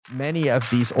Many of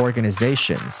these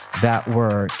organizations that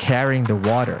were carrying the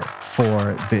water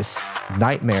for this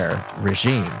nightmare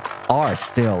regime are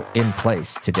still in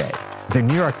place today. The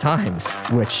New York Times,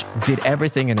 which did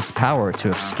everything in its power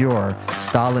to obscure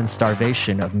Stalin's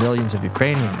starvation of millions of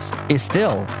Ukrainians, is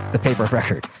still the paper of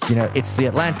record. You know, it's The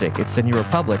Atlantic, it's the New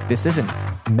Republic. This isn't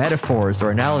metaphors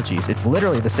or analogies. It's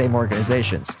literally the same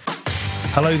organizations.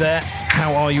 Hello there.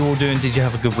 How are you all doing? Did you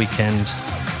have a good weekend?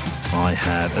 I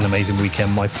had an amazing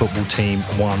weekend. My football team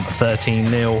won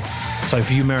 13-0. So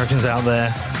for you Americans out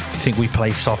there who think we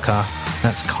play soccer,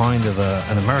 that's kind of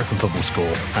an American football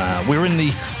score. We were in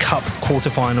the Cup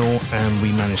quarterfinal and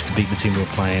we managed to beat the team we were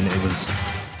playing. It was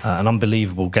an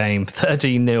unbelievable game,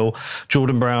 13-0.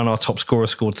 Jordan Brown, our top scorer,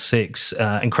 scored 6.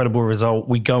 Incredible result.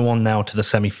 We go on now to the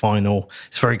semi-final.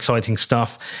 It's very exciting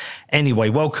stuff. Anyway,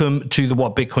 welcome to the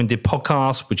What Bitcoin Did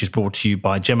podcast, which is brought to you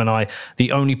by Gemini,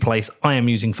 the only place I am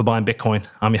using for buying Bitcoin.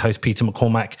 I'm your host, Peter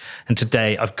McCormack, and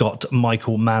today I've got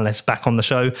Michael Malice back on the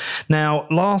show. Now,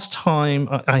 last time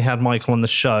I had Michael on the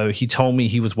show, he told me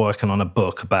he was working on a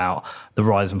book about the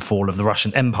rise and fall of the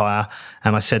Russian Empire,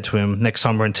 and I said to him, next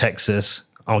time we're in Texas,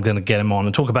 I'm going to get him on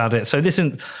and talk about it. So this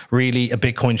isn't really a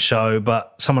Bitcoin show,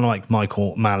 but someone like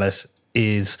Michael Malice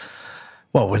is...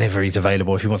 well, whenever he's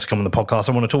available, if he wants to come on the podcast,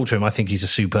 I want to talk to him. I think he's a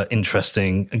super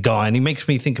interesting guy, and he makes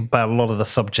me think about a lot of the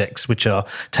subjects which are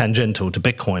tangential to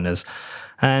Bitcoiners.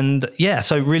 And yeah,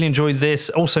 so really enjoyed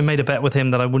this. Also made a bet with him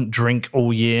that I wouldn't drink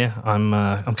all year. I'm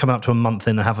coming up to a month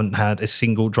in. I haven't had a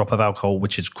single drop of alcohol,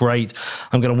 which is great.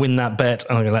 I'm going to win that bet,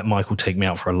 and I'm going to let Michael take me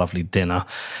out for a lovely dinner.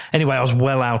 Anyway, I was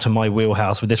well out of my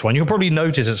wheelhouse with this one. You'll probably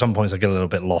notice at some points I get a little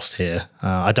bit lost here.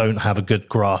 I don't have a good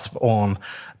grasp on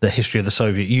the history of the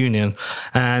Soviet Union.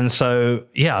 And so,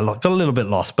 yeah, I got a little bit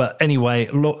lost. But anyway,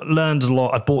 learned a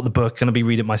lot. I've bought the book, going to be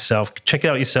reading it myself. Check it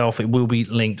out yourself. It will be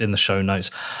linked in the show notes.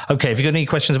 Okay, if you've got any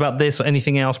questions about this or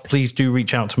anything else, please do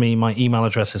reach out to me. My email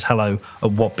address is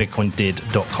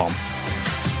hello@whatbitcoindid.com.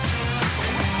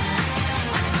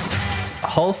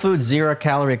 Whole Foods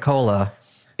zero-calorie cola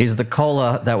is the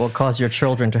cola that will cause your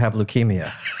children to have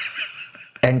leukemia.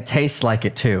 And tastes like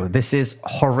it too. This is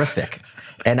horrific.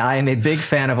 And I am a big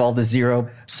fan of all the zero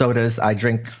sodas. I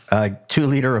drink 2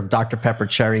 liter of Dr. Pepper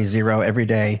Cherry Zero every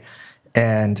day.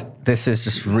 And this is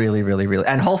just really, really, really...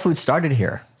 And Whole Foods started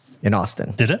here in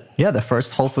Austin. Did it? Yeah, the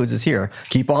first Whole Foods is here.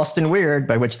 Keep Austin weird,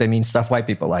 by which they mean stuff white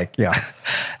people like. Yeah.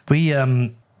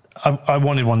 I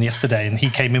wanted one yesterday, and he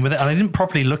came in with it, and I didn't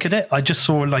properly look at it. I just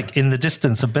saw, like, in the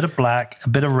distance, a bit of black, a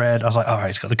bit of red. I was like, all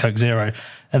right, it's got the Coke Zero.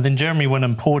 And then Jeremy went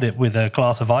and poured it with a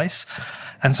glass of ice.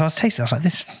 And so I was tasting. I was like,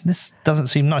 this doesn't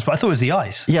seem nice. But I thought it was the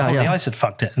ice. Yeah, I thought yeah. the ice had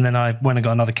fucked it. And then I went and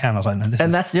got another can. I was like, no, this And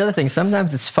is... that's the other thing.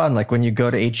 Sometimes it's fun. Like when you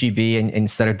go to H-E-B and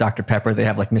instead of Dr. Pepper, they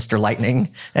have like Mr. Lightning.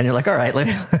 And you're like, all right,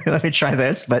 let me try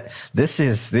this. But this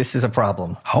is a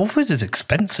problem. Whole Foods is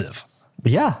expensive.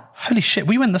 Yeah. Holy shit.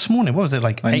 We went this morning. What was it,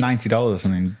 like $90 or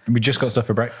something. We just got stuff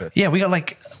for breakfast. Yeah, we got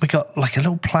like a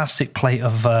little plastic plate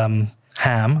of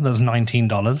ham that was $19.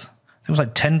 It was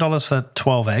like $10 for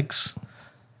 12 eggs.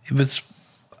 It was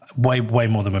way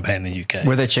more than we're paying in the UK.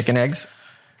 Were they chicken eggs?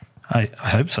 I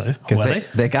hope so. Because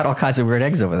they got all kinds of weird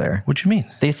eggs over there. What do you mean?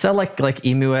 They sell like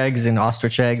emu eggs and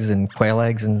ostrich eggs and quail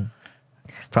eggs and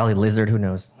probably lizard. Who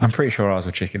knows? I'm pretty sure ours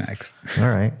were chicken eggs. All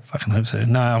right. Fucking hope so.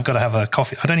 No, I've got to have a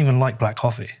coffee. I don't even like black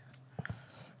coffee.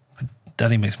 My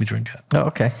daddy makes me drink it. Oh,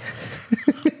 okay.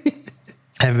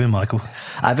 How have you been, Michael?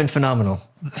 I've been phenomenal.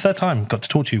 Third time got to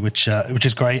talk to you, which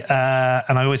is great.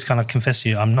 And I always kind of confess to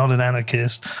you, I'm not an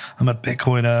anarchist. I'm a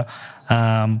Bitcoiner.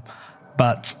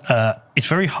 But it's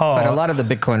very hard. But a lot of the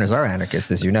Bitcoiners are anarchists,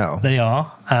 as you know. They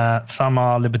are. Some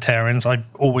are libertarians. I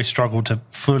always struggle to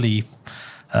fully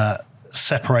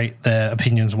separate their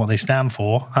opinions and what they stand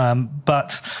for.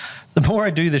 But the more I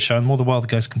do this show, and the more the world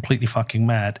goes completely fucking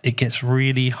mad, it gets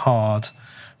really hard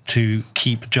to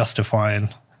keep justifying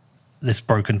this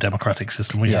broken democratic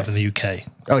system we have in the UK.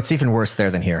 Oh, it's even worse there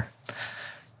than here.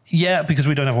 Yeah, because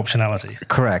we don't have optionality.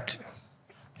 Correct.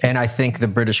 And I think the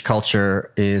British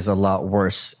culture is a lot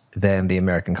worse than the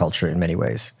American culture in many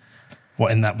ways.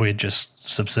 What, in that we're just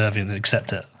subservient and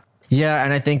accept it? Yeah,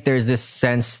 and I think there's this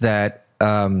sense that,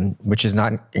 which is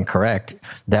not incorrect,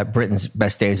 that Britain's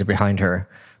best days are behind her,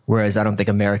 whereas I don't think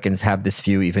Americans have this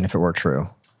view, even if it were true.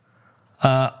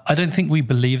 I don't think we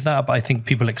believe that, but I think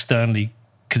people externally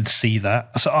could see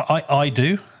that. So I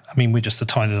do. I mean, we're just a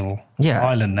tiny little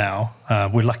island now.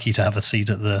 We're lucky to have a seat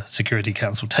at the Security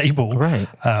Council table. Right.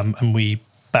 And we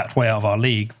backed way out of our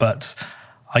league, but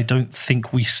I don't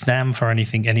think we stand for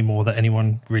anything anymore that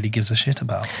anyone really gives a shit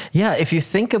about. Yeah, if you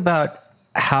think about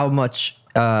how much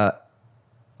of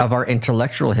our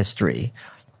intellectual history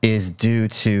is due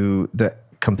to the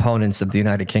components of the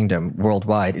United Kingdom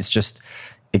worldwide is just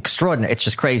extraordinary. It's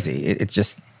just crazy. It's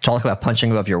just talk about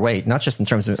punching above your weight, not just in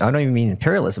terms of, I don't even mean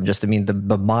imperialism, just I mean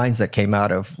the minds that came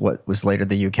out of what was later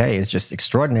the UK is just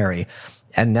extraordinary.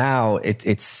 And now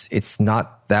it's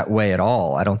not that way at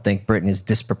all. I don't think Britain is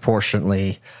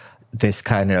disproportionately this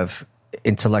kind of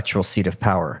intellectual seat of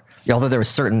power. Although there was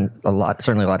certainly a lot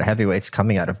of heavyweights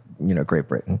coming out of Great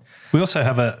Britain. We also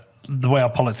have the way our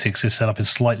politics is set up is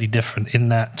slightly different in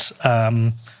that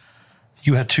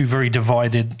you had two very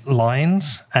divided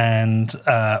lines, and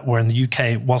where in the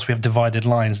UK, whilst we have divided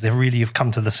lines, they really have come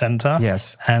to the centre.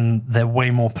 Yes. And they're way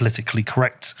more politically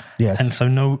correct. Yes. And so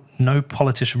no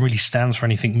politician really stands for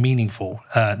anything meaningful.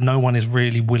 No one is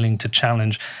really willing to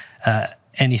challenge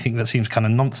anything that seems kind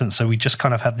of nonsense. So we just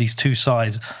kind of have these two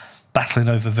sides battling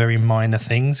over very minor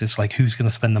things. It's like who's going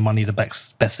to spend the money the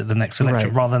best at the next election,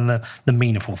 Right. rather than the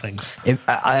meaningful things.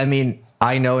 I mean,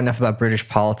 I know enough about British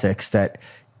politics that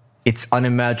it's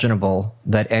unimaginable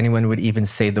that anyone would even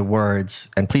say the words,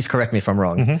 and please correct me if I'm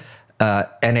wrong,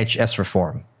 NHS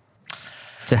reform.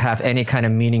 To have any kind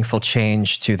of meaningful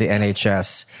change to the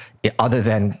NHS other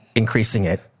than increasing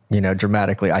it,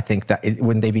 dramatically, I think that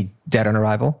wouldn't they be dead on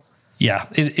arrival? Yeah,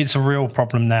 it's a real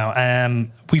problem now.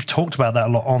 We've talked about that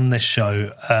a lot on this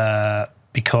show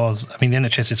because, I mean, the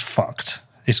NHS is fucked.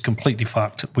 It's completely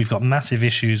fucked. We've got massive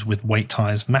issues with wait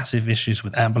times, massive issues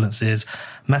with ambulances,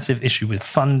 massive issue with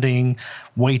funding,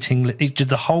 waiting.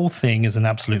 The whole thing is an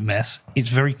absolute mess. It's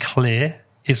very clear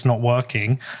it's not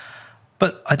working.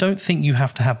 But I don't think you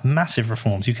have to have massive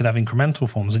reforms. You could have incremental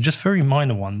reforms and just very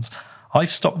minor ones.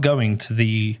 I've stopped going to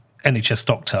the NHS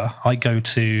doctor. I go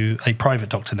to a private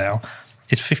doctor now.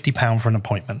 It's £50 for an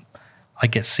appointment. I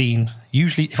get seen,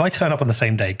 usually, if I turn up on the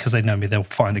same day, because they know me, they'll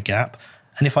find a gap.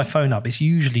 And if I phone up, it's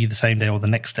usually the same day or the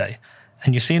next day.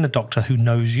 And you're seeing a doctor who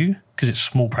knows you, because it's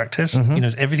small practice. He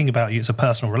knows everything about you. It's a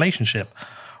personal relationship.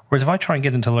 Whereas if I try and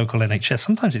get into local NHS,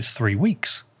 sometimes it's 3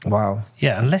 weeks. Wow.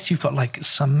 Yeah, unless you've got like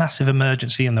some massive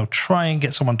emergency and they'll try and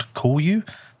get someone to call you.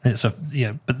 Then it's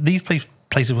but these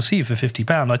places will see you for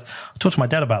 £50. I talked to my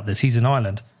dad about this. He's in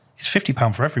Ireland. It's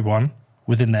 £50 for everyone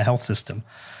within their health system.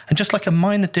 And just like a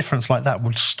minor difference like that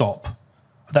would stop.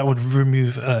 That would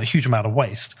remove a huge amount of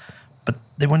waste. But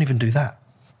they won't even do that.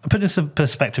 I'll put this in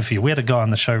perspective for you. We had a guy on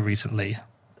the show recently.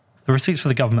 The receipts for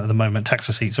the government at the moment, tax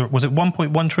receipts, was it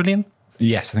 1.1 trillion?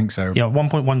 Yes, I think so. Yeah,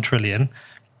 1.1 trillion.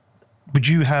 Would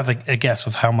you have a guess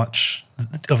of how much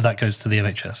of that goes to the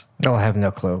NHS? Oh, I have no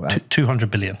clue.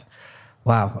 200 billion.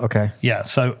 Wow, okay. Yeah,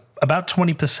 so about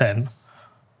 20%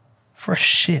 for a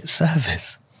shit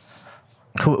service.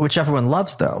 Cool. Which everyone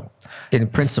loves, though, in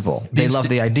principle. They love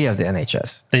the idea of the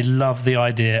NHS. They love the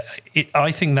idea.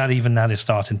 I think that is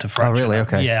starting to fracture. Oh, really?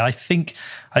 Okay. Yeah, I think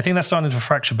that's starting to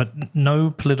fracture, but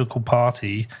no political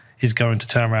party is going to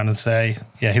turn around and say,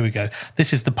 yeah, here we go.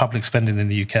 This is the public spending in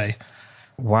the UK.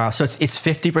 Wow. So it's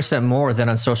 50% more than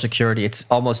on Social Security. It's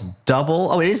almost double.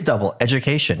 Oh, it is double.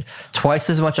 Education. Twice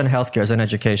as much on healthcare as on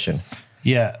education.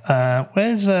 Yeah.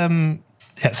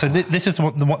 So this is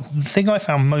the thing I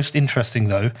found most interesting,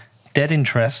 though. Debt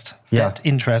interest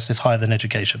is higher than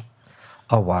education.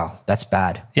 Oh, wow. That's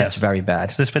bad. Yes. That's very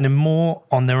bad. So they're spending more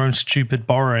on their own stupid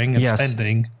borrowing and Yes.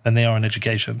 spending than they are on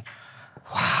education.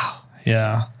 Wow.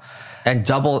 Yeah. And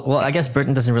double, well, I guess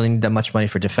Britain doesn't really need that much money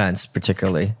for defense,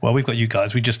 particularly. Well, we've got you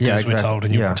guys. We just do as we're told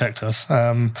and you protect us.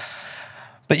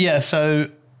 But yeah, so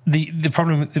the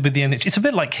problem with the NHS, it's a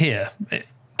bit like here.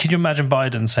 Can you imagine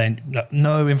Biden saying,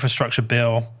 no infrastructure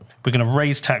bill, we're going to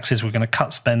raise taxes, we're going to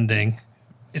cut spending?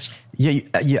 I'm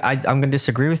going to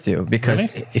disagree with you because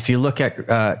Really? if you look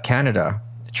at Canada,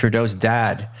 Trudeau's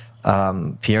dad,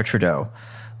 Pierre Trudeau,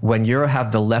 when you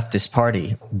have the leftist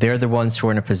party, they're the ones who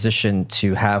are in a position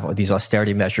to have these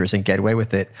austerity measures and get away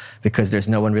with it because there's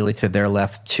no one really to their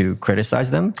left to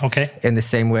criticize them. Okay. In the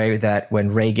same way that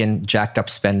when Reagan jacked up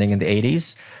spending in the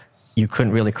 80s, you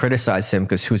couldn't really criticize him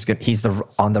because he's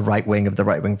on the right wing of the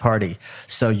right wing party.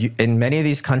 So in many of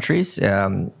these countries,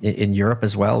 in Europe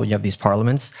as well, you have these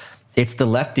parliaments, it's the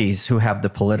lefties who have the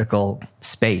political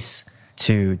space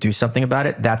to do something about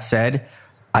it. That said,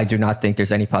 I do not think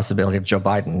there's any possibility of Joe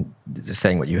Biden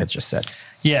saying what you had just said.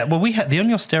 Yeah, well, the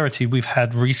only austerity we've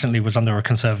had recently was under a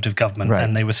conservative government, Right.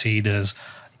 and they were seen as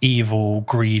evil,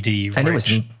 greedy, And it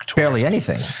rich. was barely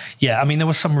anything. Yeah, I mean, there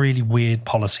were some really weird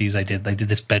policies they did. They did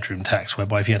this bedroom tax,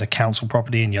 whereby if you had a council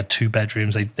property and you had 2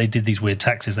 bedrooms, they did these weird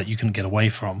taxes that you couldn't get away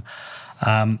from.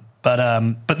 But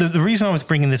the reason I was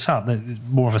bringing this up,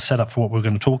 more of a setup for what we're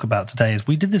going to talk about today, is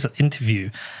we did this interview,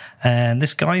 and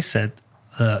this guy said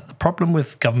the problem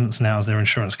with governments now is they're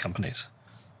insurance companies.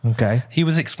 Okay. He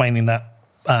was explaining that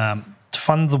to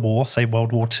fund the war, say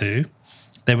World War II,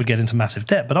 they would get into massive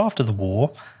debt. But after the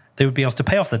war, they would be able to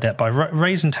pay off the debt by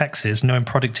raising taxes, knowing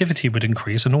productivity would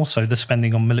increase, and also the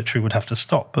spending on military would have to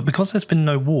stop. But because there's been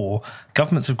no war,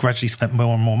 governments have gradually spent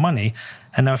more and more money.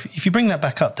 And now if you bring that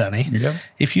back up, Danny,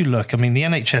 if you look, I mean, the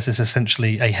NHS is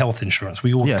essentially a health insurance.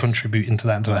 We all contribute into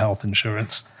a health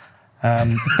insurance.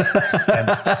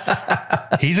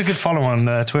 He's a good follower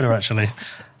on Twitter, actually.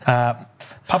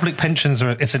 Public pensions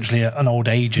are essentially an old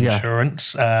age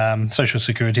insurance. Social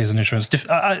security is an insurance.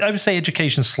 I would say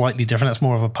education is slightly different. That's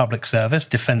more of a public service.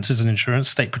 Defense is an insurance.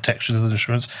 State protection is an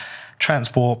insurance.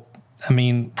 Transport, I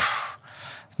mean,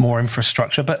 more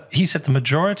infrastructure. But he said the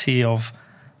majority of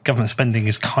government spending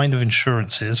is kind of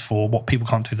insurances for what people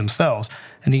can't do themselves.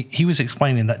 And he was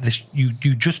explaining that you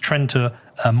just trend to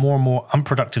a more and more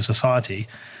unproductive society.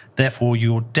 Therefore,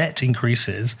 your debt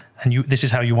increases, and this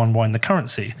is how you unwind the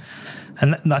currency.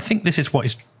 And I think this is what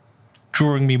is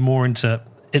drawing me more into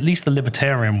at least the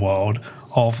libertarian world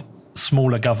of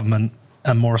smaller government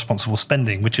and more responsible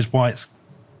spending, which is why it's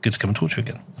good to come and talk to you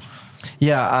again.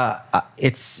 Yeah,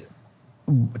 it's,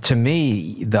 to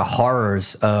me, the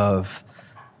horrors of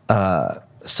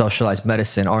socialized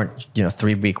medicine aren't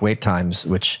 3-week wait times,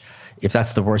 which, if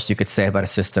that's the worst you could say about a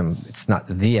system, it's not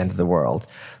the end of the world.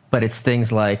 But it's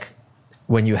things like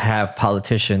when you have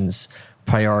politicians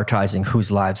prioritizing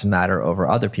whose lives matter over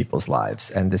other people's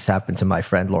lives. And this happened to my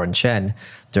friend Lauren Chen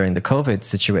during the COVID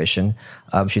situation.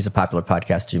 She's a popular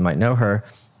podcaster. You might know her.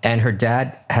 And her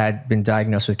dad had been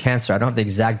diagnosed with cancer. I don't have the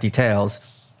exact details,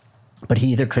 but he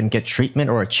either couldn't get treatment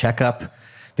or a checkup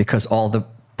because all the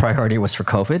priority was for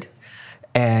COVID.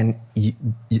 And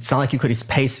it's not like you could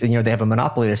pay, they have a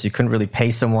monopoly there, so you couldn't really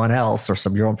pay someone else or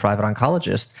your own private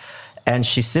oncologist. And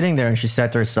she's sitting there and she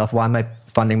said to herself, why am I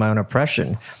funding my own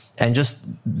oppression? And just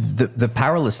the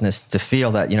powerlessness to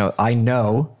feel that, I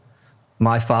know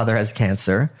my father has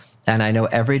cancer, and I know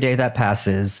every day that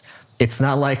passes, it's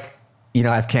not like,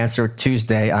 I have cancer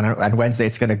Tuesday, on Wednesday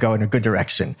it's going to go in a good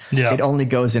direction. Yeah. It only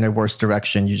goes in a worse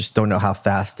direction. You just don't know how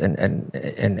fast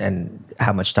and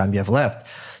how much time you have left.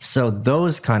 So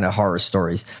those kind of horror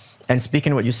stories. And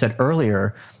speaking of what you said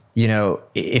earlier,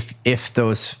 if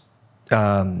those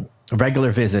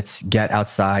regular visits get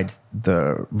outside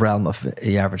the realm of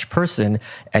the average person,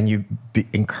 and you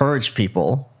encourage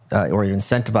people or you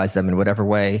incentivize them in whatever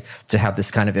way to have this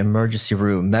kind of emergency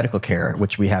room medical care,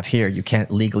 which we have here. You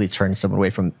can't legally turn someone away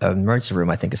from an emergency room,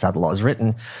 I think is how the law is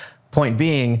written. Point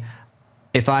being,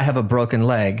 if I have a broken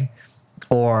leg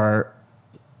or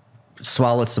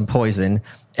swallowed some poison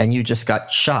and you just got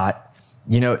shot,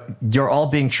 you're all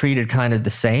being treated kind of the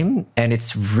same. And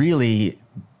it's really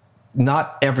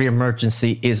not every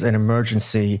emergency is an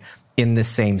emergency in the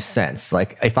same sense.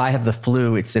 Like if I have the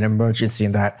flu, it's an emergency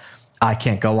in that I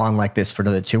can't go on like this for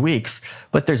another 2 weeks,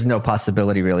 but there's no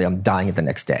possibility really I'm dying the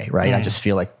next day, right? I just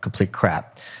feel like complete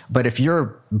crap. But if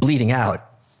you're bleeding out,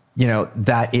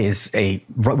 that is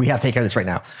we have to take care of this right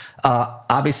now.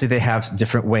 Obviously they have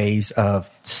different ways of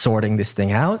sorting this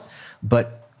thing out,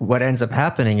 but what ends up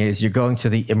happening is you're going to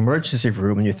the emergency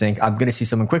room and you think, I'm going to see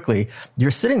someone quickly.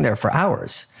 You're sitting there for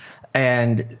hours.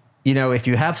 And, if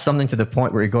you have something to the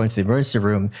point where you're going to the emergency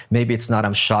room, maybe it's not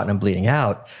I'm shot and I'm bleeding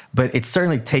out, but it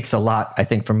certainly takes a lot, I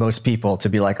think, for most people to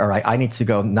be like, all right, I need to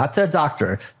go not to a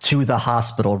doctor, to the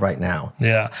hospital right now.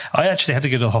 Yeah. I actually had to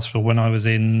go to the hospital when I was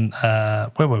in, where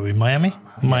were we, Miami?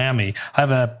 Miami. I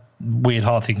have a weird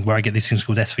heart thing where I get these things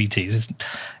called SVTs.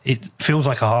 It feels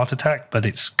like a heart attack, but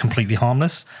it's completely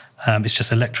harmless. It's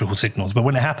just electrical signals. But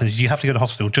when it happens, you have to go to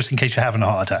hospital just in case you're having a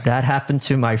heart attack. That happened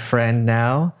to my friend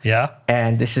now. Yeah.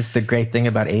 And this is the great thing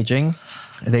about aging.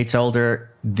 They told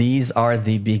her these are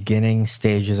the beginning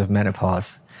stages of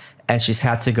menopause. And she's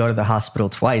had to go to the hospital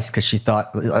twice because she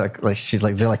thought, they're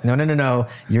like, no,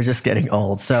 you're just getting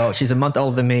old. So she's a month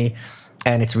older than me.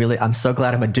 And it's really, I'm so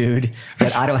glad I'm a dude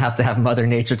that I don't have to have Mother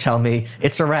Nature tell me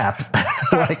it's a wrap.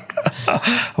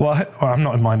 Well, I'm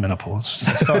not in my menopause.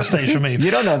 It's not a stage for me.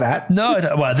 You don't know that. No,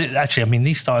 actually,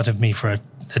 these started with me for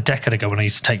a decade ago when I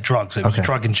used to take drugs. It was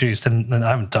drug induced, and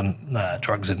I haven't done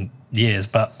drugs in years,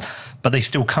 but they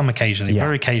still come occasionally,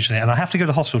 very occasionally. And I have to go to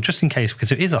the hospital just in case,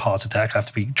 because it is a heart attack. I have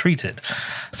to be treated.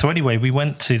 So anyway, we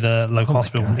went to the local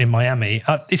hospital in Miami.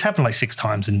 It's happened like 6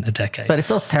 times in a decade. But it's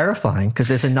so terrifying because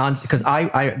there's I'm sorry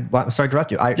to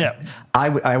interrupt you.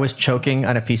 I was choking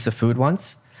on a piece of food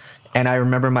once, And I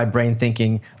remember my brain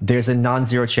thinking, there's a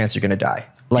non-zero chance you're going to die.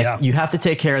 Like, Yeah. you have to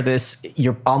take care of this.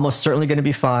 You're almost certainly going to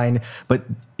be fine, but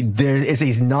there is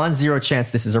a non-zero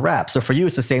chance this is a wrap. So for you,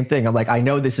 it's the same thing. I'm like, I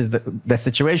know this is the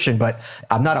situation, but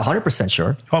I'm not 100%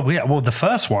 sure. Well, the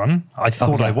first one, I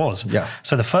thought yeah. I was. Yeah.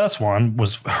 So the first one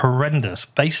was horrendous.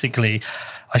 Basically,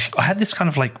 I had this kind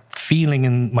of like feeling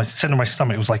in my center of my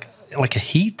stomach. It was like a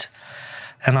heat.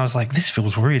 And I was like, this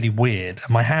feels really weird.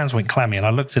 And my hands went clammy, and I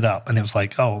looked it up, and it was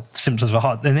like, oh, symptoms of a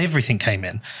heart. Then everything came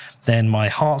in. Then my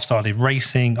heart started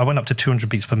racing. I went up to 200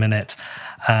 beats per minute.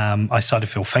 I started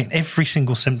to feel faint. Every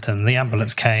single symptom. The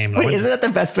ambulance came. Wait, isn't that the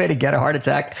best way to get a heart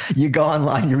attack? You go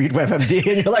online, you read WebMD,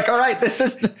 and you're like, all right, this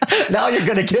is, now you're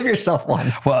going to give yourself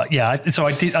one. Well, yeah. So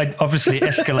I obviously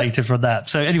escalated from that.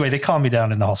 So anyway, they calmed me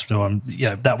down in the hospital, and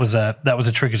that was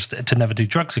a trigger to never do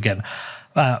drugs again.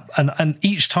 And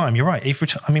each time, you're right.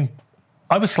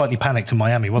 I was slightly panicked in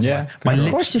Miami, wasn't Yeah, I?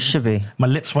 Of course you should be. My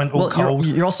lips went all cold.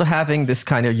 You're also having this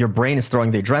kind of, your brain is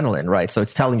throwing the adrenaline, right? So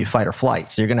it's telling you fight or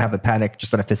flight. So you're going to have the panic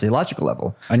just on a physiological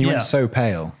level. And you Yeah. went so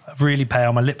pale. Really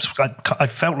pale. My lips, I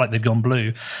felt like they'd gone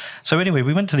blue. So anyway,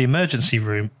 we went to the emergency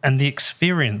room, and the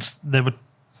experience, there were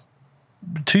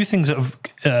two things that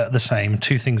are the same,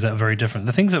 two things that are very different.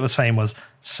 The things that were the same was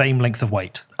same length of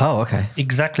wait. Oh, okay.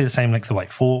 Exactly the same length of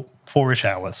wait, four-ish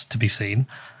hours to be seen,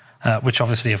 which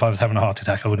obviously if I was having a heart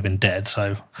attack, I would have been dead.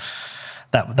 So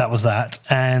that was that.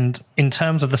 And in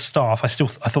terms of the staff, I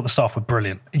thought the staff were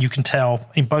brilliant. You can tell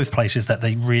in both places that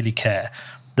they really care.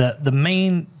 The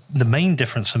main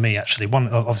difference for me, actually, one,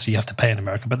 obviously you have to pay in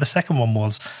America, but the second one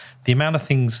was the amount of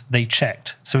things they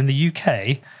checked. So in the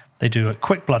UK, they do a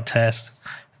quick blood test,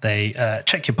 they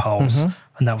check your pulse,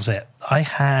 and that was it. I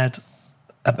had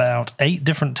about 8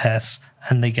 different tests,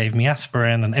 and they gave me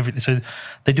aspirin and everything. So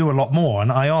they do a lot more.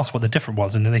 And I asked what the difference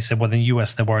was, and then they said, well, in the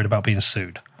US, they're worried about being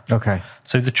sued. Okay.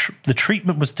 So the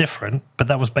treatment was different, but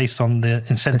that was based on the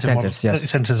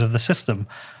incentives of the system.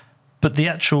 But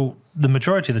the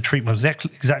majority of the treatment was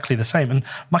exactly the same. And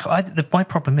Michael, my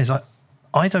problem is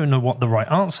I don't know what the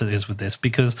right answer is with this,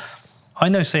 because I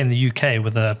know, say in the UK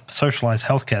with a socialized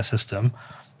healthcare system,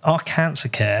 our cancer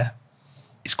care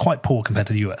is quite poor compared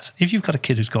to the US. If you've got a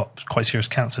kid who's got quite serious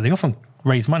cancer, they often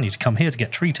raise money to come here to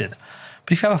get treated.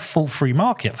 But if you have a full free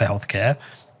market for healthcare,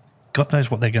 God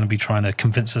knows what they're going to be trying to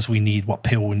convince us we need, what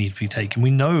pill we need to be taking. We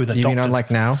know that You doctors... mean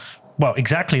unlike now? Well,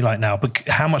 exactly like now, but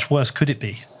how much worse could it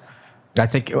be? I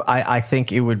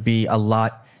think it would be a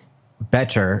lot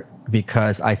better,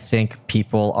 because I think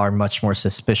people are much more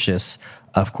suspicious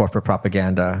of corporate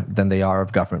propaganda than they are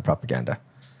of government propaganda.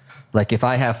 Like if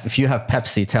you have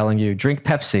Pepsi telling you drink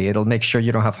Pepsi, it'll make sure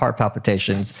you don't have heart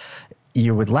palpitations,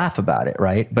 you would laugh about it,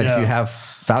 right? But if you have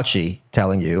Fauci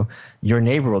telling you, your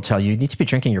neighbor will tell you need to be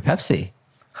drinking your Pepsi.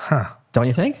 Don't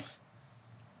you think?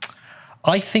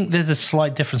 I think there's a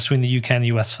slight difference between the UK and the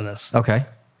US for this. Okay.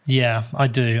 Yeah, I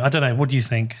do. I don't know. What do you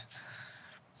think?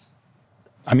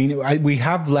 I mean, we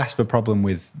have less of a problem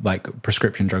with like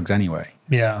prescription drugs anyway.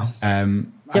 Yeah.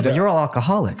 But you're all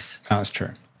alcoholics. That's true.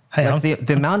 Hey, Like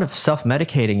the amount of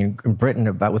self-medicating in Britain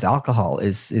with alcohol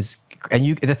is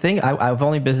and the thing, I've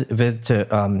only been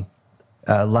to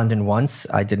London once.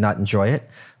 I did not enjoy it,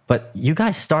 but you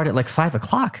guys start at like 5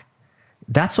 o'clock.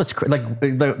 That's what's like,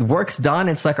 the work's done.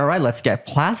 It's like, all right, let's get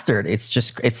plastered.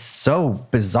 It's so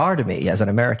bizarre to me as an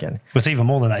American. It's even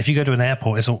more than that. If you go to an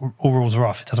airport, it's all rules are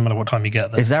off. It doesn't matter what time you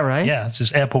get there. Is that right? Yeah, it's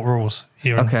just airport rules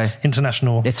here. Okay.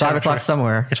 International. It's 5 o'clock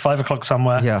somewhere. It's 5 o'clock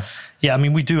somewhere. Yeah. Yeah. I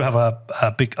mean, we do have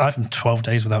a big. I've 12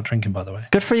 days without drinking, by the way.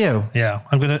 Good for you. Yeah.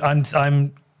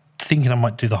 I'm thinking I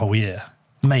might do the whole year.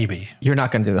 Maybe. You're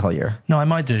not going to do the whole year. No, I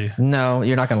might do. No,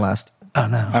 you're not going to last. Oh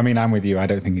no. I mean, I'm with you. I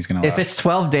don't think he's going to If it's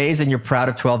 12 days and you're proud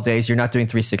of 12 days, you're not doing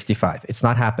 365. It's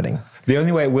not happening. The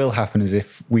only way it will happen is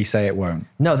if we say it won't.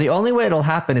 No, the only way it'll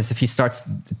happen is if he starts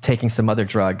taking some other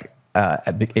drug,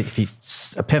 if he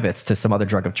pivots to some other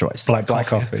drug of choice. Like black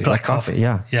coffee. Black coffee,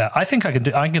 yeah. Yeah, I think I can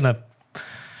do. I'm gonna.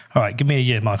 All right, give me a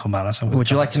year, Michael Malice. Would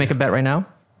you like to make a bet right now?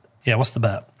 Yeah, what's the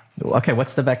bet? Okay,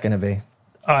 what's the bet going to be?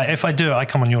 All right, if I do, I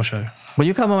come on your show. Well,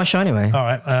 you come on my show anyway. All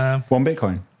right, 1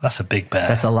 Bitcoin. that's a big bet.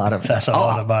 That's a lot of. That's a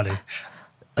lot of money.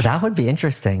 That would be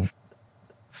interesting.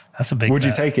 That's a big. Would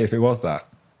you bet. take it if it was that?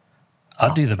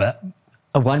 I'd do the bet.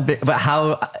 One bit, but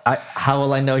how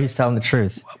will I know he's telling the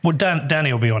truth? Well,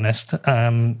 Danny will be honest.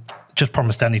 Just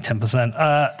promise Danny 10%.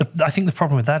 I think the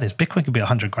problem with that is Bitcoin could be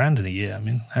 100 grand in a year. I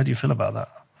mean, how do you feel about that?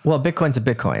 Well, Bitcoin's a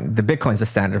Bitcoin. The Bitcoin's the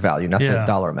standard value, not the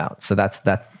dollar amount. So that's.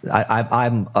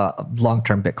 I'm a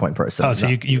long-term Bitcoin person. Oh, so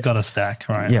you've got a stack,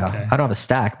 right? Yeah, Okay. I don't have a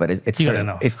stack, but it's You got certain-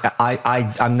 enough. It's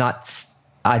I'm not.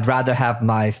 I'd rather have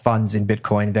my funds in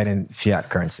Bitcoin than in fiat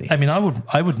currency. I mean,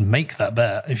 I would make that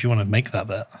bet if you want to make that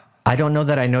bet. I don't know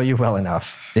that I know you well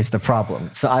enough is the problem.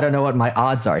 So I don't know what my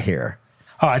odds are here.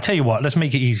 All right, I tell you what, let's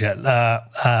make it easier.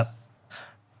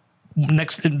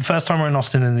 First time we're in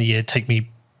Austin in the year, take me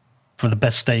for the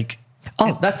best steak.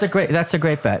 Oh, that's a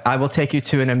great bet. I will take you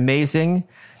to an amazing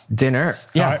dinner.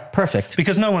 Yeah, right. Perfect.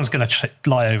 Because no one's going to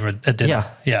lie over a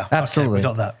dinner. Yeah, absolutely. Okay, we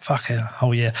got that. Fuck a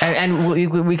whole year. And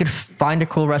we could find a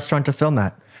cool restaurant to film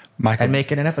at. Michael, and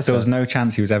make it an episode. There was no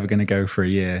chance he was ever going to go for a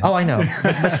year. Oh, I know.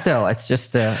 but still, it's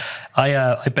just...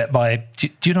 I bet by... Do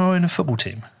you know I own a football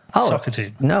team? Soccer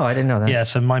team. No, I didn't know that. Yeah,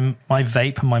 so my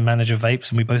vape and my manager vapes,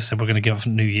 and we both said we're going to give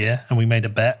New Year, and we made a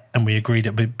bet, and we agreed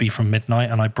it would be from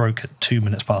midnight, and I broke at 2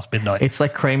 minutes past midnight. It's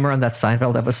like Kramer on that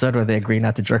Seinfeld episode where they agree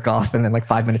not to jerk off, and then like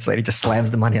 5 minutes later, he just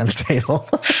slams the money on the table.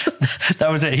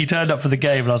 That was it. He turned up for the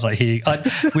game, and I was like, we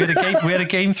had a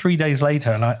game 3 days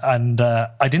later, and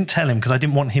I didn't tell him because I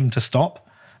didn't want him to stop.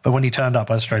 But when he turned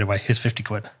up, I was straight away, here's 50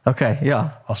 quid. Okay,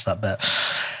 yeah. Lost that bet.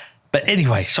 But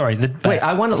anyway, sorry. Wait,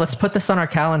 let's put this on our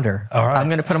calendar. All right. I'm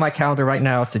going to put on my calendar right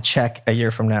now to check a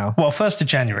year from now. Well, 1st of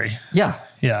January. Yeah.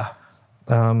 Yeah.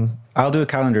 I'll do a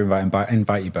calendar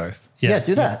invite you both. Yeah,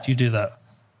 do that. You do that.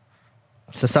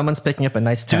 So someone's picking up a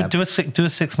nice tab. Do a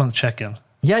 6-month check-in.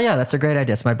 Yeah, that's a great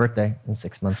idea. It's my birthday in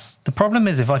 6 months. The problem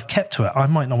is if I've kept to it, I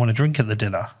might not want to drink at the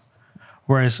dinner.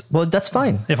 Whereas... Well, that's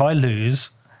fine. If I lose,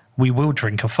 we will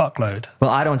drink a fuckload. Well,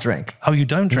 I don't drink. Oh, you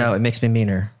don't drink? No, it makes me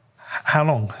meaner. How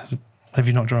long have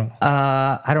you not drunk?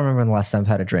 I don't remember the last time I've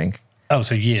had a drink. Oh,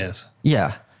 so years.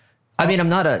 Yeah. I mean, I'm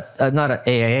not a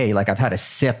AAA. Like I've had a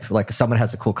sip, like someone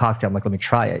has a cool cocktail. I'm like, let me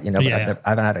try it, but I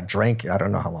haven't had a drink. I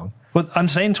don't know how long. Well, I'm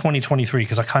saying 2023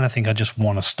 because I kind of think I just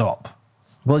want to stop.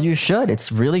 Well, you should. It's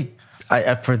really,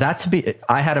 for that to be,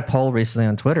 I had a poll recently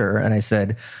on Twitter and I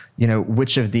said,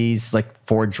 which of these like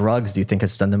 4 drugs do you think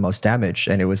has done the most damage?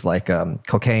 And it was like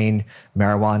cocaine,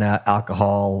 marijuana,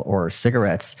 alcohol, or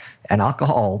cigarettes. And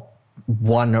alcohol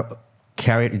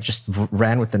just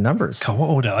ran with the numbers. What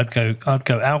order? I'd go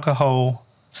alcohol,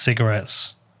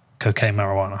 cigarettes, cocaine,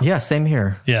 marijuana. Yeah, same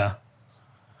here. Yeah.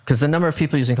 Because the number of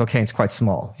people using cocaine is quite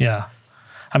small. Yeah.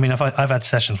 I mean, I've had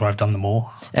sessions where I've done them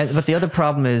all. But the other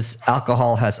problem is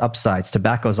alcohol has upsides.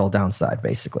 Tobacco's all downside,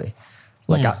 basically.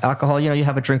 Like alcohol, you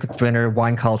have a drink with dinner,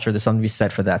 wine culture, there's something to be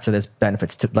said for that. So there's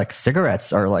benefits to, like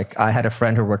cigarettes are like, I had a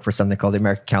friend who worked for something called the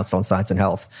American Council on Science and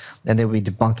Health, and they would be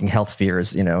debunking health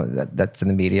fears, that's in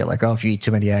the media. Like, oh, if you eat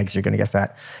too many eggs, you're going to get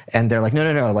fat. And they're like,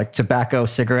 no, like tobacco,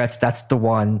 cigarettes, that's the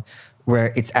one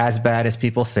where it's as bad as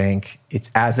people think. It's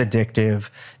as addictive.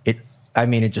 It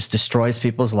just destroys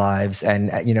people's lives.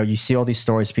 And, you see all these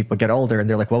stories, people get older and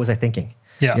they're like, what was I thinking?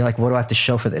 Yeah. You're like, what do I have to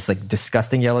show for this? Like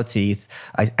disgusting yellow teeth.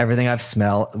 Everything I've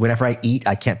smelled. Whenever I eat,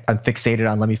 I'm fixated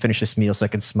on, let me finish this meal so I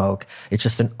can smoke. It's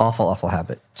just an awful, awful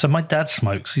habit. So my dad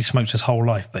smokes. He smoked his whole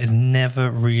life, but is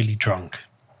never really drunk.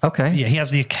 Okay. Yeah, he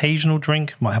has the occasional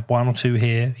drink, might have 1 or 2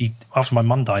 here. After my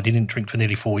mum died, he didn't drink for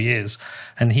nearly 4 years.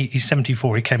 And he's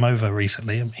 74. He came over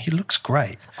recently. And he looks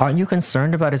great. Aren't you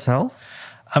concerned about his health?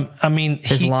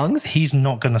 His lungs? He's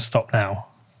not going to stop now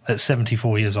at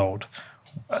 74 years old.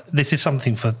 This is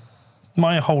something for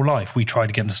my whole life. We tried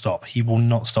to get him to stop. He will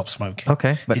not stop smoking.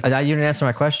 Okay, but you didn't answer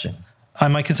my question.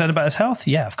 Am I concerned about his health?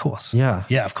 Yeah, of course. Yeah,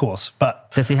 of course.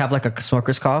 But does he have like a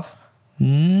smoker's cough?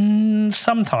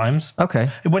 Sometimes.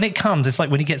 Okay. When it comes, it's like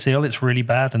when he gets ill, it's really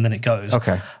bad, and then it goes.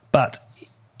 Okay. But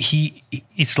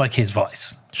it's like his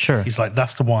vice. Sure. He's like,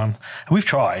 that's the one. And we've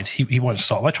tried. He won't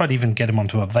stop. I tried to even get him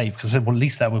onto a vape because I said, well, at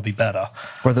least that would be better.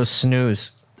 Or those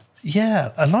snooze.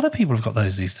 Yeah, a lot of people have got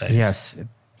those these days. Yes.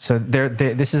 So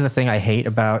this is the thing I hate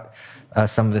about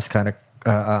some of this kind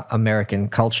of American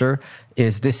culture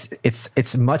is this.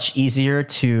 It's much easier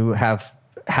to have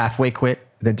halfway quit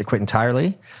than to quit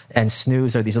entirely. And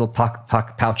snooze are these little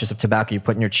pouches of tobacco you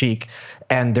put in your cheek,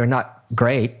 and they're not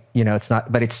great. It's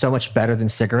not, but it's so much better than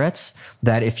cigarettes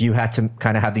that if you had to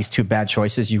kind of have these 2 bad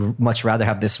choices, you much rather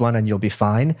have this one and you'll be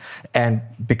fine. And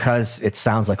because it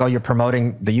sounds like, oh, you're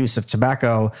promoting the use of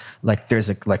tobacco, like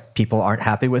people aren't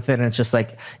happy with it. And it's just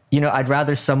like, I'd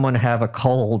rather someone have a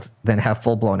cold than have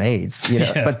full blown AIDS,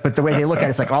 Yeah. But the way they look at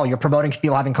it, it's like, oh, you're promoting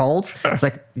people having colds. It's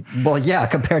like, well, yeah,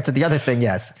 compared to the other thing.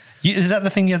 Yes. Is that the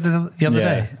thing the other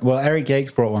day? Well, Eric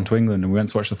Yakes brought one to England and we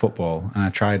went to watch the football and I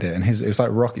tried it and it was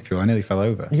like rocket fuel. I nearly fell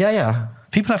over. Yeah.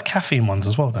 People have caffeine ones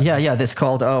as well, don't they? Yeah. This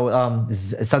called,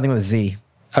 something with a Z.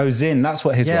 Oh, Zyn. That's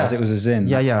what his was. It was a Zyn.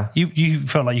 Yeah. You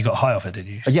felt like you got high off it, did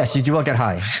you? Yes, you do all get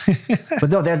high.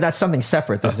 But no, that's something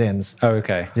separate, the Zyns. Oh,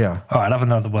 okay. Yeah. All right, I'll have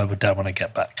another word with Dad when I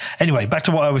get back. Anyway, back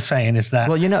to what I was saying is that...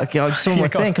 Well, just one more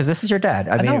thing, because this is your dad.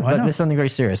 I mean, know. this is something very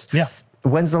serious. Yeah.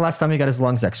 When's the last time you got his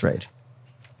lungs x-rayed?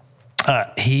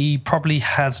 He probably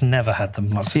has never had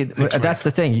them. See, that's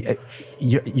the thing.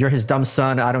 You're his dumb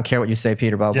son. I don't care what you say,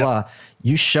 Peter, blah, blah.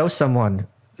 You show someone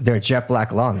their jet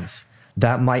black lungs,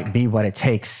 that might be what it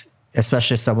takes,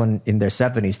 especially someone in their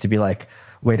 70s, to be like,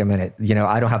 wait a minute,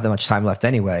 I don't have that much time left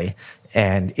anyway.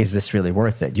 And is this really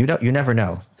worth it? You never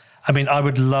know. I mean, I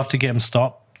would love to get him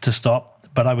to stop,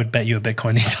 but I would bet you a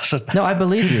Bitcoin he doesn't. No, I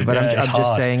believe you, but I'm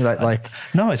just saying that, like...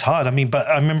 No, it's hard. I mean, but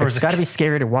I remember... It's got to be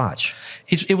scary to watch.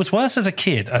 It was worse as a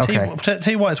kid. I'll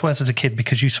tell you why it's worse as a kid,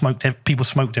 because people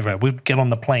smoked everywhere. We'd get on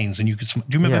the planes and you could... Do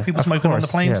you remember people smoking on the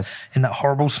planes? Yes. In that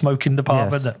horrible smoking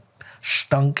department that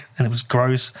stunk and it was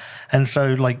gross. And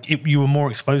so, like, you were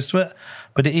more exposed to it.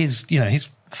 But it is,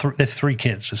 there's 3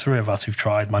 kids. There's 3 of us who've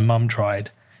tried. My mum tried.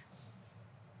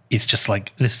 It's just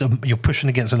like, you're pushing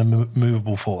against an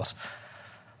immovable force.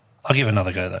 I'll give it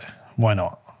another go, though. Why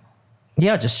not?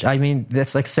 Yeah,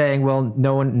 that's like saying, well,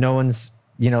 no one's,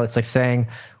 it's like saying,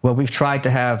 well, we've tried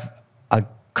to have a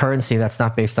currency that's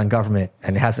not based on government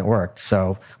and it hasn't worked.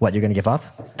 So what, you're going to give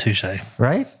up? Touche.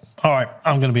 Right? All right,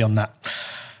 I'm going to be on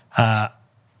that.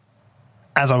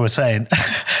 As I was saying,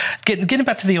 getting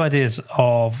back to the ideas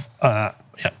of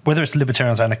whether it's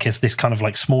libertarians, anarchists, this kind of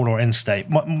like smaller end state.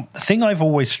 The thing I've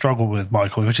always struggled with,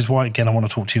 Michael, which is why, again, I want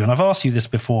to talk to you, and I've asked you this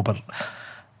before, but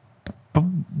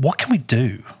what can we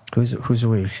do? Who's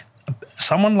we?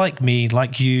 Someone like me,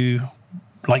 like you,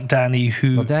 like Danny,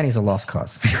 who... Well, Danny's a lost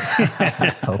cause.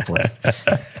 It's hopeless.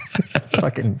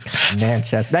 Fucking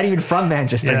Manchester. Not even from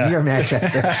Manchester, near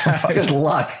Manchester. Good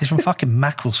luck. He's from fucking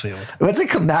Macclesfield. What's it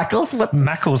called? What?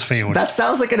 Macclesfield. That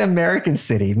sounds like an American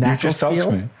city.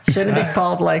 Macclesfield. Shouldn't it be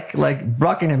called like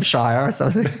Buckinghamshire or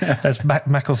something? That's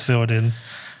Macclesfield in...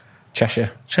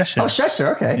 Cheshire. Oh,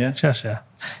 Cheshire, okay. Yeah. Cheshire.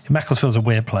 Macclesfield's a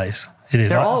weird place. It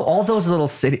is. They're all those little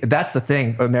cities. That's the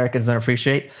thing Americans don't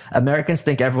appreciate. Americans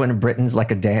think everyone in Britain's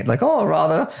like a Dan, like, oh,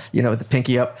 rather, with the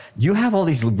pinky up. You have all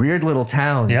these weird little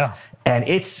towns. Yeah. And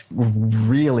it's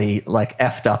really like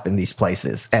effed up in these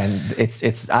places. And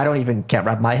it's I can't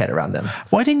wrap my head around them.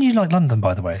 Why didn't you like London,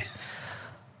 by the way?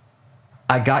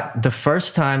 The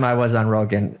first time I was on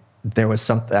Rogan, there was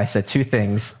something, I said 2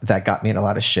 things that got me in a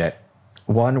lot of shit.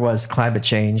 One was climate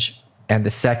change. And the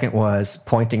second was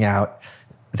pointing out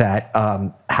that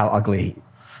how ugly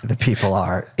the people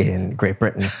are in Great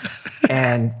Britain.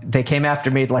 And they came after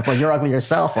me like, well, you're ugly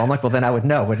yourself. I'm like, well, then I would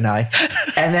know, wouldn't I?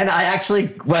 And then I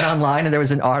actually went online and there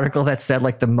was an article that said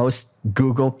like the most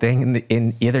Googled thing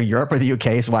in either Europe or the UK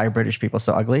is why are British people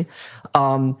so ugly.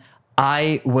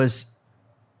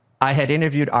 I had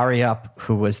interviewed Ari Up,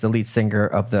 who was the lead singer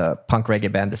of the punk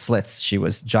reggae band The Slits. She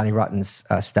was Johnny Rotten's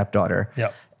stepdaughter.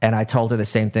 Yeah. And I told her the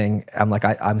same thing. I'm like,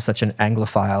 I'm such an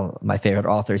Anglophile. My favorite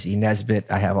author is E. Nesbitt.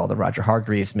 I have all the Roger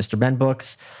Hargreaves, Mr. Ben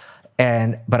books.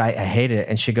 But I hated it.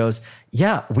 And she goes,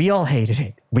 yeah, we all hated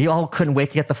it. We all couldn't wait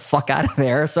to get the fuck out of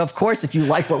there. So of course, if you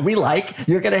like what we like,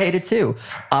 you're going to hate it too.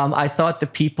 I thought the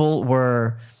people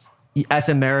were, as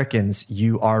Americans,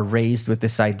 you are raised with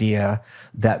this idea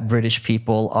that British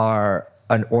people are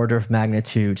an order of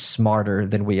magnitude smarter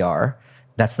than we are.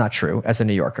 That's not true. As a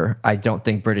New Yorker, I don't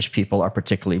think British people are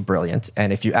particularly brilliant.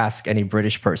 And if you ask any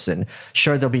British person,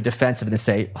 sure, they'll be defensive and they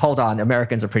say, hold on,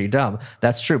 Americans are pretty dumb.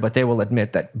 That's true. But they will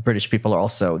admit that British people are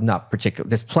also not particular.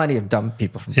 There's plenty of dumb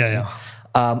people.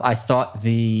 I thought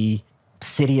the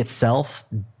city itself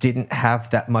didn't have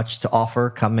that much to offer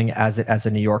coming as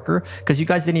a New Yorker, because you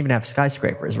guys didn't even have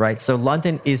skyscrapers, right? So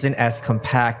London isn't as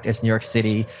compact as New York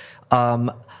City.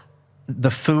 The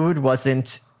food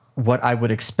wasn't what I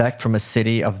would expect from a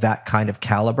city of that kind of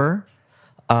caliber.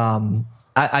 We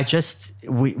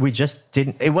just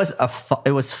didn't. It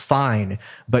was fine,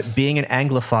 but being an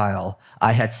Anglophile,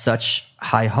 I had such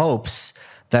high hopes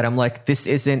that I'm like, this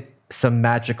isn't some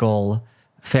magical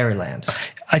fairyland.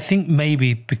 I think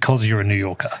maybe because you're a New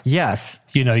Yorker. Yes.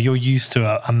 You're used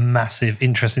to a massive,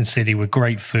 interesting city with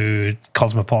great food,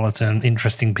 cosmopolitan,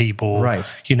 interesting people. Right.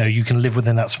 You can live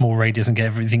within that small radius and get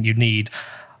everything you need.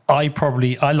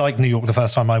 I liked New York the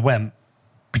first time I went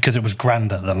because it was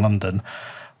grander than London,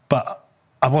 but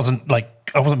I wasn't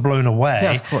blown away.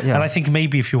 Yeah, of course, yeah. And I think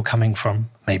maybe if you're coming from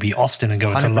maybe Austin and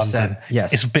going to London,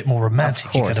 yes. It's a bit more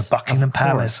romantic. You go to Buckingham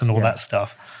Palace and all that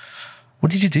stuff.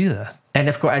 What did you do there? And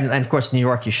of course, New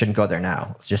York, you shouldn't go there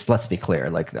now. Just let's be clear.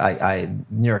 Like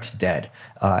New York's dead,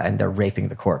 and they're raping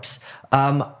the corpse.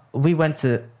 We went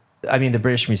to. The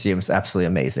British Museum is absolutely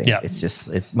amazing. Yeah.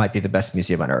 It might be the best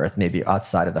museum on earth, maybe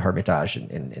outside of the Hermitage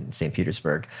in St.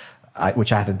 Petersburg,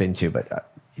 which I haven't been to, but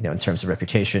in terms of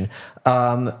reputation.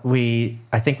 I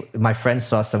think my friends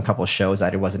saw some couple of shows.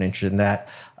 I wasn't interested in that.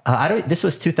 This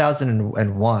was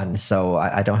 2001, so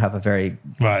I don't have a very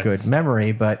good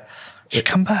memory, but should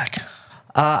come back.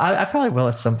 I probably will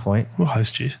at some point. We'll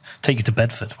host you. Take you to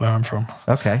Bedford, where I'm from.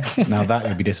 Okay. Now that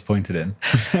you'll be disappointed in.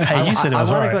 Hey, you said it I was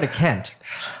want to right. go to Kent.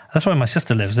 That's where my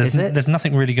sister lives. Is it? There's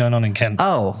nothing really going on in Kent.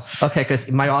 Oh, okay.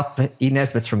 Because my aunt, E.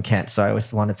 Nesbitt's from Kent, so I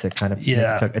always wanted to kind of.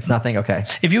 Yeah. It's nothing. Okay.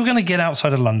 If you're going to get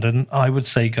outside of London, I would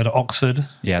say go to Oxford,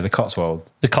 Yeah, the Cotswold.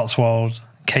 the Cotswolds,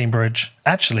 Cambridge.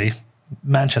 Actually,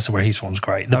 Manchester, where he's from, is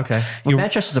great. Okay. Well,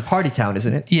 Manchester's a party town,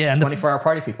 isn't it? Yeah, and the- 24-hour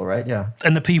party people, right? Yeah.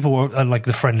 And the people are like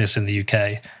the friendliest in the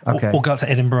UK. Okay. Or go out to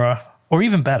Edinburgh. Or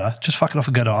even better, just fuck it off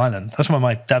and go to Ireland. That's where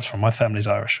my dad's from. My family's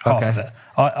Irish. Half Okay. of it.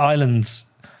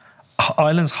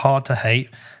 Ireland's hard to hate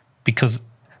because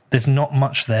there's not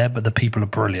much there, but the people are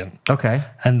brilliant. Okay.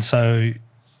 And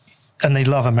they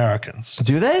love Americans.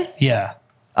 Do they? Yeah.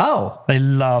 Oh, They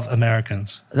love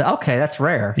Americans. okay. That's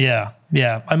rare. Yeah.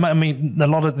 Yeah. I mean,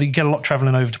 you get a lot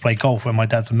traveling over to play golf where my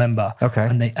dad's a member. Okay.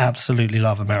 And they absolutely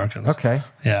love Americans. Okay.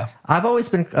 Yeah. I've always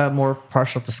been more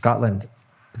partial to Scotland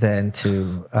than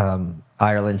to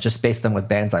Ireland, just based on what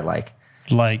bands I like.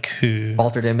 Like who?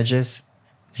 Altered Images.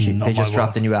 Not They just my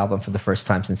dropped world. a new album for the first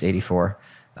time since '84.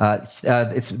 It's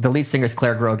the lead singer is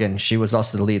Claire Grogan. She was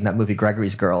also the lead in that movie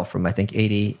Gregory's Girl from I think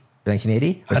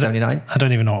 1980 or 79. I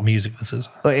don't even know what music this is.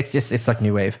 Well, it's like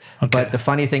new wave. Okay. But the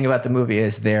funny thing about the movie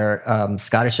is their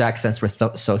Scottish accents were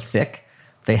so thick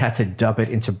they had to dub it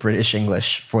into British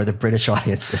English for the British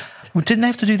audiences. Well, didn't they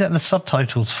have to do that in the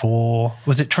subtitles for,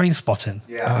 was it Train Spotting?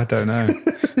 I don't know.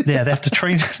 Yeah, they have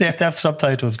to have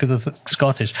subtitles because it's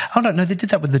Scottish. Oh, no, they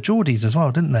did that with the Geordies as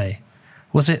well, didn't they?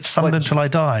 Was it Sunderland Till I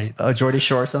Die? Geordie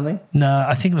Shore or something? No,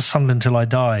 I think it was Sunderland Till I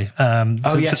Die.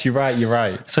 Oh, yes, you're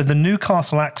right. So the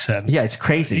Newcastle accent. Yeah, it's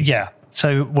crazy. Yeah.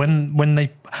 So when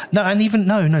they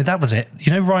that was it.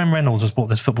 You know, Ryan Reynolds has bought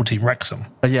this football team, Wrexham.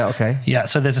 Yeah, okay. Yeah,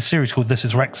 so there's a series called This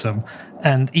Is Wrexham,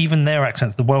 and even their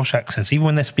accents, the Welsh accents, even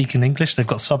when they're speaking English, they've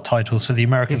got subtitles so the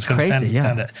Americans It's can crazy,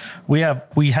 understand yeah. it.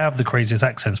 We have the craziest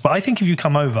accents, but I think if you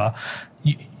come over,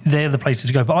 they're the places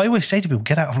to go. But I always say to people,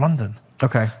 get out of London.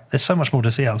 Okay. There's so much more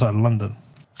to see outside of London.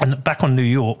 And back on New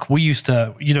York, we used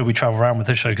to, we travel around with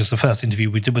this show because the first interview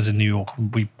we did was in New York.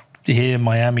 We here,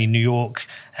 Miami, New York,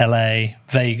 LA,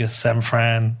 Vegas, San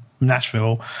Fran,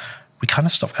 Nashville. We kind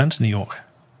of stopped going to New York.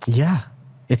 Yeah.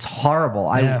 It's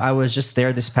horrible. Yeah. I was just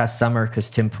there this past summer because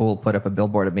Tim Pool put up a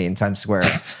billboard of me in Times Square.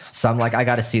 So I'm like, I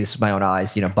got to see this with my own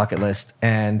eyes, bucket list.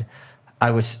 And I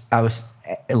was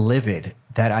livid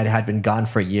that I had been gone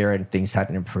for a year and things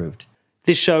hadn't improved.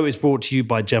 This show is brought to you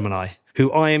by Gemini,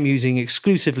 who I am using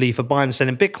exclusively for buying and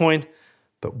selling Bitcoin.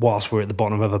 But whilst we're at the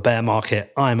bottom of a bear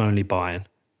market, I'm only buying.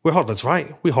 We're hodlers,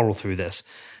 right? We hodl through this.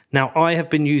 Now, I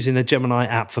have been using the Gemini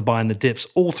app for buying the dips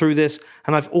all through this,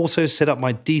 and I've also set up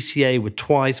my DCA with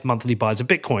twice monthly buys of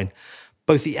Bitcoin.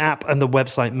 Both the app and the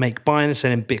website make buying and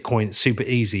selling Bitcoin super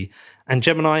easy, and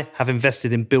Gemini have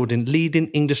invested in building leading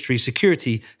industry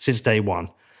security since day one.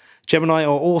 Gemini are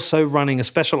also running a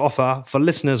special offer for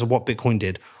listeners of What Bitcoin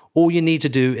Did. All you need to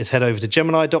do is head over to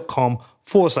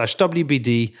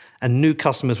gemini.com/WBD, and new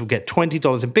customers will get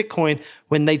 $20 in Bitcoin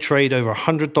when they trade over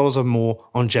 $100 or more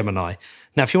on Gemini.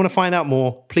 Now, if you want to find out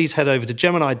more, please head over to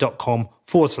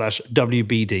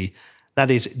gemini.com/WBD. That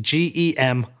is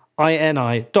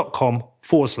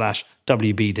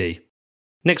GEMINI.com/WBD.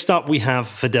 Next up, we have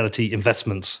Fidelity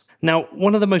Investments. Now,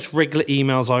 one of the most regular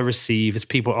emails I receive is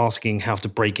people asking how to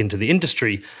break into the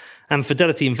industry. And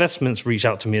Fidelity Investments reach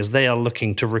out to me as they are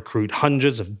looking to recruit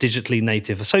hundreds of digitally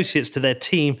native associates to their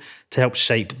team to help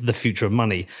shape the future of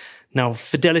money. Now,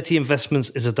 Fidelity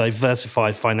Investments is a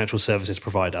diversified financial services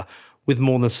provider with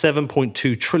more than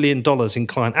 $7.2 trillion in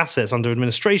client assets under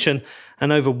administration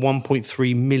and over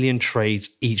 1.3 million trades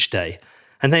each day.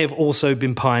 And they have also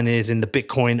been pioneers in the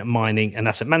Bitcoin mining and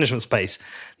asset management space.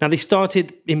 Now, they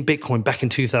started in Bitcoin back in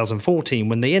 2014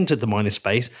 when they entered the mining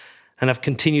space, and have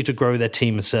continued to grow their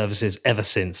team and services ever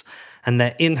since. And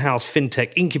their in-house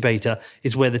fintech incubator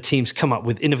is where the teams come up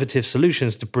with innovative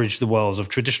solutions to bridge the worlds of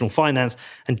traditional finance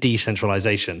and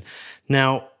decentralization.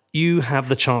 Now, you have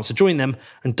the chance to join them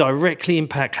and directly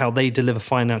impact how they deliver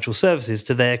financial services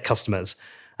to their customers.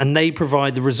 And they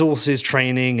provide the resources,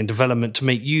 training, and development to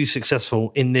make you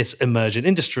successful in this emerging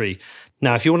industry.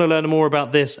 Now, if you want to learn more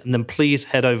about this, then please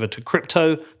head over to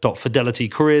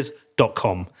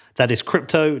crypto.fidelitycareers.com. That is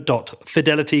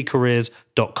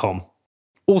crypto.fidelitycareers.com.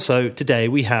 Also, today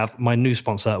we have my new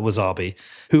sponsor, Wasabi,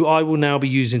 who I will now be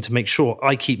using to make sure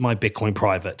I keep my Bitcoin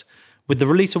private. With the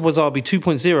release of Wasabi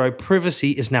 2.0,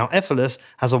 privacy is now effortless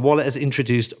as a wallet has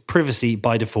introduced privacy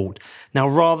by default. Now,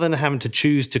 rather than having to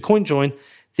choose to CoinJoin,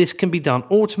 this can be done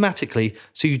automatically,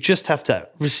 so you just have to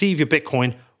receive your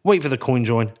Bitcoin, wait for the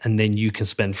CoinJoin, and then you can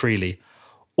spend freely.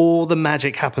 All the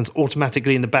magic happens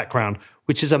automatically in the background,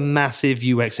 which is a massive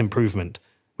UX improvement.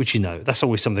 which that's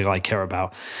always something I care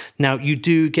about. Now, you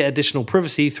do get additional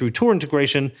privacy through Tor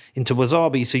integration into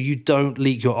Wasabi, so you don't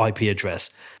leak your IP address.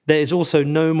 There is also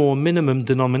no more minimum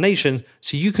denomination,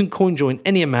 so you can coin join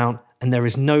any amount, and there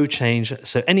is no change,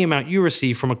 so any amount you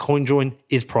receive from a coin join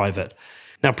is private.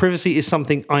 Now, privacy is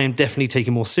something I am definitely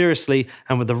taking more seriously,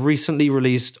 and with the recently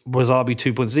released Wasabi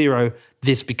 2.0,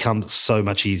 this becomes so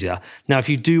much easier. Now, if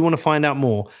you do want to find out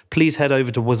more, please head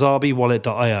over to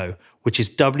wasabiwallet.io, which is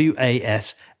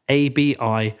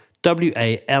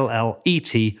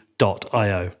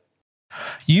WASABIWALLET.io.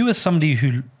 You, as somebody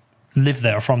who lived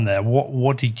there or from there,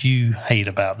 what did you hate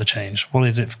about the change? What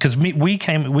is it? Because we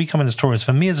come in as tourists.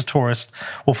 For me as a tourist,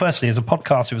 well, firstly, as a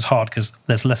podcast, it was hard because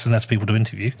there's less and less people to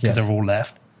interview because they're all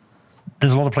left.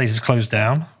 There's a lot of places closed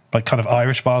down, like kind of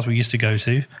Irish bars we used to go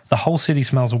to. The whole city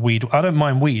smells of weed. I don't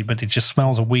mind weed, but it just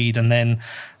smells of weed. And then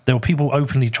there were people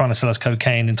openly trying to sell us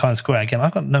cocaine in Times Square. Again,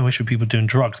 I've got no issue with people doing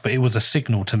drugs, but it was a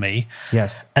signal to me.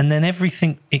 Yes. And then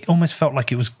everything, it almost felt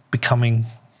like it was becoming...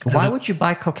 Why would you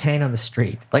buy cocaine on the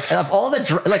street? Like of all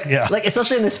the like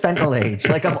especially in this fentanyl age,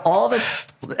 like of all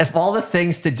the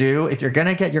things to do, if you're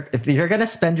gonna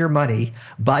spend your money,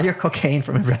 buy your cocaine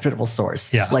from a reputable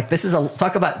source. Yeah. Like this is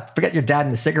forget your dad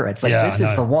and the cigarettes. Like this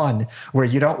is the one where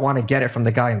you don't want to get it from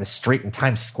the guy in the street in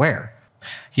Times Square.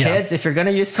 Yeah. Kids, if you're gonna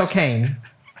use cocaine,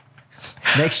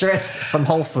 make sure it's from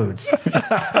Whole Foods.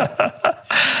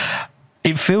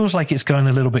 It feels like it's going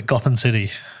a little bit Gotham City.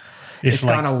 It's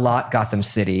gone a lot Gotham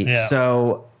City. Yeah.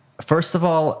 So first of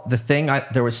all,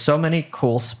 there was so many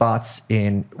cool spots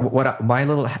in my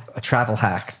little travel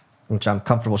hack, which I'm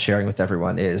comfortable sharing with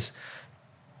everyone is,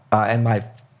 and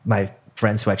my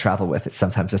friends who I travel with,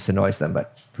 sometimes this annoys them,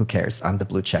 but who cares? I'm the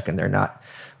blue check and they're not.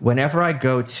 Whenever I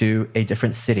go to a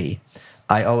different city,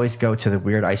 I always go to the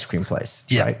weird ice cream place,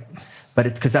 right?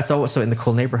 But because that's also in the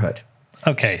cool neighborhood.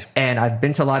 Okay. And I've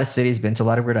been to a lot of cities, been to a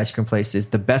lot of weird ice cream places.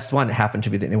 The best one happened to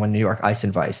be the one in New York, Ice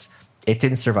and Vice. It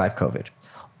didn't survive COVID.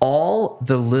 All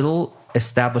the little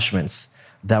establishments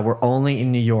that were only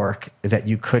in New York that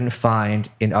you couldn't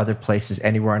find in other places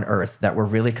anywhere on earth that were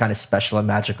really kind of special and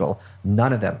magical,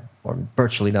 none of them, or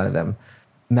virtually none of them,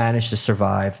 managed to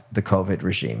survive the COVID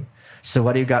regime. So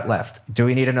what do you got left? Do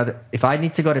we need another? If I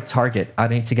need to go to Target, I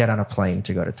need to get on a plane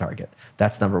to go to Target.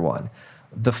 That's number one.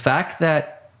 The fact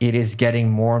that it is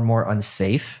getting more and more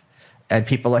unsafe, and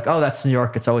people are like, oh, that's New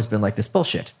York. It's always been like this.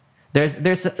 Bullshit.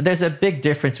 There's a big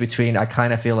difference between I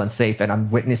kind of feel unsafe and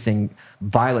I'm witnessing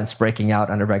violence breaking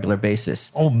out on a regular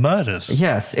basis. Oh, murders.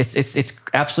 Yes, it's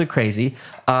absolutely crazy.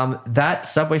 That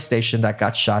subway station that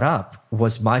got shot up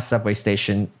was my subway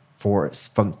station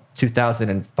from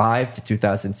 2005 to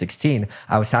 2016.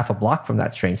 I was half a block from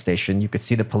that train station. You could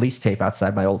see the police tape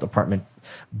outside my old apartment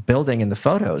building in the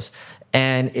photos.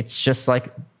 And it's just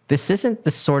like, this isn't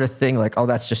the sort of thing like, oh,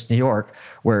 that's just New York,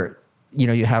 where,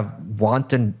 you have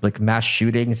wanton like mass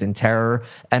shootings and terror,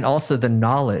 and also the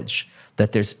knowledge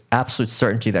that there's absolute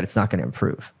certainty that it's not going to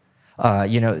improve.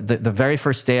 The very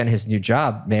first day on his new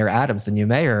job, Mayor Adams, the new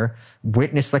mayor,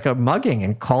 witnessed like a mugging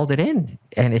and called it in.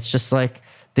 And it's just like,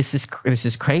 this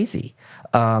is crazy.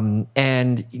 And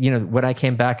when I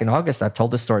came back in August, I've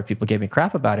told this story. People gave me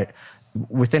crap about it.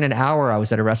 Within an hour, I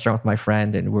was at a restaurant with my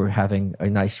friend, and we were having a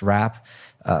nice wrap,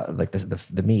 like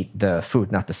the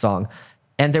food, not the song.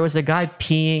 And there was a guy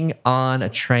peeing on a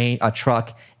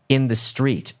truck in the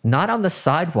street, not on the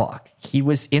sidewalk. He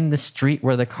was in the street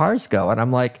where the cars go. And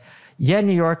I'm like, yeah,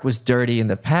 New York was dirty in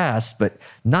the past, but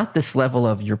not this level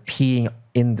of you're peeing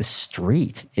in the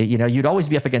street. You'd always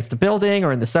be up against a building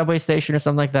or in the subway station or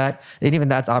something like that. And even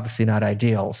that's obviously not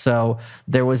ideal. So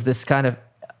there was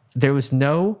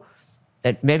no,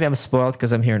 and maybe I'm spoiled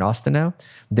because I'm here in Austin now.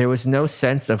 There was no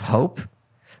sense of hope.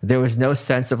 There was no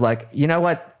sense of like, you know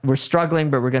what, we're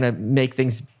struggling, but we're going to make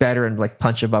things better and like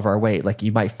punch above our weight. Like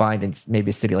you might find in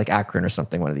maybe a city like Akron or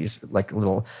something, one of these like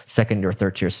little second or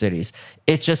third tier cities.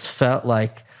 It just felt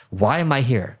like, why am I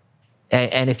here?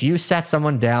 And if you sat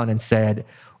someone down and said,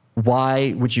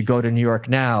 why would you go to New York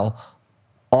now?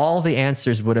 All the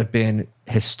answers would have been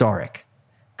historic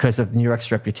because of New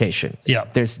York's reputation. Yeah.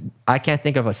 I can't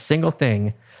think of a single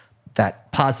thing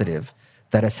that positive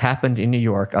that has happened in New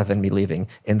York other than me leaving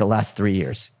in the last 3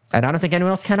 years. And I don't think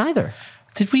anyone else can either.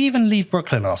 Did we even leave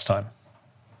Brooklyn last time?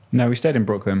 No, we stayed in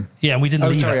Brooklyn. Yeah, and we didn't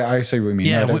leave. Oh, sorry, it. I see what you mean.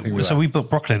 Yeah, no, we booked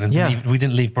Brooklyn and we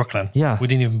didn't leave Brooklyn. Yeah. We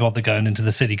didn't even bother going into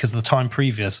the city because the time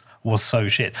previous was so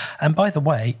shit. And by the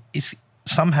way, it's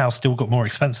somehow still got more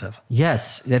expensive.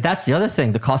 Yes, that's the other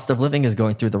thing. The cost of living is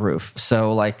going through the roof.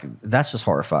 So like, that's just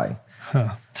horrifying.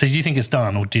 Huh. So do you think it's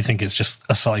done, or do you think it's just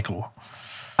a cycle?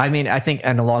 I mean, I think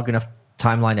in a long enough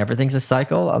timeline, everything's a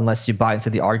cycle, unless you buy into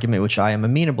the argument, which I am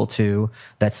amenable to,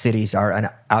 that cities are an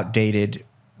outdated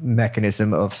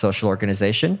mechanism of social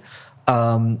organization.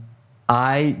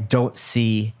 I don't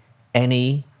see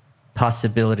any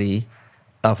possibility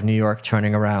of New York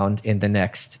turning around in the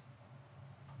next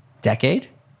decade.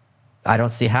 I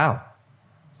don't see how.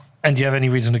 And do you have any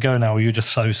reason to go now, or are you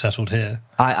just so settled here?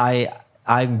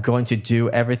 I'm going to do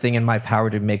everything in my power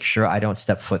to make sure I don't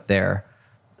step foot there.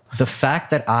 The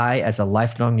fact that I, as a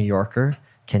lifelong New Yorker,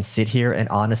 can sit here and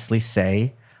honestly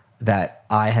say that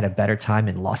I had a better time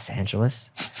in Los Angeles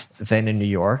than in New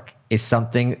York is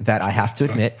something that I have to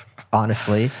admit,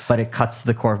 honestly, but it cuts to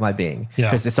the core of my being.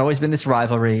 Because it's always been this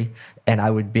rivalry, and I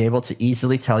would be able to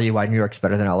easily tell you why New York's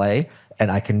better than LA, and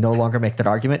I can no longer make that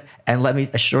argument. And let me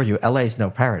assure you, LA is no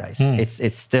paradise.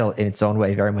 It's still, in its own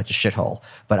way, very much a shithole.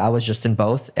 But I was just in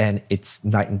both, and it's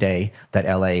night and day that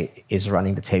LA is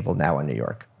running the table now in New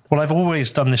York. Well, I've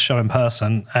always done this show in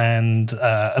person, and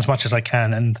as much as I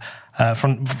can. And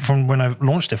from when I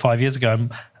launched it 5 years ago,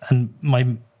 and my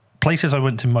places I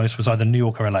went to most was either New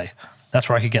York or LA. That's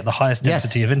where I could get the highest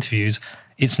density of interviews.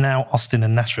 It's now Austin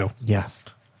and Nashville. Yeah.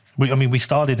 We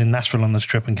started in Nashville on this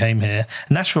trip and came here.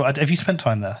 Nashville, have you spent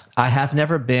time there? I have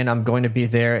never been. I'm going to be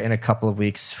there in a couple of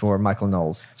weeks for Michael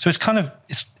Knowles. So it's kind of,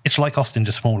 it's like Austin,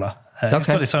 just smaller. It's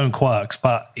got its own quirks,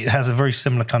 but it has a very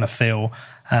similar kind of feel.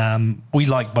 We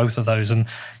like both of those, and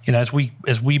as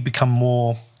we become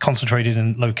more concentrated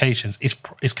in locations,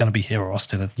 it's going to be here or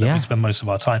Austin that we spend most of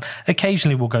our time.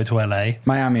 Occasionally, we'll go to LA,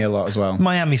 Miami a lot as well.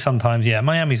 Miami sometimes, yeah.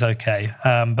 Miami's okay,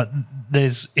 but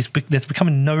there's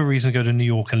becoming no reason to go to New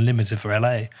York and limited for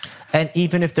LA. And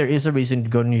even if there is a reason to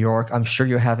go to New York, I'm sure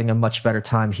you're having a much better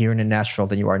time here in Nashville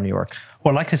than you are in New York.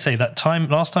 Well, like I say,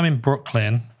 last time in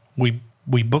Brooklyn,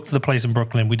 we booked the place in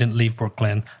Brooklyn. We didn't leave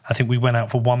Brooklyn. I think we went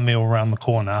out for one meal around the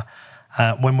corner.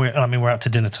 We're out to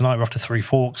dinner tonight. We're off to Three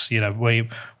Forks. We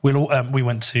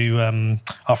went to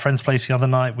our friend's place the other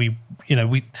night.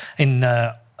 In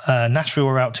Nashville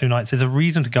we're out 2 nights. There's a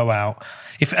reason to go out.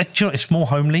 It's more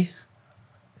homely.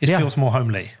 It feels more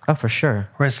homely. Oh, for sure.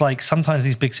 Whereas like sometimes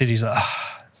these big cities, it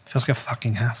feels like a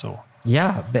fucking hassle.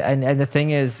 Yeah, and the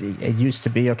thing is, it used to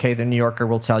be okay. The New Yorker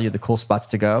will tell you the cool spots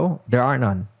to go. There are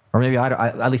none. Or maybe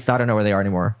at least I don't know where they are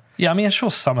anymore. Yeah, I mean, I'm sure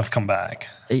some have come back.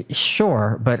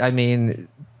 Sure, but I mean,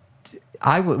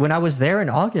 when I was there in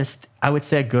August, I would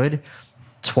say a good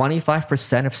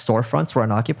 25% of storefronts were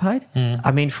unoccupied.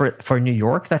 I mean, for New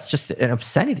York, that's just an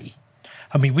obscenity.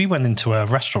 I mean, we went into a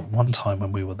restaurant one time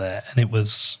when we were there, and it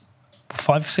was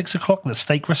 5, 6 o'clock, the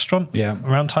steak restaurant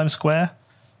around Times Square.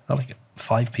 There were like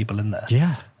 5 people in there.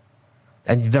 Yeah.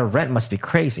 And their rent must be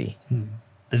crazy.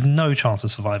 There's no chance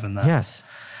of surviving that. Yes.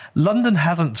 London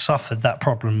hasn't suffered that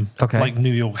problem like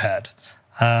New York had.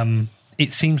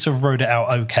 It seems to have rode it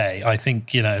out okay. I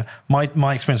think, my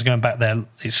experience of going back there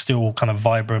is still kind of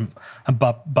vibrant and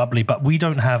bubbly, but we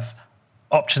don't have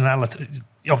optionality.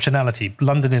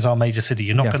 London is our major city.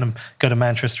 You're not going to go to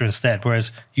Manchester instead,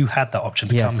 whereas you had that option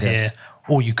to come here,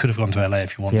 or you could have gone to LA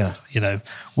if you wanted.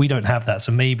 We don't have that,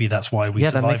 so maybe that's why we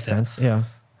survived that makes sense.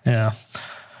 Yeah.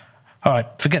 All right,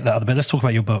 forget that other bit. Let's talk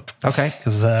about your book. Okay.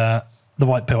 Because The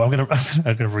White Pill. I'm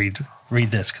gonna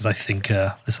read this because I think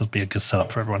this will be a good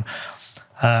setup for everyone.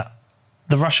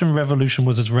 The Russian Revolution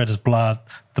was as red as blood.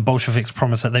 The Bolsheviks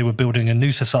promised that they were building a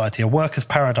new society, a workers'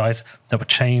 paradise that would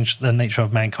change the nature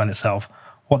of mankind itself.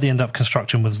 What they ended up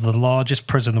constructing was the largest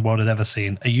prison the world had ever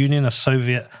seen, a union of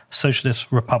Soviet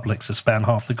socialist republics that spanned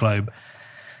half the globe.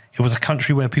 It was a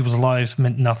country where people's lives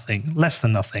meant nothing, less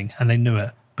than nothing, and they knew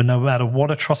it. But no matter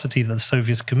what atrocity that the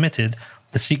Soviets committed,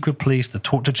 the secret police, the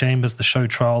torture chambers, the show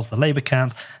trials, the labor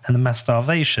camps, and the mass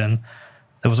starvation,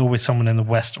 there was always someone in the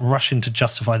West rushing to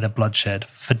justify their bloodshed.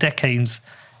 For decades,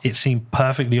 it seemed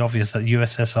perfectly obvious that the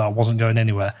USSR wasn't going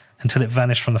anywhere until it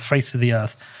vanished from the face of the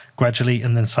earth, gradually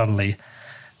and then suddenly.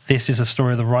 This is a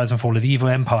story of the rise and fall of the evil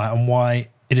empire and why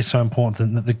it is so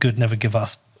important that the good never give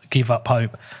up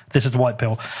hope. This is The White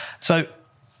Pill. So,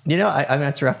 I'm going to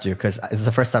interrupt you because it's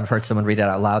the first time I've heard someone read it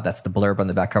out loud. That's the blurb on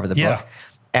the back cover of the book.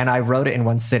 And I wrote it in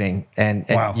one sitting. And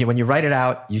wow. When you write it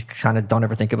out, you kind of don't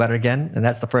ever think about it again. And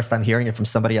that's the first time hearing it from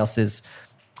somebody else's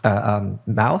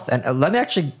mouth. And let me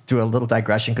actually do a little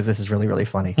digression because this is really, really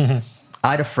funny. Mm-hmm.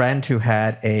 I had a friend who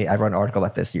had I wrote an article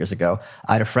about this years ago.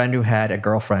 I had a friend who had a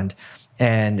girlfriend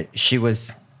and she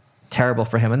was terrible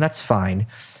for him, and that's fine.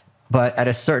 But at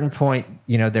a certain point,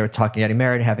 they were talking, getting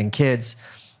married, having kids.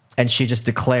 And she just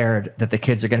declared that the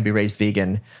kids are going to be raised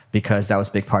vegan because that was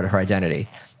a big part of her identity.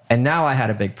 And now I had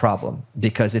a big problem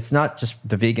because it's not just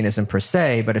the veganism per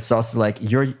se, but it's also like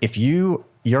if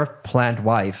your planned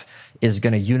wife is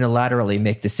going to unilaterally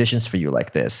make decisions for you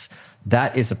like this,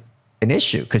 that is an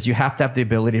issue because you have to have the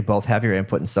ability to both have your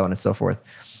input and so on and so forth.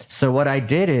 So what I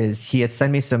did is he had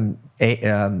sent me some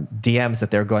DMs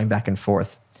that they were going back and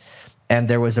forth. And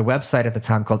there was a website at the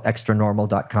time called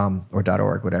extranormal.com or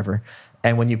 .org, whatever.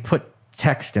 And when you put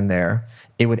text in there,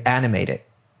 it would animate it.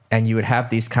 And you would have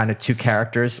these kind of two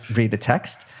characters read the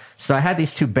text. So I had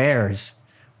these two bears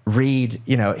read,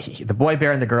 the boy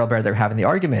bear and the girl bear, they're having the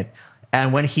argument.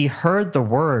 And when he heard the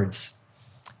words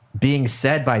being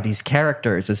said by these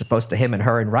characters as opposed to him and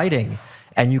her in writing,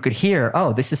 and you could hear,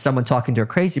 oh, this is someone talking to a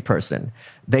crazy person.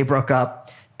 They broke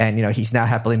up. And, he's now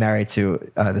happily married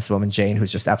to this woman, Jane,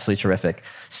 who's just absolutely terrific.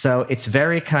 So it's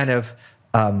very kind of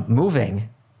moving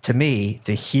to me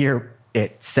to hear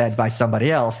it said by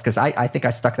somebody else, because I think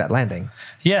I stuck that landing.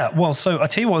 Yeah, well, so I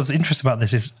tell you what's interesting about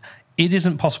this is it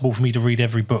isn't possible for me to read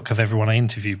every book of everyone I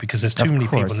interview because there's too many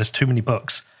people, there's too many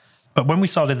books. But when we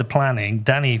started the planning,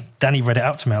 Danny read it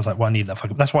out to me. I was like, well, I need that.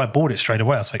 That's why I bought it straight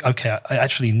away. I was like, okay, I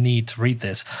actually need to read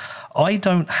this. I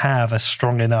don't have a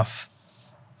strong enough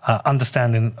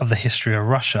understanding of the history of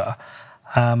Russia.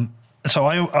 So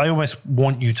I almost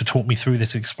want you to talk me through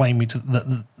this, explain me to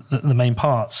the main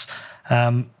parts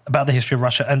about the history of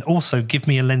Russia, and also give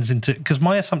me a lens into, because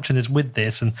my assumption is with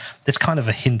this, and there's kind of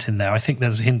a hint in there. I think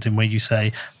there's a hint in where you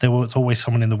say there was always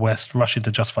someone in the West rushing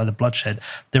to justify the bloodshed.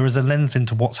 There is a lens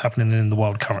into what's happening in the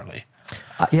world currently.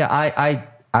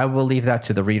 I will leave that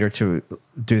to the reader to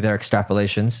do their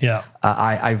extrapolations. Yeah.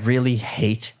 I really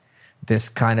hate this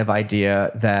kind of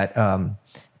idea that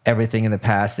everything in the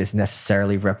past is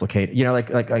necessarily replicated.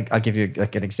 Like I'll give you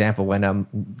like an example. When Mayor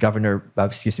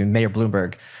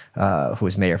Bloomberg, who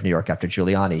was mayor of New York after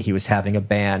Giuliani, he was having a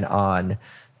ban on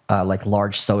like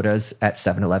large sodas at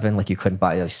 7-Eleven. Like you couldn't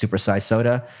buy a supersized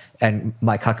soda. And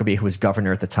Mike Huckabee, who was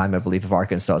governor at the time, I believe, of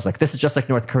Arkansas, was like, this is just like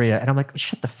North Korea. And I'm like,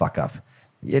 shut the fuck up.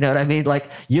 You know what I mean? Like,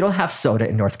 you don't have soda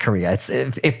in North Korea. It's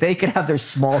if they could have their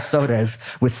small sodas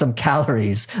with some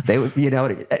calories, they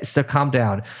would, so calm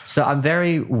down. So I'm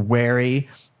very wary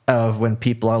of when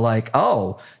people are like,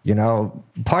 oh,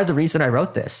 part of the reason I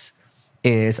wrote this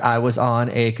is I was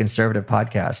on a conservative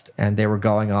podcast and they were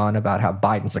going on about how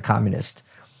Biden's a communist.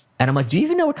 And I'm like, do you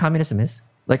even know what communism is?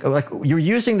 Like you're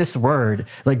using this word.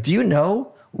 Like, do you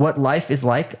know what life is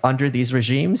like under these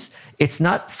regimes? It's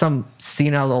not some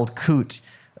senile old coot,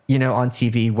 on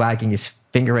TV wagging his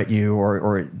finger at you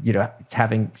or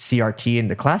having CRT in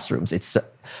the classrooms.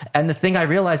 And the thing I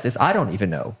realized is I don't even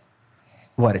know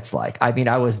what it's like. I mean,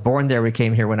 I was born there. We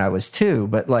came here when I was 2,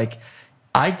 but like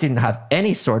I didn't have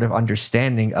any sort of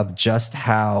understanding of just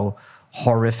how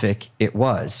horrific it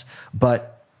was.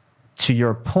 But to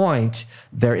your point,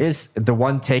 there is the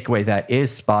one takeaway that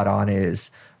is spot on is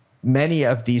many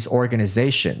of these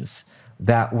organizations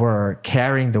that were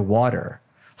carrying the water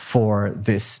for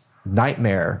this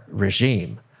nightmare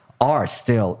regime are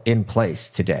still in place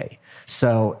today.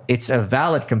 So it's a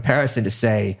valid comparison to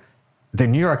say the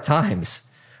New York Times,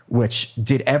 which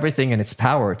did everything in its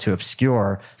power to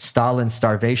obscure Stalin's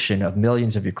starvation of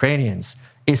millions of Ukrainians,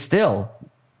 is still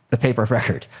the paper of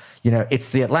record. It's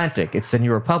the Atlantic, it's the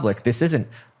New Republic. This isn't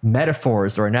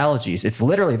metaphors or analogies. It's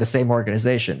literally the same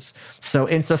organizations. So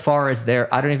insofar as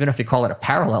I don't even know if you call it a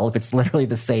parallel, if it's literally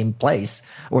the same place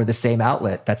or the same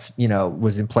outlet that's,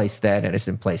 was in place then and is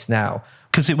in place now.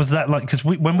 Because it was that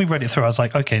when we read it through, I was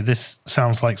like, okay, this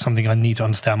sounds like something I need to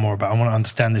understand more about. I want to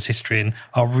understand this history and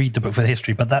I'll read the book for the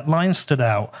history. But that line stood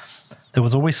out. There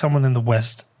was always someone in the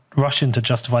West rushing to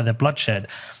justify their bloodshed.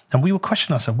 And we were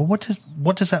questioning ourselves, well,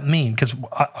 what does that mean? Because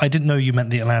I didn't know you meant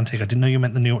the Atlantic. I didn't know you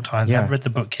meant the New York Times. I hadn't read the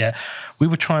book yet. We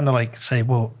were trying to say,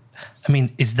 well, I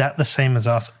mean, is that the same as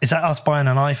us? Is that us buying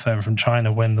an iPhone from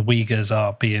China when the Uyghurs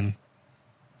are being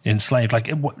enslaved?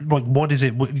 What is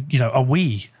it? Are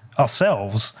we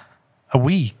ourselves,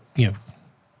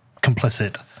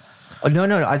 complicit? Oh, no.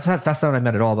 That's not what I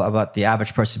meant at all about the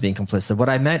average person being complicit. What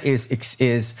I meant is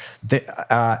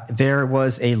that there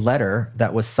was a letter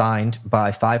that was signed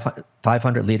by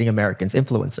 500 leading Americans,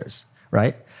 influencers,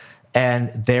 right? And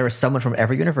there was someone from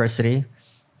every university,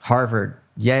 Harvard,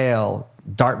 Yale,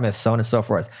 Dartmouth, so on and so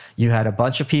forth. You had a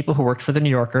bunch of people who worked for the New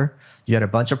Yorker. You had a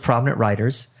bunch of prominent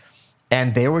writers.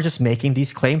 And they were just making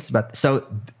these claims about... So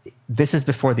this is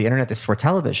before the internet, this is before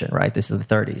television, right? This is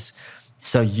the 30s.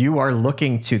 So you are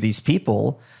looking to these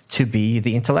people to be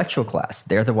the intellectual class.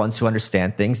 They're the ones who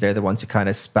understand things. They're the ones who kind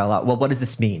of spell out, well, what does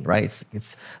this mean, right?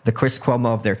 It's the Chris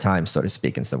Cuomo of their time, so to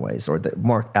speak, in some ways, or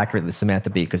more accurately, the Samantha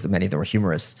Bee, because many of them were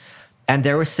humorous. And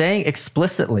they were saying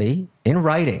explicitly in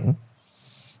writing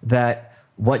that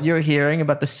what you're hearing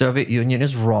about the Soviet Union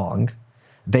is wrong.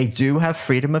 They do have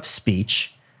freedom of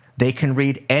speech. They can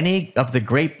read any of the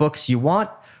great books you want,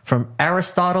 from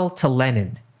Aristotle to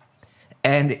Lenin.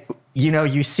 And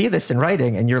you see this in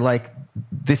writing and you're like,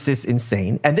 this is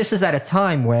insane. And this is at a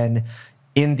time when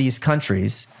in these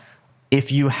countries,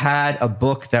 if you had a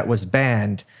book that was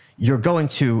banned, you're going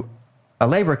to a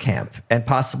labor camp and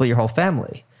possibly your whole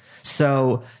family.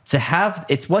 So to have,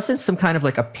 it wasn't some kind of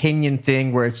like opinion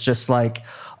thing where it's just like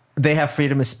they have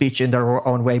freedom of speech in their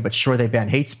own way, but sure, they ban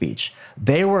hate speech.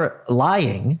 They were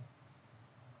lying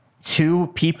to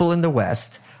people in the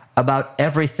West about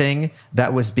everything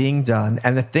that was being done,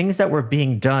 and the things that were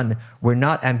being done were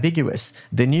not ambiguous.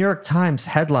 The New York Times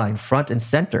headline, front and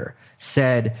center,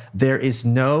 said there is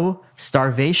no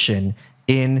starvation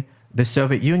in the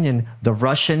Soviet Union. The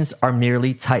Russians are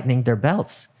merely tightening their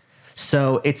belts.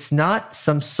 So it's not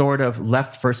some sort of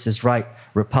left versus right,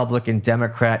 Republican,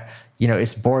 Democrat,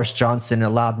 is Boris Johnson a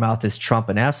loudmouth, is Trump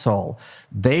an asshole?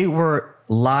 They were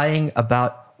lying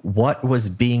about what was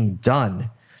being done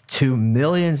to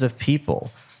millions of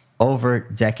people over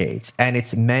decades. And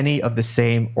it's many of the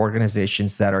same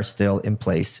organizations that are still in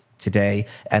place today,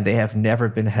 and they have never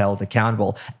been held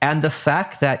accountable. And the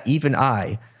fact that even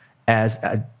I, as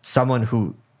someone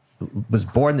who was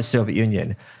born in the Soviet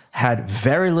Union, had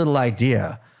very little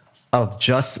idea of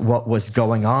just what was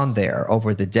going on there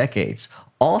over the decades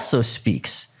also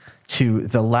speaks to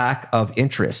the lack of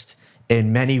interest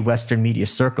in many Western media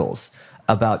circles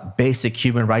about basic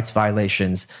human rights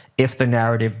violations if the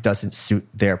narrative doesn't suit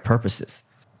their purposes.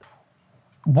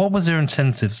 What was their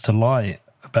incentives to lie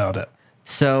about it?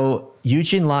 So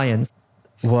Eugene Lyons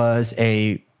was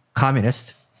a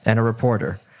communist and a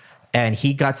reporter, and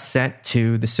he got sent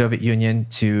to the Soviet Union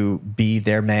to be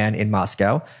their man in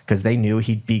Moscow because they knew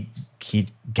he'd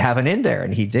have an in there,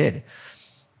 and he did.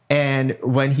 And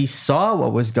when he saw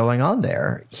what was going on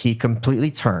there, he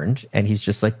completely turned, and he's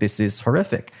just like, this is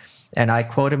horrific. And I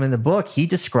quote him in the book, he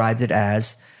described it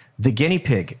as the guinea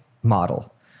pig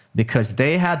model, because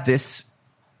they had this,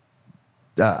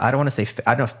 I don't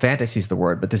know if fantasy is the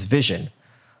word, but this vision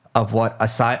of what a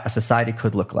society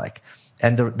could look like.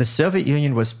 And the Soviet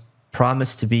Union was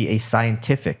promised to be a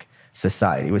scientific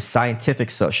society. It was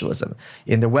scientific socialism.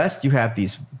 In the West, you have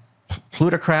these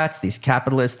plutocrats, these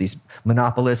capitalists, these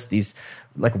monopolists, these,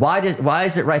 like, why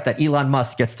is it right that Elon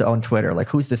Musk gets to own Twitter? Like,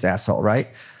 who's this asshole, right?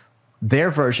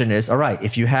 Their version is, all right,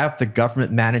 if you have the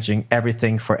government managing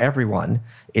everything for everyone,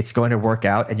 it's going to work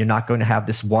out, and you're not going to have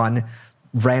this one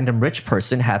random rich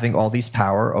person having all these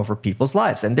power over people's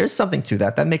lives. And there's something to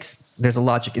that. There's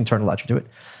a internal logic to it.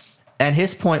 And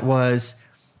his point was,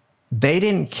 they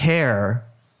didn't care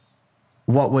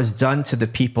what was done to the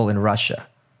people in Russia,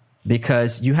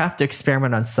 because you have to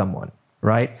experiment on someone,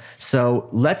 right? So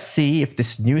let's see if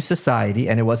this new society,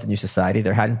 and it was a new society,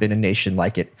 there hadn't been a nation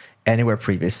like it anywhere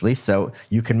previously. So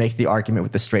you can make the argument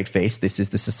with a straight face, this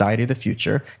is the society of the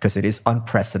future, because it is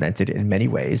unprecedented in many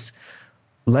ways.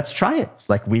 Let's try it.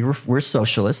 Like, we're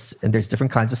socialists, and there's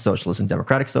different kinds of socialism,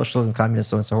 democratic socialism, communism,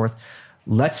 so on and so forth.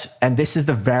 And this is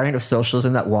the variant of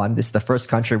socialism that won. This is the first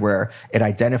country where it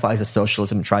identifies as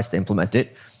socialism and tries to implement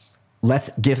it. Let's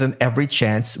give them every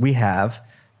chance we have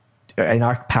in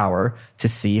our power to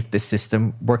see if this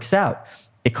system works out.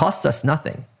 It costs us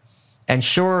nothing. And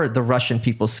sure, the Russian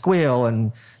people squeal,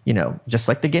 and, just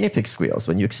like the guinea pig squeals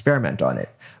when you experiment on it.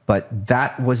 But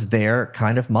that was their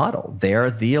kind of model.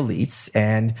 They're the elites,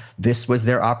 and this was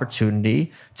their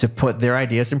opportunity to put their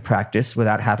ideas in practice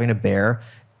without having to bear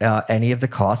any of the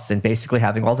costs, and basically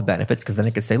having all the benefits, because then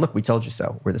they could say, look, we told you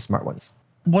so. We're the smart ones.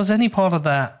 Was any part of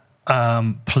that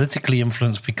politically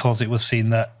influenced because it was seen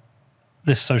that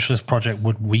this socialist project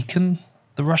would weaken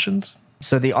the Russians?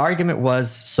 So the argument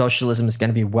was socialism is going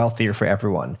to be wealthier for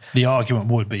everyone. The argument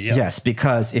would be, yeah. Yes,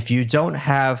 because if you don't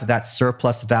have that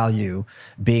surplus value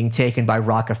being taken by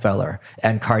Rockefeller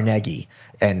and Carnegie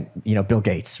and, Bill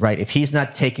Gates, right? If he's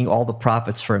not taking all the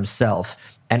profits for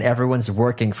himself and everyone's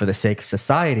working for the sake of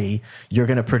society, you're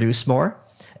going to produce more.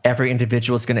 Every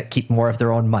individual is going to keep more of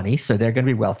their own money, so they're going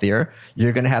to be wealthier.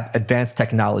 You're going to have advanced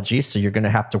technology, so you're going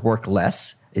to have to work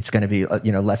less. It's going to be,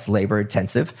 less labor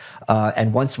intensive.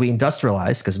 And once we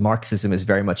industrialize, because Marxism is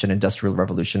very much an industrial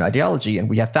revolution ideology, and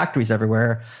we have factories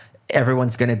everywhere,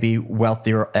 everyone's going to be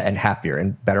wealthier and happier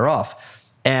and better off.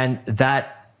 And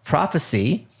that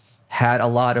prophecy had a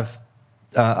lot of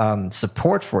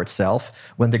support for itself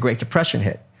when the Great Depression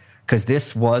hit, because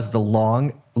this was the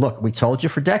look, we told you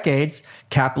for decades,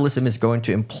 capitalism is going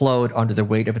to implode under the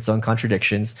weight of its own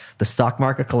contradictions. The stock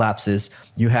market collapses.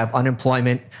 You have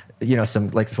unemployment, some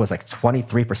like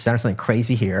 23% or something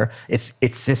crazy here. It's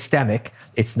systemic.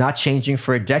 It's not changing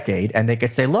for a decade. And they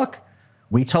could say, look,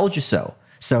 we told you so.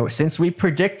 So since we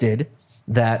predicted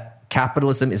that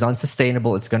capitalism is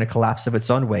unsustainable. It's going to collapse of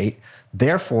its own weight.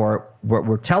 Therefore, what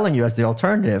we're telling you as the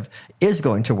alternative is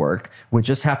going to work. We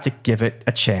just have to give it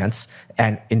a chance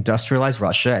and industrialize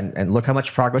Russia and look how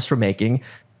much progress we're making.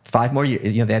 5 more years,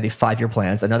 they had the 5-year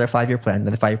plans, another 5-year plan,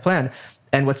 another 5-year plan.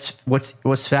 And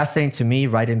what's fascinating to me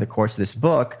right in the course of this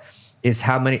book is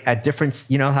how many at different,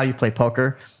 how you play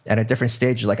poker and at different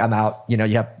stages, like I'm out, you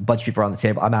have a bunch of people around the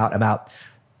table, I'm out.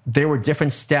 There were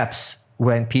different steps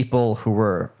when people who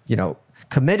were,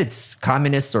 committed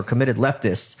communists or committed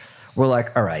leftists were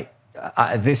like, all right,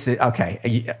 this is okay.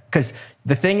 Because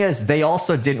the thing is, they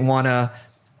also didn't want to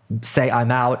say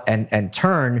I'm out and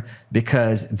turn,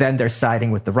 because then they're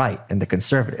siding with the right and the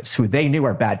conservatives, who they knew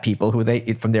are bad people, who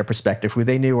they, from their perspective, who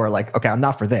they knew are like, okay, I'm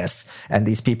not for this. And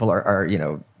these people are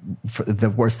for the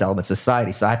worst elements of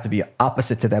society. So I have to be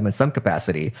opposite to them in some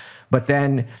capacity. But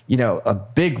then, a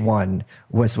big one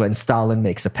was when Stalin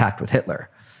makes a pact with Hitler.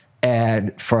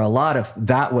 And for a lot of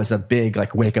that was a big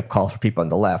like wake up call for people on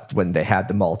the left when they had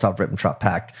the Molotov-Ribbentrop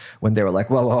Pact, when they were like,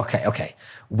 whoa, okay,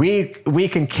 we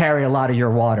can carry a lot of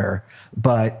your water,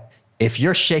 but if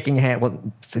you're shaking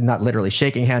not literally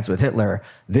shaking hands with Hitler,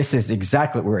 this is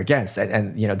exactly what we're against.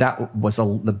 And that was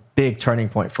the big turning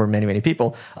point for many, many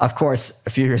people. Of course, a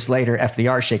few years later,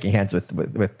 FDR shaking hands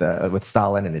with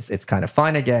Stalin, and it's kind of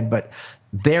fine again. But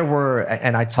there were,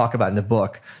 and I talk about in the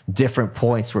book, different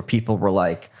points where people were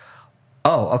like,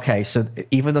 oh, okay, so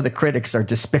even though the critics are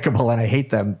despicable and I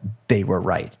hate them, they were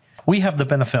right. We have the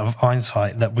benefit of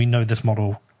hindsight that we know this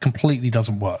model completely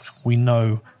doesn't work. We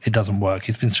know it doesn't work.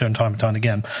 It's been shown time and time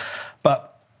again.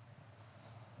 But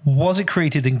was it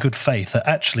created in good faith that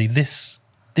actually this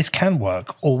can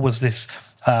work? Or was this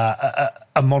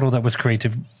a model that was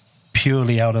created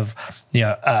purely out of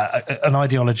an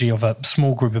ideology of a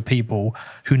small group of people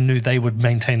who knew they would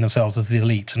maintain themselves as the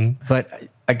elite? But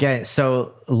again,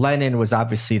 so Lenin was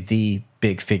obviously the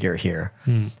big figure here.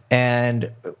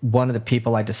 And one of the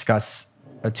people I discuss,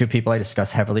 2 people I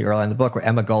discuss heavily early in the book, were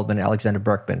Emma Goldman and Alexander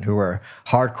Berkman, who were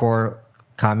hardcore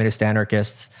communist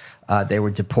anarchists. They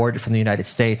were deported from the United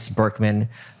States. Berkman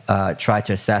tried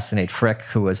to assassinate Frick,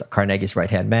 who was Carnegie's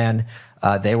right-hand man.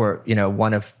 They were,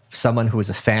 someone who was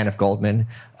a fan of Goldman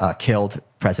killed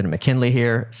President McKinley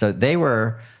here. So they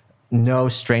were no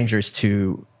strangers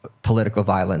to political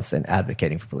violence and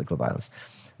advocating for political violence.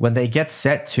 When they get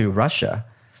sent to Russia,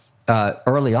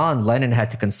 early on, Lenin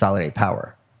had to consolidate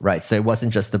power, right? So it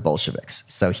wasn't just the Bolsheviks.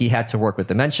 So he had to work with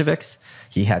the Mensheviks,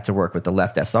 he had to work with the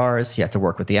left SRs, he had to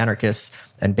work with the anarchists,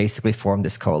 and basically form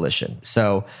this coalition.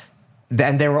 So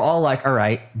then they were all like, all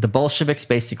right, the Bolsheviks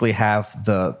basically have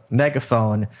the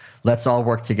megaphone, let's all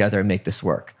work together and make this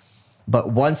work. But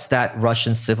once that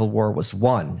Russian civil war was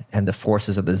won and the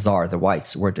forces of the Tsar, the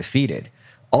whites, were defeated,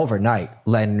 overnight,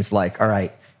 Lenin is like, all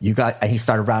right, and he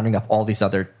started rounding up all these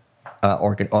other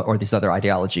or these other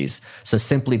ideologies. So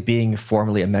simply being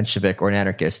formally a Menshevik or an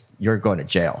anarchist, you're going to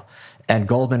jail. And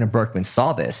Goldman and Berkman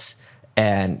saw this,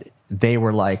 and they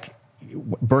were like,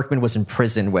 Berkman was in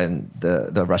prison when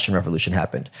the Russian Revolution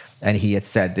happened, and he had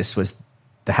said, this was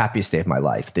the happiest day of my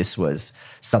life. This was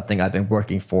something I've been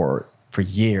working for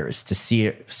years, to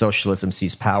see socialism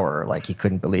seize power. Like, he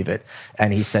couldn't believe it.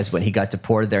 And he says when he got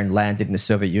deported there and landed in the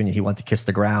Soviet Union, he wanted to kiss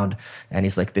the ground. And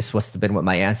he's like, this must have been what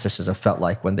my ancestors have felt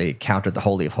like when they encountered the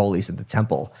Holy of Holies in the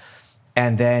temple.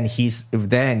 And then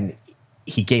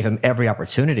he gave him every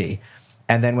opportunity.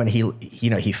 And then when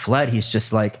he fled, he's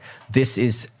just like, this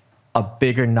is a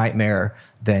bigger nightmare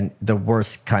than the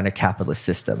worst kind of capitalist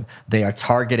system. They are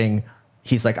targeting,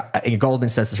 he's like, Goldman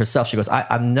says this herself, she goes,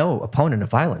 I'm no opponent of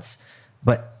violence.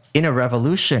 But in a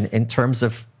revolution, in terms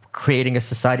of creating a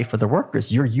society for the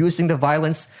workers, you're using the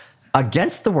violence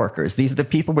against the workers. These are the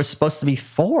people we're supposed to be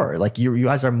for. Like, you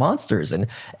guys are monsters. And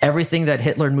everything that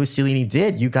Hitler and Mussolini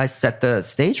did, you guys set the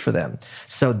stage for them.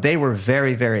 So they were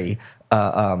very, very,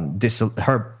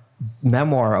 her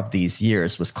memoir of these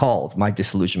years was called My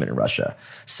Disillusionment in Russia.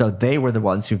 So they were the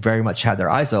ones who very much had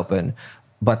their eyes open.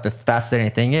 But the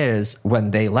fascinating thing is,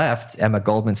 when they left, Emma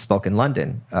Goldman spoke in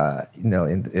London, I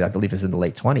believe it was in the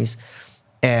late 20s.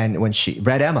 And when she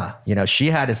read Emma, she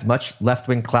had as much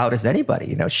left-wing clout as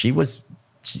anybody. She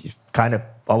kind of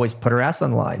always put her ass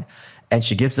on the line. And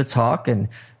she gives a talk, and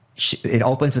it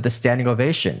opens with a standing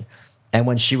ovation. And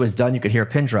when she was done, you could hear a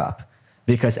pin drop.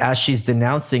 Because as she's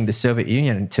denouncing the Soviet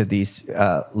Union to these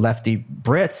lefty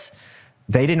Brits,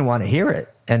 they didn't want to hear it.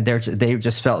 And they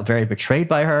just felt very betrayed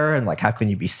by her, and like, how can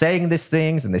you be saying these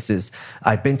things? And this is,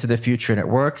 I've been to the future and it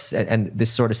works, and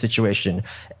this sort of situation.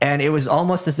 And it was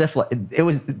almost as if, it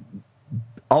was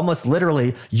almost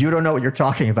literally, you don't know what you're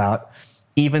talking about,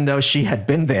 even though she had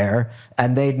been there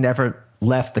and they'd never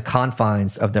left the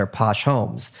confines of their posh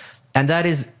homes. And that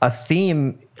is a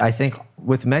theme, I think,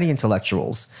 with many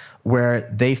intellectuals, where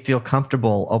they feel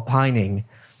comfortable opining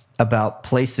about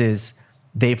places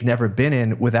they've never been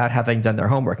in without having done their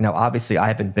homework. Now, obviously, I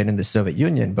haven't been in the Soviet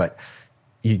Union, but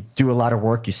you do a lot of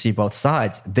work, you see both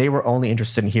sides. They were only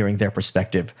interested in hearing their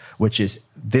perspective, which is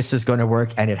this is going to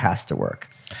work and it has to work.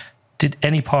 Did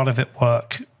any part of it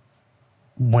work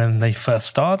when they first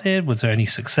started? Was there any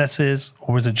successes,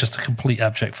 or was it just a complete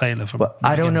abject failure?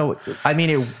 I don't know. I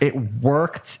mean, it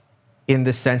worked in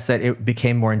the sense that it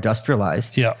became more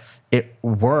industrialized. Yeah. It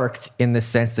worked in the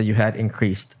sense that you had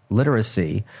increased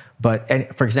literacy. And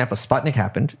for example, Sputnik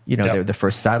happened, they were the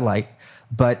first satellite,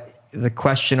 but the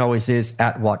question always is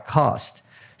at what cost?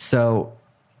 So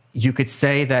you could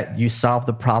say that you solve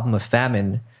the problem of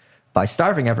famine by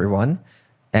starving everyone.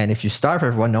 And if you starve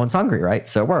everyone, no one's hungry, right?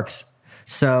 So it works.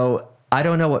 So I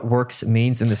don't know what works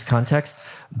means in this context,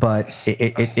 but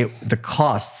the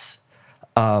costs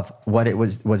of what it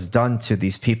was done to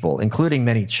these people, including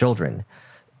many children,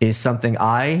 is something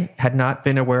I had not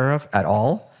been aware of at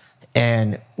all.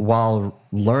 And while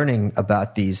learning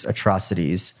about these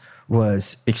atrocities,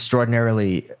 was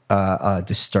extraordinarily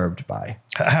disturbed by.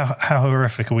 How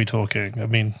horrific are we talking? I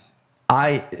mean,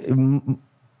 I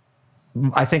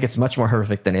think it's much more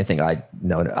horrific than anything I'd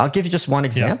known. I'll give you just one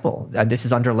example, and this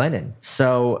is under Lenin.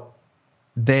 So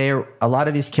a lot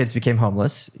of these kids became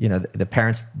homeless. The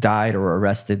parents died or were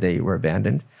arrested. They were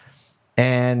abandoned.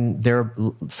 And there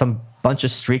were some bunch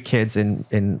of street kids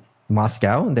in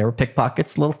Moscow, and they were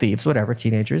pickpockets, little thieves, whatever,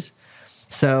 teenagers.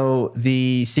 So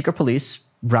the secret police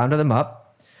rounded them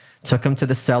up, took them to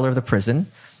the cellar of the prison,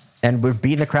 and were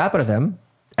beating the crap out of them,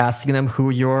 asking them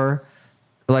who your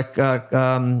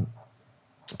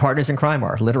partners in crime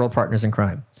are, literal partners in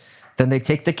crime. Then they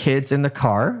take the kids in the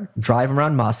car, drive them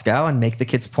around Moscow, and make the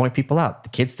kids point people out. The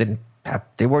kids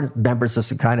they weren't members of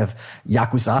some kind of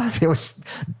Yakuza. They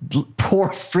were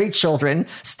poor street children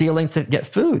stealing to get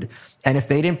food. And if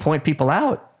they didn't point people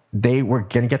out, they were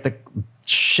going to get the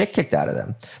shit kicked out of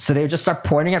them. So they would just start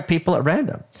pointing at people at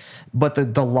random. But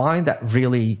the line that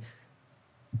really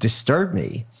disturbed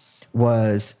me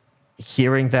was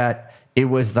hearing that it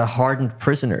was the hardened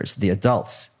prisoners, the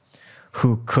adults,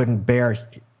 who couldn't bear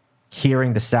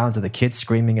hearing the sounds of the kids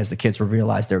screaming as the kids were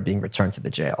realized they were being returned to the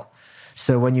jail.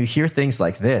 So when you hear things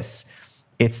like this,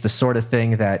 it's the sort of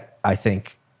thing that I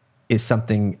think is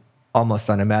something almost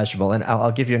unimaginable. And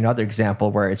I'll give you another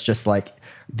example where it's just like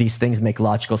these things make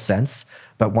logical sense,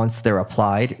 but once they're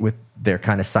applied with their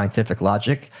kind of scientific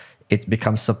logic, it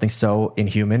becomes something so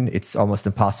inhuman, it's almost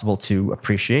impossible to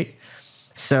appreciate.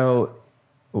 So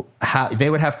how they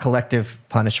would have collective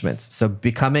punishments. So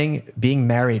being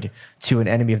married to an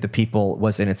enemy of the people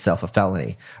was in itself a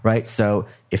felony, right? So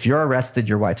if you're arrested,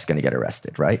 your wife's going to get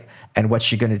arrested, right? And what's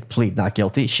she going to plead? Not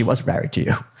guilty. She was married to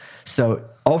you. So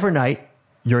overnight,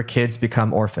 your kids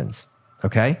become orphans,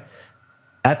 okay?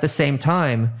 At the same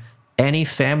time, any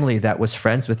family that was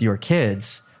friends with your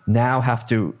kids now have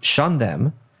to shun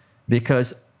them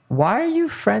because why are you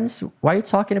friends? Why are you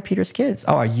talking to Peter's kids?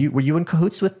 Oh, were you in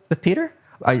cahoots with Peter?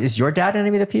 Is your dad an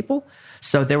enemy of the people?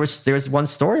 So there's one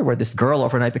story where this girl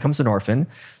overnight becomes an orphan.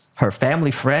 Her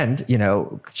family friend,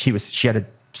 she had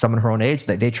someone her own age.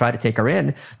 They try to take her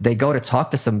in. They go to talk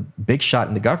to some big shot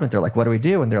in the government. They're like, "What do we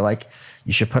do?" And they're like,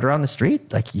 "You should put her on the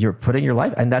street. Like you're putting your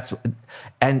life."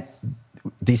 And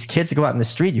these kids go out in the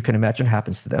street. You can imagine what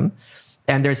happens to them.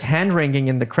 And there's hand wringing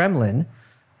in the Kremlin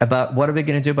about what are we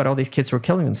going to do about all these kids who are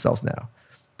killing themselves now.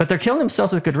 But they're killing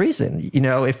themselves with good reason.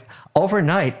 If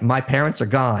overnight my parents are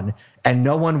gone and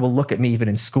no one will look at me even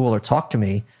in school or talk to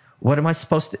me, what am I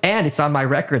supposed to? And it's on my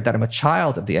record that I'm a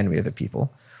child of the enemy of the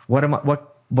people. What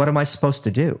am I supposed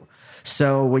to do?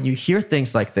 So when you hear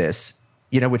things like this,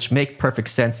 which make perfect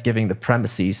sense given the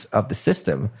premises of the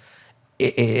system,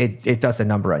 it does a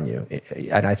number on you,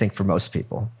 and I think for most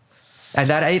people. And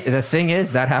the thing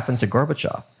is that happened to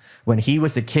Gorbachev. When he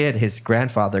was a kid, his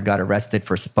grandfather got arrested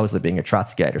for supposedly being a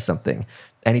Trotskyite or something.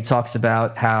 And he talks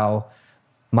about how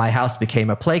my house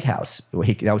became a plague house.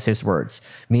 That was his words,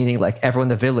 meaning like everyone in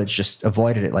the village just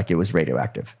avoided it like it was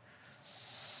radioactive.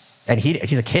 And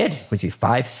he's a kid. Was he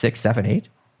 5, 6, 7, 8?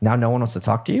 Now no one wants to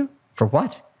talk to you? For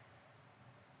what?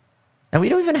 And we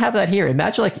don't even have that here.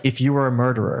 Imagine like if you were a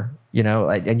murderer,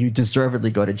 and you deservedly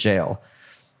go to jail.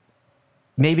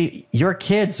 Maybe your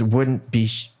kids wouldn't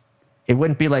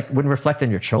reflect on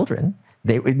your children.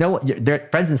 Their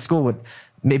friends in school would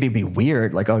maybe be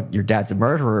weird, like, oh, your dad's a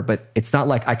murderer, but it's not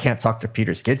like I can't talk to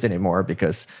Peter's kids anymore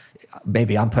because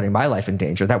maybe I'm putting my life in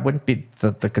danger. That wouldn't be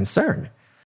the concern.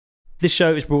 This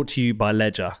show is brought to you by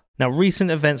Ledger. Now,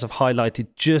 recent events have highlighted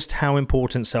just how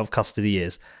important self-custody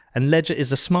is, and Ledger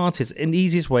is the smartest and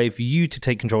easiest way for you to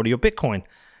take control of your Bitcoin.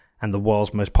 And the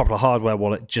world's most popular hardware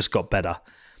wallet just got better.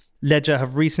 Ledger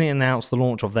have recently announced the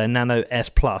launch of their Nano S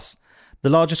Plus. The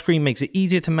larger screen makes it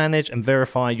easier to manage and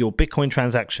verify your Bitcoin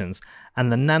transactions,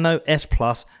 and the Nano S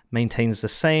Plus maintains the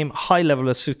same high level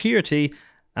of security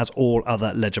as all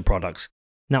other Ledger products.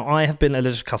 Now, I have been a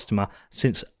Ledger customer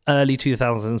since early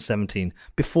 2017,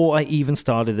 before I even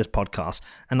started this podcast,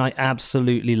 and I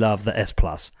absolutely love the S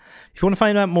Plus. If you want to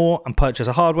find out more and purchase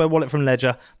a hardware wallet from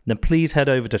Ledger, then please head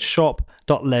over to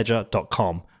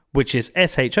shop.ledger.com, which is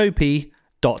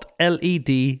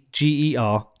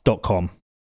shop.ledger.com.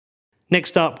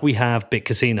 Next up, we have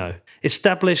BitCasino.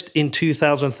 Established in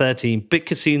 2013,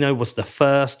 BitCasino was the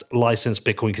first licensed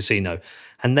Bitcoin casino,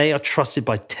 and they are trusted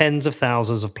by tens of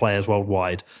thousands of players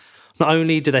worldwide. Not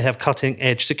only do they have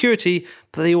cutting-edge security,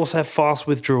 but they also have fast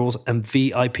withdrawals and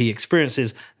VIP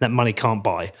experiences that money can't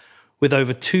buy. With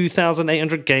over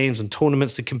 2,800 games and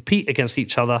tournaments to compete against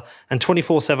each other and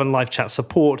 24/7 live chat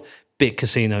support,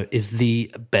 BitCasino is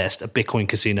the best Bitcoin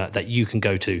casino that you can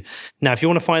go to. Now, if you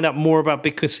want to find out more about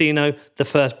BitCasino, the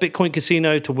first Bitcoin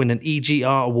casino to win an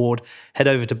EGR award, head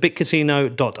over to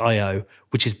bitcasino.io,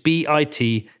 which is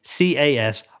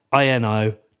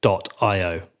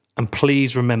BITCASINO.io. And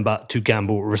please remember to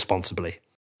gamble responsibly.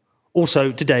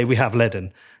 Also, today we have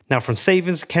Ledn. Now, from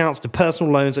savings accounts to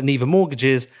personal loans and even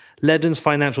mortgages, Ledn's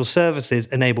financial services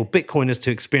enable Bitcoiners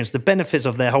to experience the benefits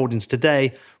of their holdings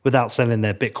today without selling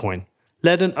their Bitcoin.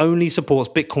 Ledn only supports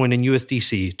Bitcoin and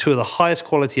USDC, two of the highest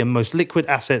quality and most liquid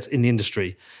assets in the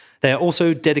industry. They are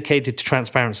also dedicated to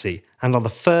transparency and are the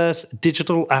first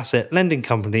digital asset lending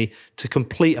company to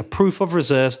complete a proof of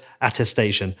reserves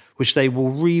attestation, which they will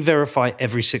re-verify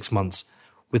every 6 months.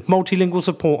 With multilingual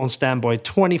support on standby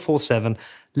 24/7,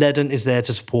 Ledn is there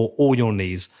to support all your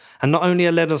needs. And not only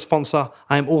a Ledn sponsor,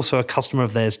 I am also a customer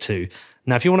of theirs too.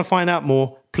 Now, if you want to find out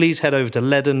more, please head over to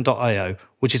ledn.io,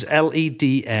 which is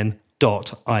LEDN.io.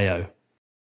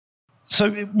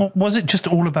 So was it just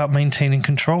all about maintaining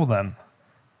control then?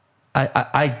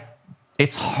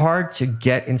 It's hard to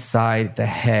get inside the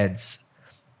heads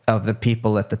of the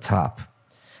people at the top.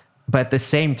 But at the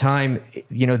same time,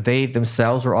 they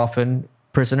themselves were often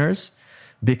prisoners,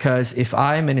 because if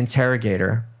I'm an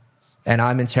interrogator and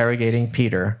I'm interrogating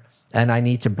Peter and I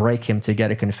need to break him to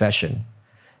get a confession,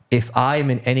 if I'm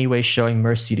in any way showing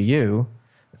mercy to you,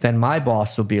 then my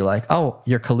boss will be like, oh,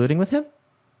 you're colluding with him?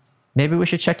 Maybe we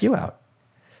should check you out.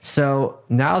 So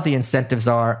now the incentives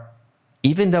are,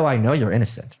 even though I know you're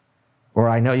innocent or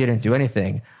I know you didn't do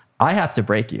anything, I have to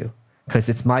break you because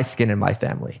it's my skin and my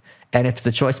family. And if it's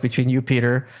a choice between you,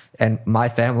 Peter, and my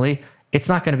family, it's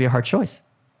not going to be a hard choice.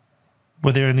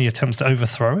 Were there any attempts to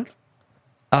overthrow it?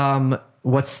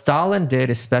 What Stalin did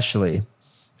especially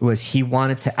was he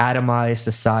wanted to atomize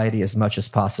society as much as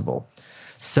possible.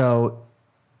 So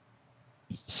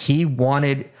he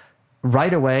wanted,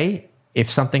 right away, if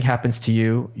something happens to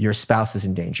you, your spouse is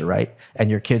in danger, right? And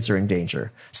your kids are in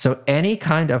danger. So any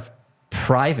kind of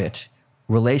private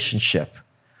relationship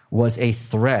was a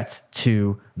threat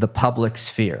to the public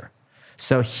sphere.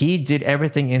 So he did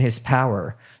everything in his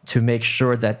power to make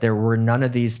sure that there were none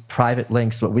of these private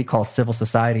links, what we call civil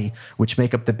society, which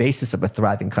make up the basis of a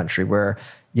thriving country, where,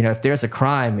 if there's a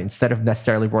crime, instead of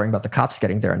necessarily worrying about the cops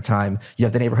getting there in time, you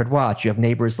have the neighborhood watch, you have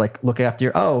neighbors like looking after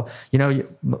your,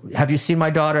 have you seen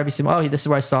my daughter? Have you seen, this is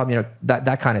where I saw him,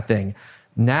 that kind of thing.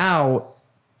 Now,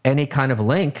 any kind of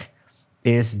link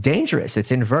is dangerous.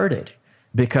 It's inverted,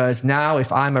 because now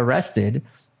if I'm arrested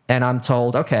and I'm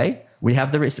told, okay, we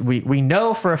have we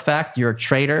know for a fact you're a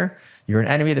traitor, you're an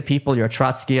enemy of the people, you're a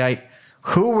Trotskyite.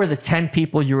 Who were the 10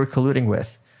 people you were colluding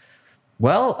with?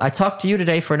 Well, I talked to you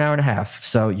today for an hour and a half,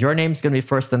 so your name's going to be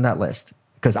first on that list,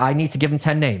 because I need to give them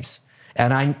 10 names.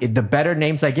 And the better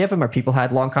names I give them are people I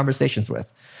had long conversations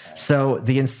with. So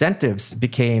the incentives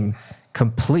became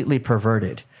completely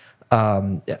perverted,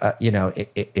 under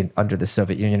the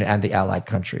Soviet Union and the Allied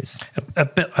countries. A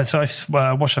bit. So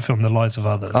I watched a film, The Lives of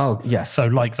Others. Oh, yes. So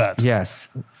like that. Yes.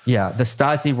 Yeah. The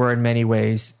Stasi were in many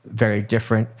ways very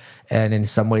different and in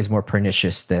some ways more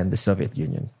pernicious than the Soviet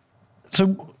Union.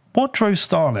 So what drove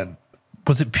Stalin?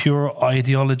 Was it pure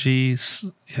ideologies?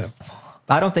 Yeah.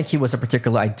 I don't think he was a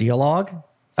particular ideologue.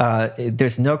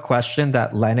 There's no question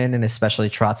that Lenin and especially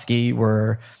Trotsky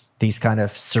were these kind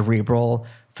of cerebral,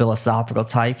 philosophical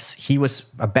types. He was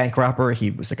a bank robber.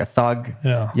 He was like a thug,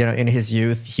 in his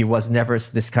youth. He was never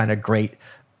this kind of great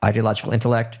ideological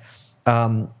intellect.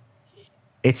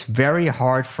 It's very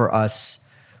hard for us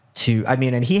to,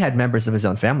 and he had members of his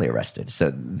own family arrested.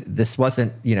 So this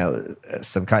wasn't,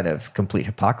 some kind of complete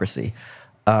hypocrisy.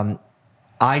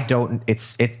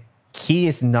 He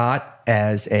is not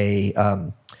as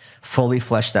a fully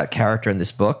fleshed out character in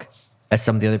this book as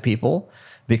some of the other people,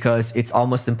 because it's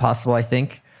almost impossible, I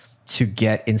think, to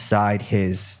get inside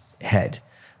his head.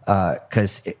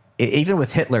 Because even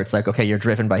with Hitler, it's like, okay, you're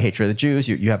driven by hatred of the Jews.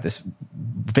 You have this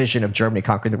vision of Germany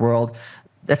conquering the world.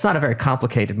 That's not a very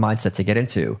complicated mindset to get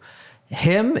into.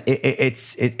 Him,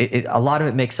 a lot of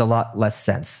it makes a lot less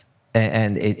sense,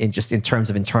 and just in terms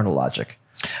of internal logic.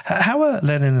 How are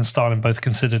Lenin and Stalin both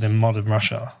considered in modern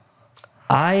Russia?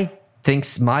 I think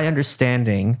my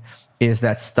understanding is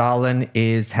that Stalin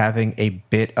is having a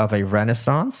bit of a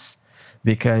renaissance,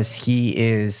 because he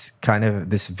is kind of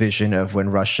this vision of when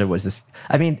Russia was this.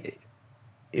 I mean,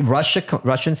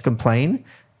 Russians complain,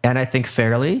 and I think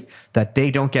fairly, that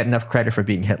they don't get enough credit for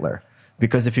being Hitler.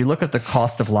 Because if you look at the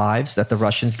cost of lives that the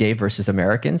Russians gave versus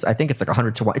Americans, I think it's like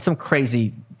 100 to 1. It's some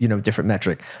crazy, different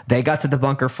metric. They got to the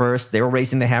bunker first. They were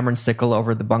raising the hammer and sickle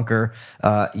over the bunker.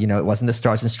 It wasn't the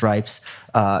Stars and Stripes.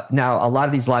 Now, a lot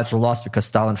of these lives were lost because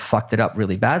Stalin fucked it up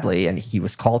really badly, and he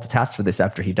was called to task for this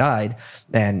after he died.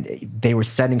 And they were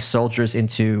sending soldiers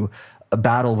into a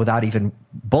battle without even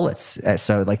bullets.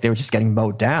 So like they were just getting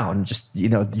mowed down. Just,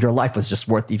 your life was just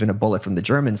worth even a bullet from the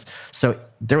Germans. So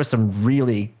there was some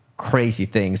really crazy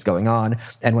things going on.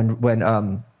 And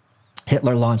when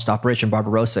Hitler launched Operation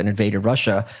Barbarossa and invaded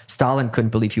Russia, Stalin couldn't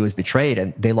believe he was betrayed,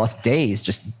 and they lost days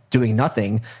just doing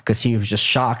nothing because he was just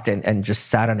shocked and just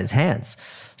sat on his hands.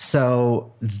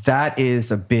 So that is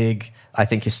a big, I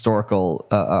think, historical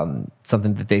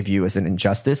something that they view as an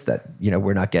injustice, that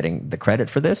we're not getting the credit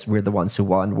for this. We're the ones who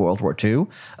won World War II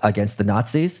against the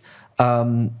Nazis.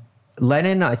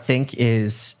 Lenin, I think,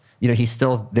 is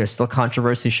there's still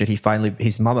controversy. Should he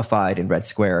he's mummified in Red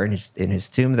Square in his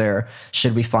tomb there.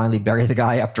 Should we finally bury the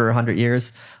guy after 100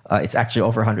 years? It's actually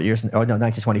over 100 years. Oh no,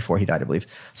 1924 he died, I believe.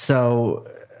 So,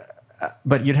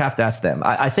 but you'd have to ask them.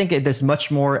 I think there's much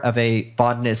more of a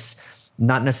fondness,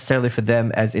 not necessarily for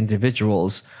them as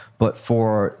individuals, but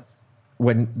for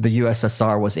when the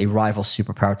USSR was a rival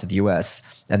superpower to the US,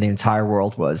 and the entire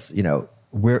world was,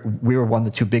 we were one of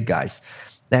the two big guys.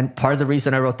 And part of the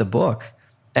reason I wrote the book,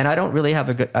 and I don't really have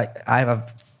I have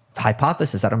a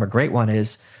hypothesis, I don't have a great one,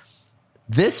 is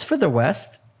this for the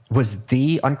West was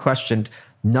the unquestioned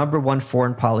number one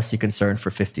foreign policy concern for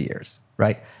 50 years,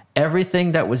 right?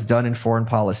 Everything that was done in foreign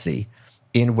policy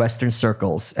in Western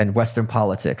circles and Western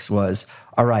politics was,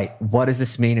 all right, what does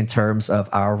this mean in terms of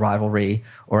our rivalry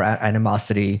or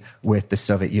animosity with the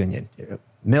Soviet Union?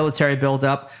 Military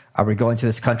buildup, are we going to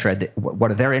this country? What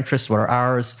are their interests? What are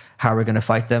ours? How are we going to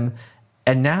fight them?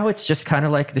 And now it's just kind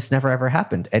of like this never ever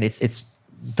happened. And it's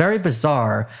very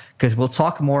bizarre, because we'll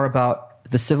talk more about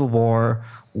the Civil War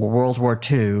or World War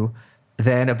II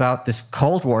than about this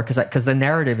Cold War, because the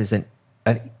narrative isn't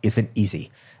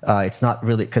easy. It's not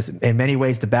really, because in many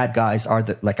ways the bad guys are,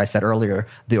 like I said earlier,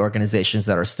 the organizations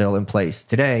that are still in place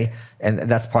today. And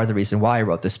that's part of the reason why I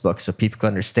wrote this book, so people can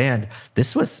understand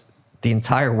this was the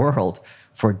entire world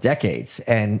for decades,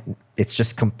 and it's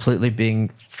just completely being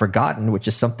forgotten, which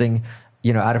is something,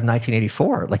 out of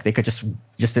 1984, like they could just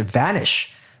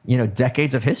vanish,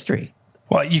 decades of history.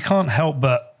 Well, you can't help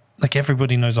but, like,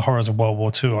 everybody knows the horrors of World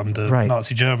War II under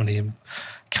Nazi Germany.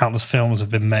 Countless films have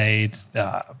been made.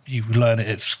 You learn it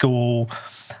at school.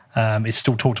 It's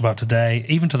still talked about today,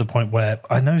 even to the point where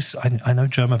I know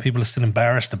German people are still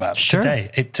embarrassed about it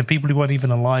today. To people who weren't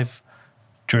even alive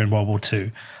during World War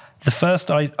II. The first,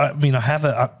 I have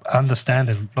an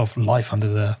understanding of life under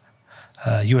the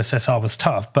USSR was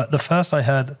tough, but the first I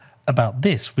heard about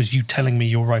this was you telling me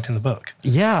you're writing the book.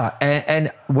 Yeah,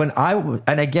 and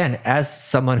again, as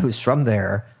someone who's from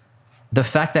there, the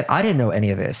fact that I didn't know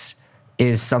any of this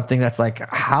is something that's like,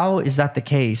 how is that the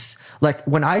case? Like,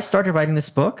 when I started writing this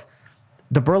book,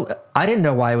 I didn't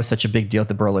know why it was such a big deal that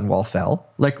the Berlin Wall fell.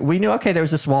 Like, we knew, okay, there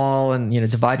was this wall and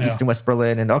divided East and West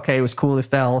Berlin, and okay, it was cool it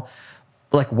fell.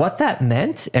 Like, what that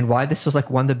meant and why this was like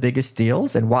one of the biggest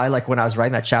deals, and why, like, when I was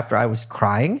writing that chapter I was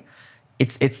crying,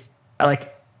 it's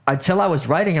like, until I was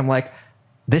writing, I'm like,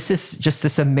 this is just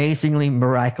this amazingly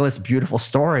miraculous, beautiful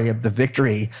story of the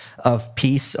victory of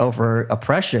peace over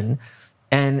oppression.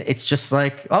 And it's just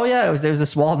like, oh yeah, there was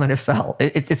this wall and then it fell.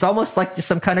 It's almost like just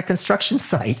some kind of construction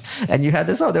site, and you had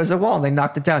this, there was a wall and they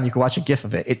knocked it down. You can watch a GIF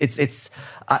of it.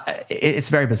 It's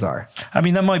very bizarre. I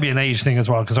mean, that might be an age thing as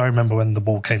well, because I remember when the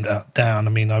wall came down.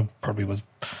 I mean, I probably was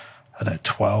I don't know,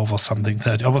 12 or something,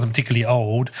 30. I wasn't particularly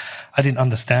old. I didn't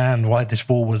understand why this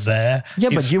wall was there. Yeah,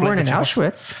 It but you split weren't in the two-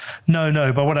 Auschwitz.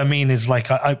 No, but what I mean is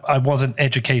like I wasn't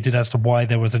educated as to why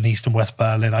there was an East and West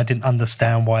Berlin. I didn't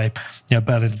understand why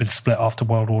Berlin had been split after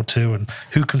World War II and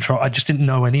who controlled. I just didn't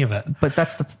know any of it. But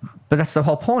that's the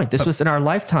whole point. This was in our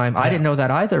lifetime. I didn't know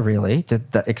that either, really, to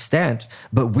the extent.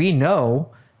 But we know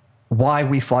why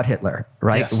we fought Hitler,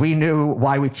 right? Yes. We knew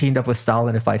why we teamed up with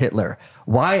Stalin to fight Hitler.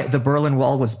 Why the Berlin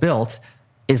Wall was built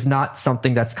is not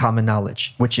something that's common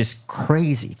knowledge, which is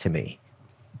crazy to me.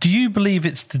 Do you believe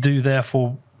it's to do,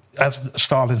 therefore, as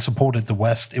Stalin supported the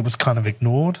West, it was kind of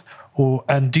ignored?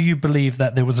 And do you believe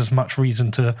that there was as much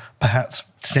reason to perhaps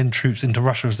send troops into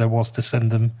Russia as there was to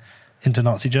send them into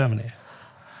Nazi Germany?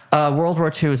 World War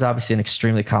II is obviously an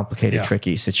extremely complicated,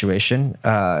 tricky situation.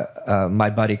 My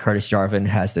buddy Curtis Yarvin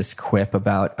has this quip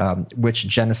about which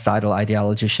genocidal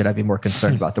ideology should I be more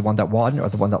concerned about, the one that won or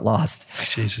the one that lost?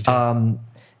 Jesus.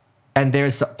 And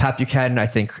there's Pat Buchanan, I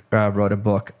think, wrote a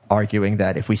book arguing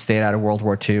that if we stayed out of World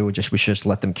War II, we should just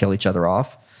let them kill each other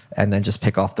off and then just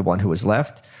pick off the one who was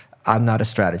left. I'm not a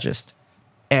strategist.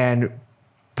 And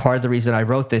part of the reason I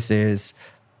wrote this is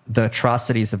the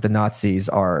atrocities of the Nazis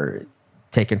are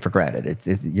taken for granted.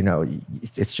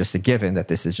 It's just a given that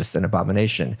this is just an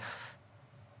abomination.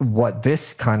 What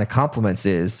this kind of complements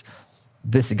is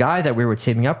this guy that we were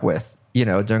teaming up with,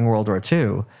 during World War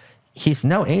II, he's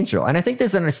no angel. And I think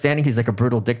there's an understanding he's like a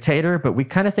brutal dictator, but we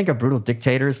kind of think of brutal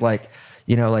dictators like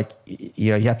you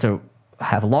have to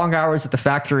have long hours at the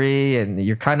factory and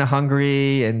you're kind of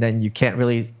hungry and then you can't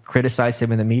really criticize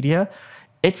him in the media.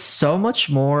 It's so much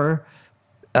more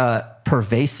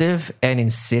pervasive and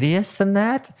insidious than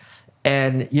that.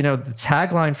 And, the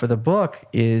tagline for the book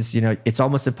is, it's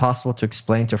almost impossible to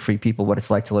explain to free people what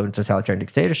it's like to live in a totalitarian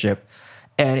dictatorship.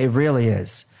 And it really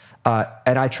is.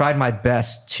 And I tried my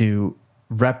best to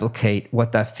replicate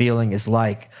what that feeling is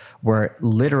like, where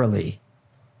literally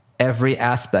every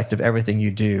aspect of everything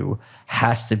you do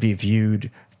has to be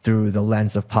viewed through the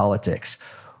lens of politics.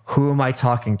 Who am I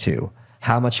talking to?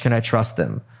 How much can I trust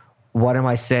them? What am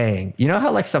I saying? You know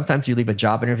how like sometimes you leave a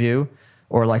job interview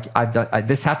or like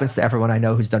this happens to everyone I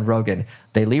know who's done Rogan.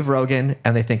 They leave Rogan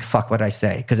and they think, fuck what I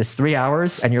say. Because it's 3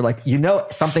 hours and you're like,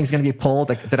 something's going to be pulled.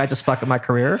 Like, did I just fuck up my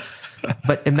career?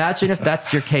 But imagine if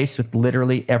that's your case with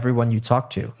literally everyone you talk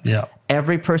to. Yeah.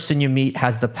 Every person you meet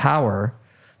has the power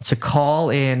to call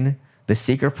in the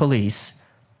secret police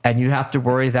and you have to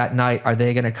worry that night, are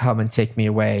they going to come and take me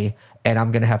away? And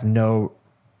I'm going to have no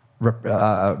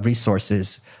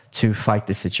resources to fight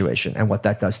this situation and what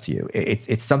that does to you.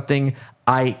 It's something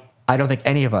I don't think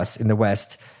any of us in the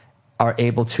West are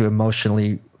able to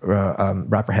emotionally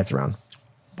wrap our heads around.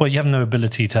 Well, you have no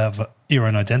ability to have your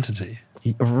own identity.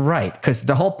 Right, because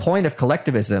the whole point of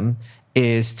collectivism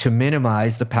is to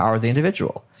minimize the power of the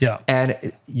individual. Yeah.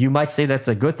 And you might say that's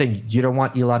a good thing. You don't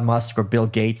want Elon Musk or Bill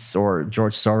Gates or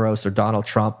George Soros or Donald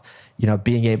Trump,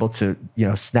 being able to,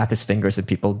 snap his fingers and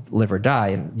people live or die.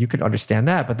 And you could understand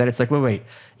that. But then it's like, wait.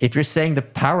 If you're saying the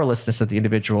powerlessness of the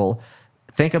individual,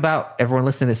 think about everyone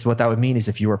listening to this. What that would mean is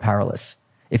if you were powerless,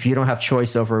 if you don't have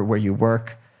choice over where you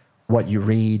work, what you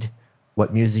read,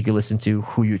 what music you listen to,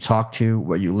 who you talk to,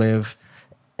 where you live,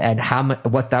 and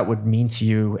what that would mean to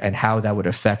you and how that would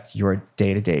affect your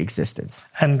day-to-day existence.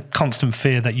 And constant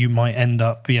fear that you might end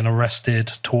up being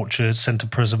arrested, tortured, sent to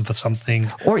prison for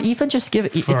something. Or even just give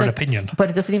it an opinion. But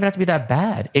it doesn't even have to be that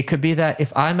bad. It could be that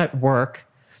if I'm at work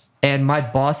and my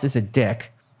boss is a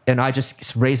dick and I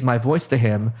just raise my voice to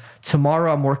him,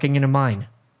 tomorrow I'm working in a mine.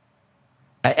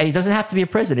 It doesn't have to be a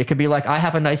prison. It could be like, I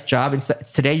have a nice job, and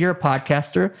today you're a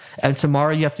podcaster, and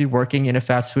tomorrow you have to be working in a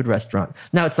fast food restaurant.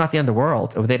 Now, it's not the end of the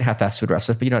world. They didn't have fast food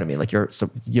restaurants, but you know what I mean? Like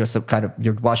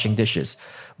you're washing dishes.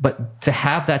 But to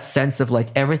have that sense of like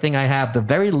everything I have, the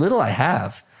very little I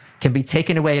have, can be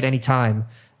taken away at any time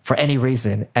for any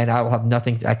reason, and I will have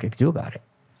nothing I could do about it.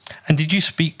 And did you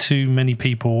speak to many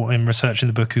people in researching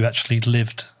the book who actually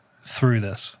lived through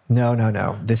this? No.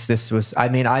 This was, I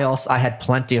had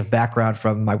plenty of background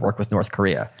from my work with North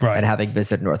Korea and having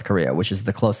visited North Korea, which is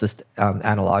the closest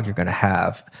analog you're going to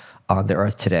have on the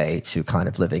earth today to kind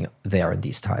of living there in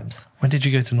these times. When did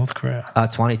you go to North Korea?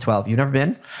 2012. You've never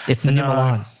been? It's the new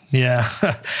Milan. Yeah.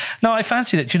 No, I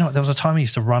fancy that. Do you know, there was a time I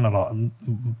used to run a lot.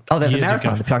 The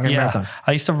marathon, the Pyongyang Marathon.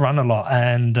 I used to run a lot,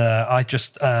 and I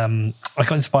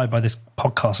got inspired by this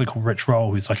podcaster called Rich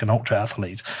Roll, who's like an ultra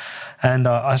athlete. And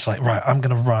I was like, right, I'm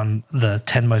going to run the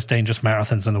 10 most dangerous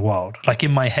marathons in the world. Like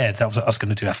in my head, I was going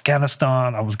to do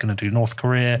Afghanistan. I was going to do North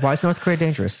Korea. Why is North Korea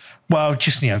dangerous? Well,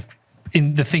 just,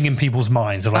 in the thing in people's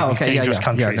minds of like these dangerous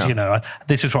countries. You know,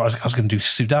 this is what I was going to do,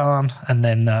 Sudan, and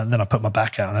then I put my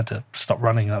back out and I had to stop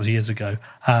running. That was years ago.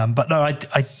 But no,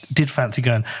 I did fancy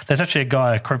going. There's actually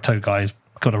a crypto guy, who's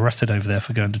got arrested over there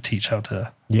for going to teach how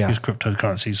to use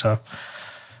cryptocurrency. So,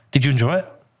 did you enjoy it?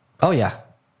 Oh yeah,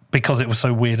 because it was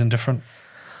so weird and different.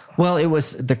 Well, it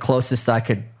was the closest I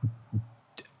could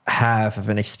have of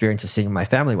an experience of seeing my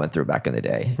family went through back in the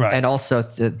day, right. And also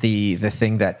the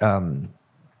thing that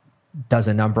does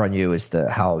a number on you is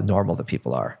how normal the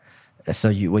people are.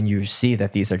 So when you see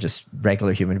that these are just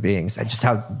regular human beings, and just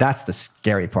how that's the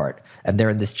scary part, and they're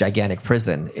in this gigantic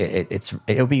prison,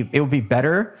 it'll be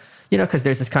better, you know, because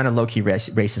there's this kind of low-key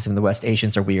racism in the West.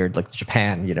 Asians are weird, like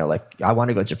Japan, you know, like I want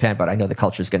to go to Japan, but I know the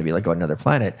culture is going to be like going to another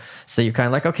planet. So you're kind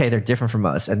of like, okay, they're different from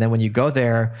us. And then when you go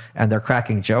there and they're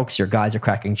cracking jokes, your guys are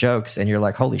cracking jokes, and you're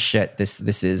like, holy shit, this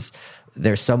is,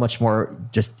 there's so much more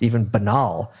just even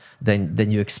banal than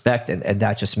you expect. And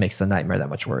that just makes the nightmare that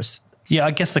much worse. Yeah,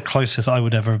 I guess the closest I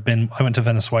would ever have been, I went to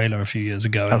Venezuela a few years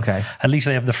ago. Okay. At least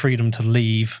they have the freedom to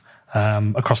leave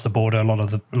across the border. A lot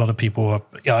of people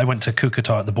I went to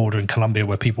Cucuta at the border in Colombia,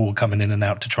 where people were coming in and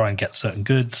out to try and get certain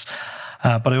goods.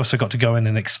 But I also got to go in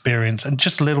and experience, and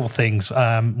just little things.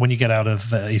 When you get out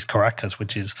of East Caracas,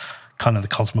 which is kind of the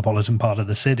cosmopolitan part of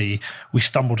the city, we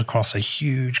stumbled across a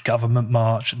huge government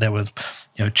march. There was,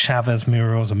 you know, Chavez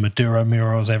murals and Maduro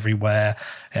murals everywhere.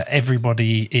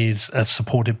 Everybody is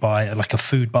supported by like a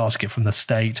food basket from the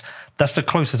state. That's the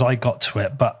closest I got to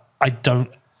it. But I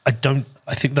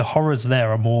think the horrors there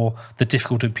are more the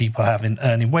difficulty people have in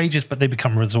earning wages, but they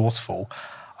become resourceful.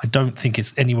 I don't think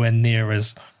it's anywhere near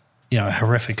as, you know,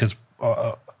 horrific as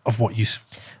of what you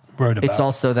wrote about. It's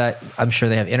also that I'm sure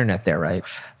they have internet there, right?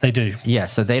 They do. Yeah,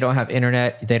 so they don't have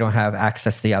internet. They don't have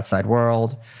access to the outside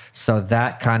world. So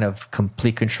that kind of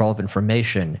complete control of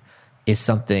information is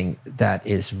something that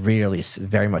is really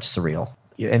very much surreal.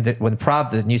 And when Prav,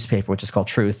 the newspaper, which is called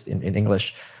Truth in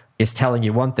English, is telling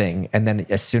you one thing, and then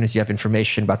as soon as you have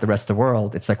information about the rest of the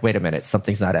world, it's like, wait a minute,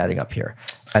 something's not adding up here.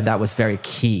 And that was very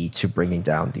key to bringing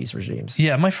down these regimes.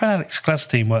 Yeah, my friend Alex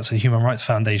Gladstein works at the Human Rights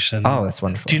Foundation. Oh, that's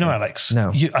wonderful. Do you know Alex?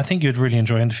 No. I think you'd really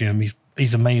enjoy interviewing him.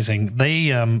 He's amazing. They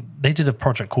did a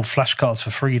project called Flashcards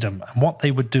for Freedom, and what they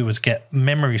would do is get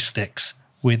memory sticks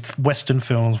with Western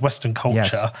films, Western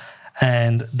culture,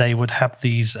 and they would have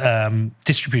these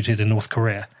distributed in North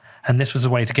Korea. And this was a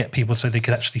way to get people so they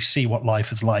could actually see what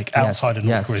life is like outside of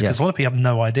North Korea. Because a lot of people have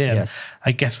no idea.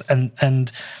 I guess,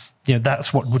 and you know,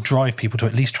 that's what would drive people to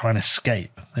at least try and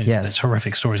escape. There's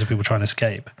horrific stories of people trying to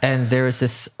escape. And there's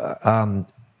this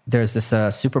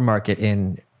supermarket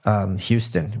in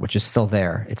Houston, which is still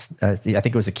there. It's I think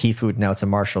it was a Key Food, now it's a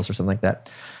Marshall's or something like that,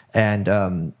 and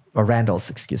or Randall's.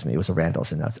 Excuse me, it was a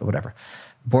Randall's, and that's whatever.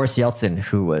 Boris Yeltsin,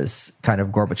 who was kind of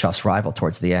Gorbachev's rival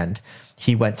towards the end,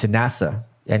 he went to NASA.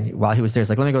 And while he was there, he's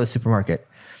like, let me go to the supermarket.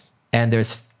 And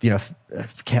there's, you know,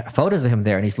 photos of him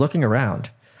there, and he's looking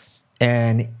around.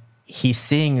 And he's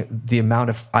seeing the amount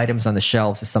of items on the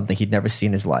shelves is something he'd never seen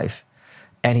in his life.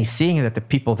 And he's seeing that the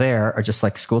people there are just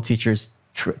like school teachers,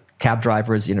 cab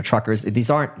drivers, you know, truckers. These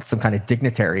aren't some kind of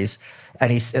dignitaries.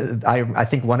 And I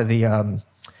think one of the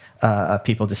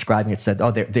people describing it said, oh,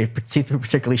 they seem to be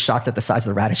particularly shocked at the size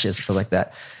of the radishes or something like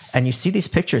that. And you see these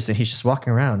pictures, and he's just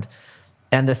walking around.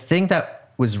 And the thing that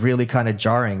was really kind of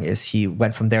jarring is he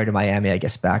went from there to Miami, I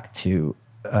guess, back to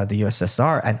the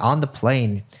USSR. And on the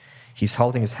plane, he's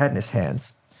holding his head in his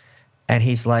hands. And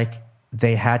he's like,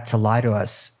 they had to lie to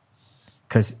us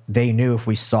because they knew if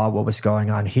we saw what was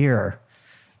going on here,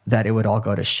 that it would all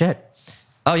go to shit.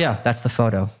 Oh, yeah, that's the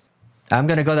photo. I'm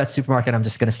going to go to that supermarket. I'm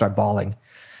just going to start bawling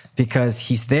because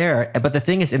he's there. But the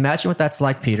thing is, imagine what that's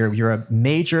like, Peter. You're a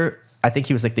major, I think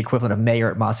he was like the equivalent of mayor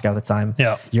at Moscow at the time.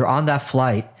 Yeah. You're on that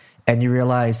flight. And you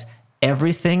realize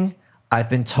everything I've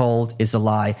been told is a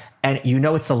lie. And you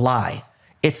know it's a lie.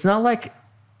 It's not like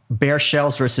bare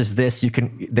shells versus this.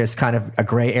 There's kind of a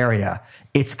gray area.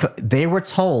 They were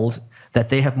told that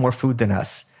they have more food than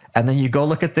us. And then you go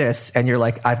look at this and you're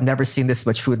like, I've never seen this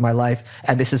much food in my life.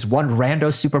 And this is one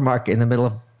rando supermarket in the middle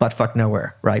of buttfuck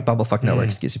nowhere, right? Bumblefuck nowhere,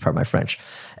 excuse me, pardon my French.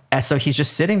 And so he's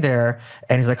just sitting there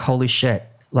and he's like, holy shit.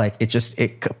 Like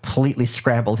it completely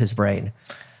scrambled his brain.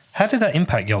 How did that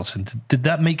impact Yeltsin? Did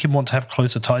that make him want to have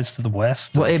closer ties to the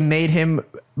West? Well, it made him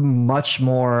much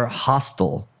more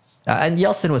hostile. And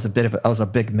Yeltsin was a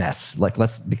big mess. Like,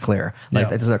 let's be clear. Like,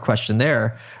 there's a question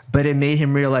there. But it made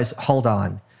him realize, hold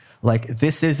on. Like,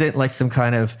 this isn't like some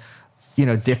kind of, you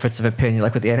know, difference of opinion,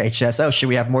 like with the NHS. Oh, should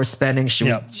we have more spending? Should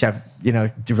we have, you know,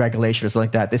 deregulation or something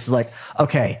like that? This is like,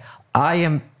 okay, I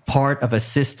am part of a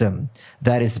system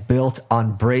that is built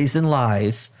on brazen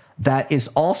lies that is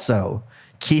also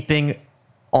keeping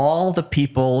all the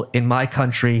people in my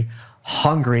country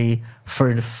hungry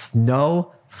for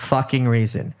no fucking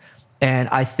reason. And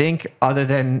I think other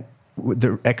than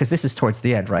because this is towards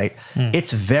the end, right?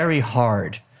 It's very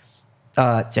hard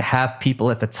to have people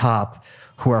at the top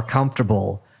who are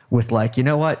comfortable with like, you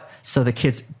know what? So the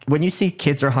kids, when you see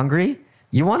kids are hungry,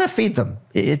 you want to feed them.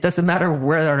 It doesn't matter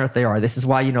where on earth they are. This is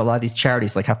why, a lot of these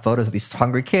charities like have photos of these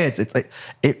hungry kids. It's like,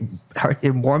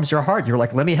 it warms your heart. You're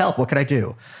like, let me help. What can I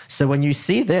do? So when you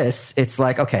see this, it's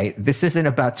like, okay, this isn't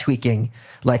about tweaking.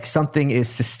 Like something is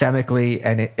systemically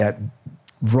and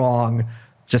wrong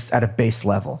just at a base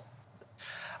level.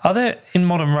 Are there, in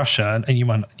modern Russia, and you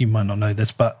might not know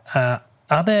this, but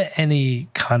are there any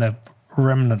kind of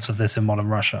remnants of this in modern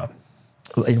Russia?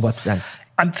 In what sense?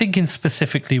 I'm thinking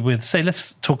specifically with, say,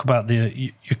 let's talk about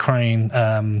the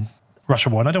Ukraine-Russia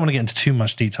war. And I don't want to get into too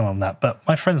much detail on that, but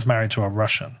my friend's married to a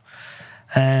Russian.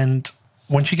 And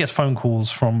when she gets phone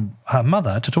calls from her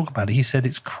mother to talk about it, he said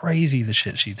it's crazy the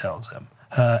shit she tells him.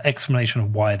 Her explanation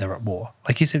of why they're at war.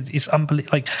 Like he said, it's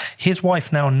unbelievable. Like his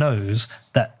wife now knows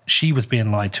that she was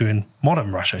being lied to in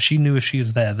modern Russia. She knew if she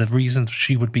was there, the reasons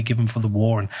she would be given for the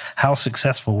war and how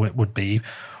successful it would be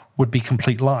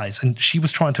complete lies. And she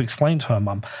was trying to explain to her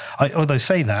mum. Although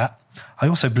say that, I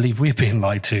also believe we're being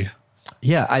lied to.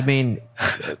 Yeah, I mean,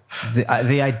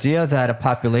 the idea that a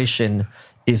population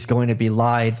is going to be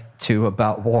lied to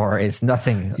about war is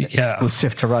nothing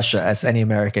exclusive to Russia, as any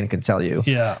American can tell you.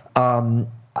 Yeah.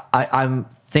 I'm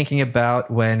thinking about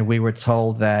when we were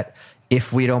told that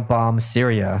if we don't bomb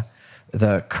Syria,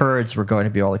 the Kurds were going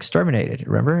to be all exterminated,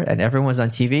 remember? And everyone was on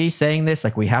TV saying this,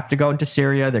 like, we have to go into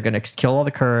Syria. They're going to kill all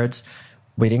the Kurds.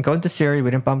 We didn't go into Syria. We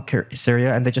didn't bomb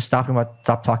Syria. And they just stopped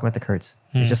talking about the Kurds.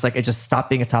 It's just like, it just stopped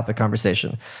being a topic of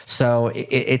conversation. So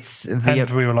it's... And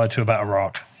we were lied to about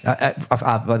Iraq.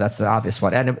 Well, that's the obvious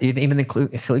one. And even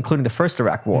including the first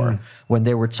Iraq war, when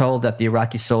they were told that the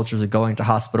Iraqi soldiers are going to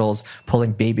hospitals,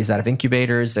 pulling babies out of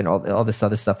incubators and all this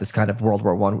other stuff, this kind of World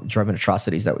War I German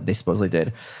atrocities that they supposedly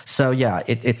did. So yeah,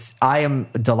 I am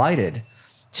delighted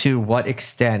to what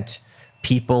extent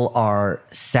people are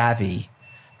savvy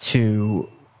to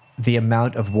the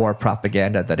amount of war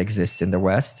propaganda that exists in the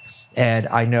West. And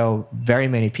I know very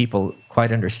many people,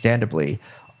 quite understandably,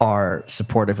 are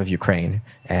supportive of Ukraine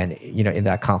and, in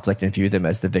that conflict and view them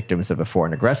as the victims of a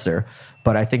foreign aggressor.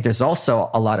 But I think there's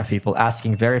also a lot of people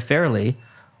asking very fairly,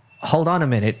 hold on a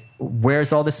minute,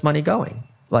 where's all this money going?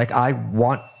 Like, I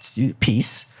want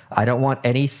peace. I don't want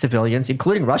any civilians,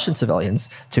 including Russian civilians,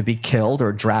 to be killed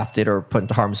or drafted or put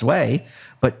into harm's way.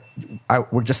 But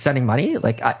we're just sending money.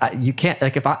 Like, you can't.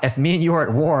 Like, if me and you are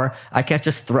at war, I can't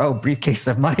just throw a briefcase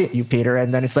of money at you, Peter,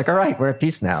 and then it's like, all right, we're at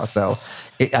peace now. So,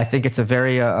 I think it's a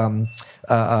very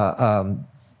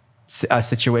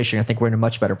situation. I think we're in a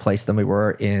much better place than we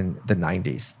were in the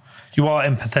 90s. You are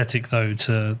empathetic, though,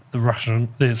 to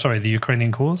the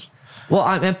Ukrainian cause? Well,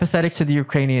 I'm empathetic to the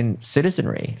Ukrainian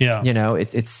citizenry. Yeah.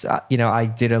 It's I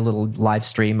did a little live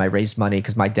stream. I raised money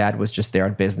because my dad was just there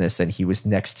on business and he was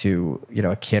next to,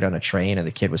 a kid on a train and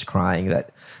the kid was crying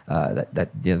that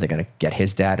they're going to get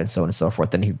his dad and so on and so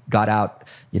forth. Then he got out,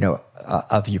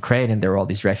 of Ukraine and there were all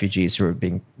these refugees who were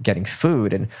getting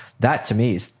food. And that to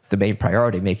me is the main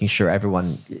priority, making sure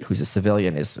everyone who's a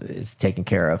civilian is taken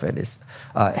care of and is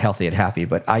healthy and happy.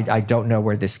 But I don't know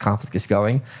where this conflict is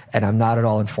going, and I'm not at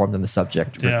all informed on the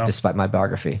subject, despite my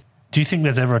biography. Do you think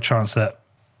there's ever a chance that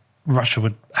Russia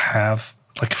would have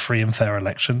like free and fair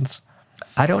elections?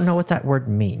 I don't know what that word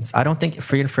means. I don't think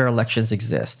free and fair elections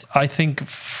exist. I think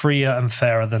freer and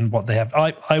fairer than what they have.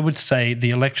 I would say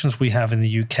the elections we have in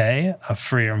the UK are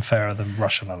freer and fairer than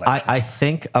Russian elections. I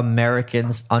think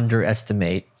Americans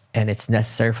underestimate, and it's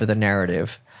necessary for the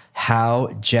narrative, how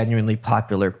genuinely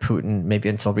popular Putin, maybe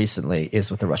until recently,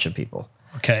 is with the Russian people.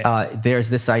 Okay.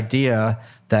 There's this idea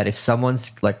that if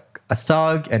someone's like a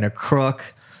thug and a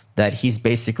crook, that he's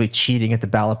basically cheating at the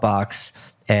ballot box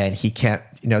and he can't,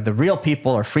 the real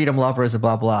people are freedom lovers and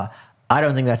blah, blah. I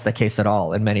don't think that's the case at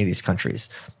all in many of these countries.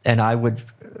 And I would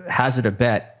hazard a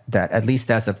bet that at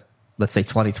least as of, let's say,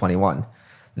 2021,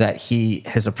 that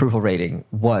his approval rating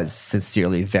was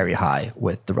sincerely very high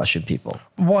with the Russian people.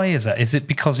 Why is that? Is it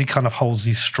because he kind of holds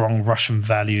these strong Russian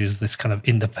values, this kind of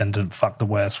independent, fuck the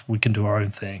West, we can do our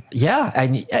own thing? Yeah,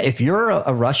 and if you're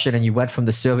a Russian and you went from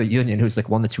the Soviet Union, who's like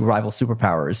one of the two rival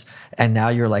superpowers, and now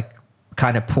you're like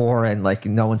kind of poor and like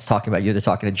no one's talking about you, they're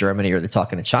talking to Germany or they're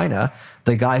talking to China,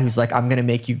 the guy who's like, I'm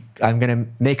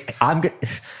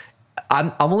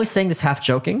only saying this half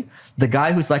joking, the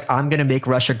guy who's like, I'm going to make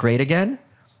Russia great again,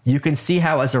 you can see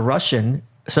how as a Russian,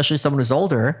 especially someone who's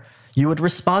older, you would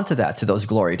respond to that, to those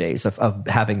glory days of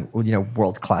having,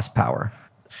 world-class power.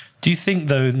 Do you think,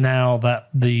 though, now that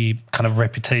the kind of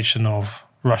reputation of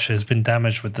Russia has been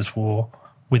damaged with this war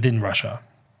within Russia?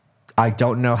 I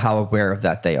don't know how aware of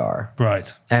that they are.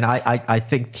 Right. And I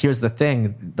think here's the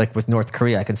thing, like with North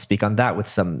Korea, I can speak on that with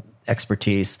some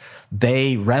expertise.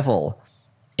 They revel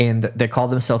in, they call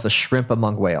themselves a shrimp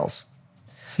among whales.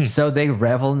 So they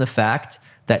revel in the fact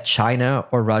that China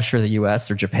or Russia or the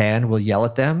US or Japan will yell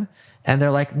at them. And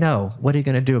they're like, no, what are you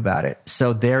going to do about it?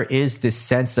 So there is this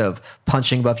sense of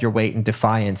punching above your weight and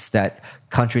defiance that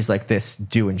countries like this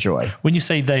do enjoy. When you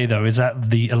say they, though, is that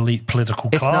the elite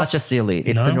political class? It's not just the elite.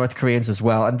 It's the North Koreans as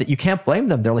well. And you can't blame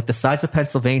them. They're like the size of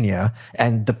Pennsylvania.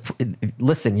 And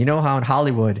listen, you know how in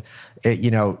Hollywood,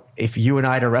 if you and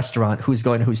I at a restaurant, who's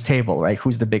going to whose table, right?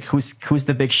 Who's the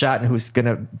big shot and who's going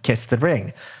to kiss the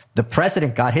ring? The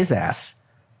president got his ass,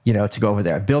 to go over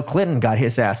there. Bill Clinton got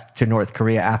his ass to North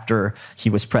Korea after he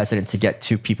was president to get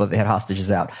two people that had hostages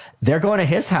out. They're going to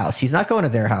his house. He's not going to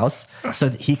their house. So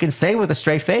he can say with a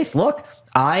straight face, look,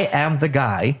 I am the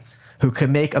guy who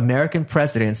can make American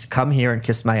presidents come here and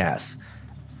kiss my ass.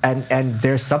 And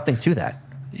there's something to that.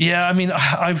 Yeah, I mean,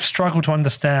 I've struggled to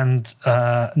understand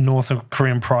North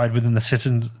Korean pride within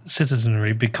the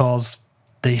citizenry because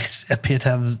they appear to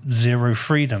have zero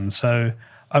freedom. So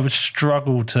I would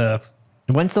struggle to...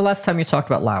 When's the last time you talked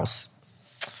about Laos?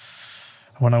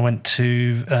 When I went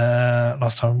to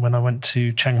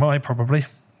Chiang Mai, probably.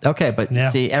 Okay, but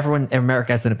see, everyone in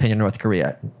America has an opinion on North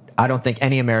Korea. I don't think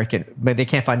any American, but they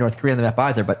can't find North Korea on the map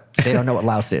either, but they don't know what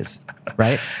Laos is,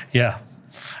 right? Yeah.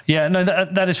 Yeah, no,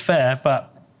 that is fair,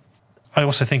 but I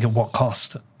also think at what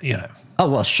cost, Oh,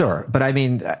 well, sure. But I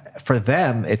mean, for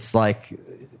them, it's like...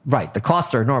 Right. The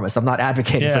costs are enormous. I'm not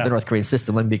advocating for the North Korean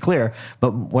system. Let me be clear.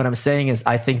 But what I'm saying is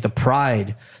I think the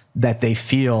pride that they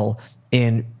feel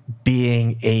in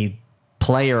being a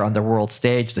player on the world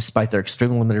stage, despite their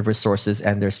extremely limited resources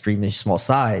and their extremely small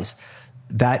size,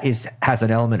 that has an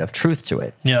element of truth to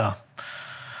it. Yeah.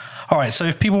 All right. So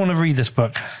if people want to read this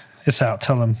book, it's out.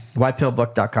 Tell them.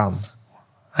 Whitepillbook.com.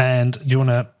 And do you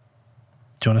want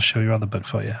to show your other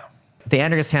books? What? Yeah. The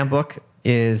Anarchist Handbook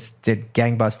did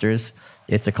gangbusters.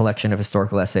 It's a collection of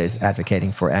historical essays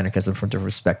advocating for anarchism from different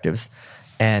perspectives.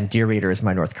 And Dear Reader is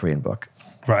my North Korean book.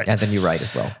 Right. And then you write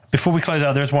as well. Before we close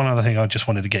out, there's one other thing I just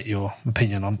wanted to get your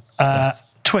opinion on. Yes.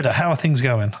 Twitter, how are things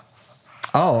going?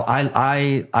 Oh,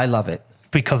 I love it.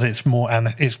 Because it's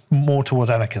more towards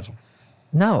anarchism.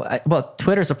 No,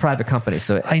 Twitter's a private company,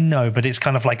 so I know, but it's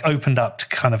kind of like opened up to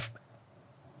kind of...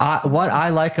 what I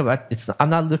like about I'm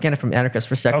not looking at it from anarchist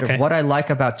perspective. Okay. What I like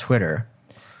about Twitter...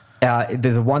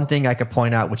 the one thing I could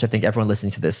point out, which I think everyone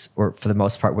listening to this, or for the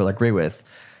most part, will agree with,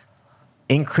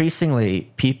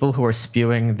 increasingly, people who are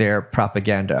spewing their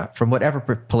propaganda from whatever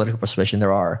political persuasion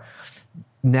there are,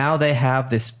 now they have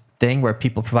this thing where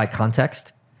people provide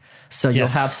context. So you'll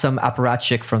have some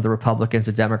apparatchik from the Republicans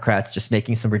or Democrats just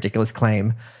making some ridiculous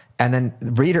claim. And then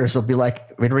readers will be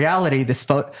like, in reality, this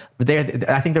photo,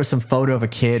 I think there was some photo of a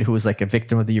kid who was like a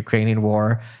victim of the Ukrainian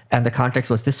war. And the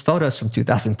context was, this photo is from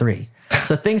 2003.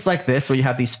 So things like this, where you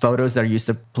have these photos that are used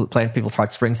to play in people's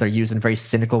heartstrings, that are used in very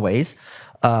cynical ways.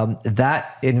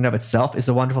 That in and of itself is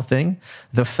a wonderful thing.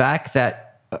 The fact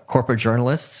that corporate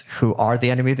journalists, who are the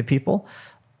enemy of the people,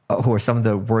 who are some of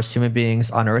the worst human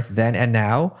beings on earth then and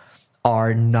now,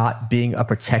 are not being a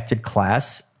protected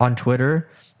class on Twitter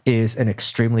is an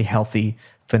extremely healthy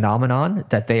phenomenon,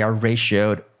 that they are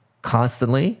ratioed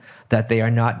constantly, that they are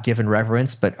not given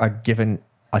reverence, but are given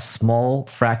a small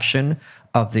fraction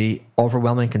of the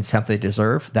overwhelming contempt they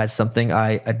deserve. That's something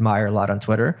I admire a lot on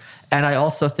Twitter. And I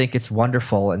also think it's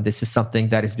wonderful, and this is something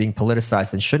that is being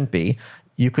politicized and shouldn't be.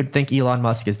 You could think Elon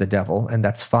Musk is the devil, and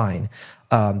that's fine.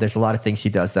 There's a lot of things he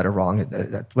does that are wrong,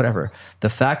 whatever. The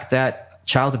fact that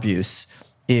child abuse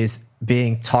is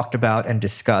being talked about and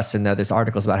discussed, and there's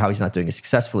articles about how he's not doing it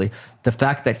successfully. The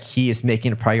fact that he is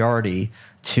making a priority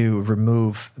to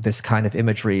remove this kind of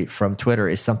imagery from Twitter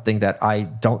is something that I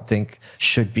don't think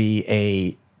should be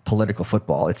a political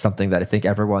football. It's something that I think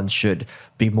everyone should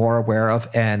be more aware of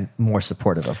and more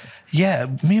supportive of. Yeah,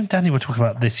 me and Danny were talking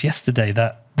about this yesterday,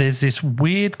 that there's this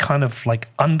weird kind of like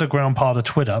underground part of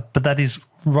Twitter, but that is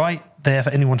right there for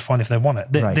anyone to find if they want it.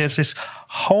 There's this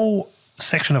whole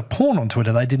section of porn on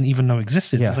Twitter that I didn't even know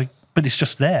existed. Yeah. It's like, but it's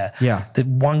just there. Yeah. That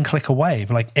one click away,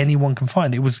 like anyone can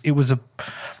find. It was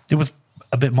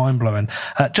a bit mind-blowing.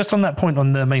 Just on that point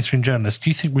on the mainstream journalists, do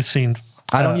you think we've seen...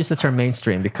 I don't use the term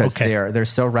mainstream because they're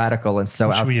so radical and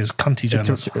so... Should we use cunty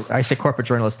journalists? I say corporate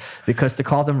journalists because to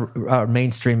call them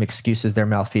mainstream excuses their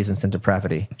malfeasance and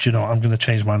depravity. Do you know what? I'm going to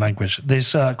change my language.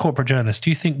 There's corporate journalists. Do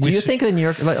you think... Do you think the New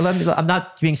York... I'm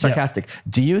not being sarcastic. Yeah.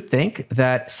 Do you think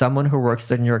that someone who works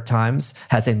at the New York Times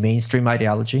has a mainstream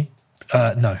ideology?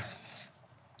 No.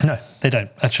 No, they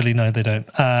don't. Actually, no, they don't.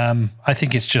 I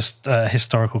think it's just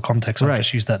historical context. I've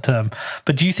just used that term.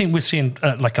 But do you think we're seeing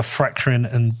like a fracturing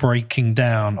and breaking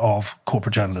down of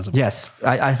corporate journalism? Yes,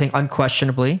 I think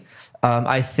unquestionably.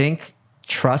 I think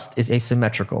trust is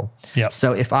asymmetrical. Yep.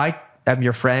 So if I am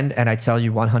your friend and I tell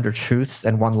you 100 truths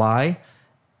and one lie,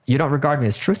 you don't regard me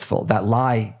as truthful. That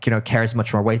lie, carries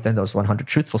much more weight than those 100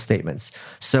 truthful statements.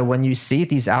 So when you see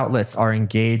these outlets are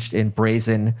engaged in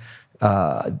brazen...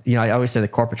 I always say the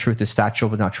corporate truth is factual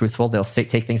but not truthful. They'll take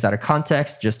things out of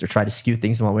context just to try to skew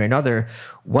things in one way or another.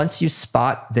 Once you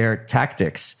spot their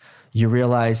tactics, you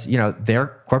realize,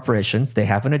 they're corporations. They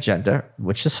have an agenda,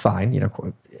 which is fine.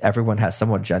 Everyone has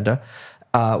some agenda.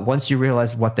 Once you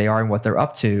realize what they are and what they're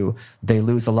up to, they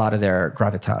lose a lot of their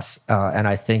gravitas. And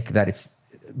I think that it's,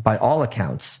 by all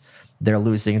accounts, they're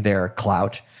losing their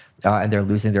clout. And they're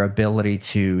losing their ability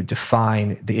to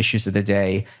define the issues of the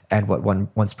day and what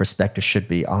one's perspective should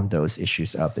be on those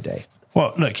issues of the day.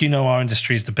 Well, look, our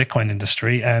industry is the Bitcoin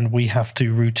industry, and we have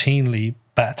to routinely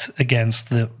bat against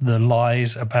the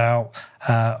lies about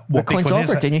what Bitcoin's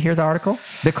over. Didn't you hear the article?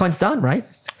 Bitcoin's done, right?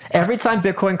 Every time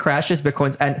Bitcoin crashes,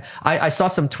 and I saw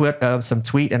some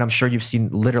tweet, and I'm sure you've seen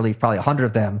literally probably 100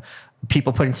 of them,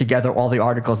 people putting together all the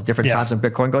articles at different times when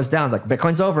Bitcoin goes down. Like,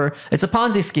 Bitcoin's over. It's a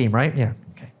Ponzi scheme, right? Yeah.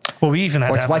 Well, we even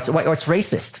had... Or it's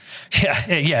racist.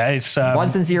 Yeah. It's...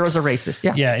 ones and zeros are racist,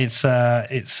 yeah. Yeah, it's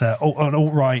an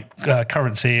alt-right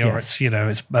currency, or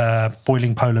it's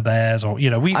boiling polar bears, or,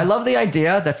 I love the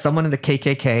idea that someone in the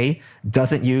KKK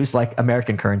doesn't use,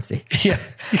 American currency. Yeah.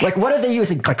 What are they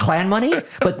using? Klan money?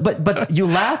 But you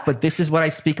laugh, but this is what I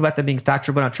speak about them being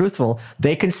factual but not truthful.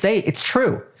 They can say it's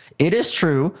true. It is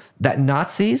true that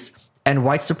Nazis and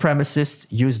white supremacists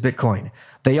use Bitcoin.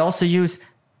 They also use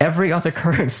every other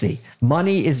currency.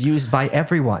 Money is used by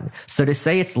everyone. So to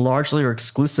say it's largely or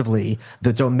exclusively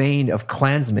the domain of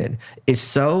Klansmen is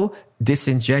so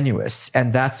disingenuous.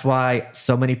 And that's why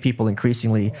so many people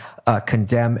increasingly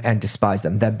condemn and despise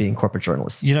them being corporate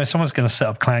journalists. Someone's going to set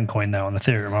up ClanCoin now on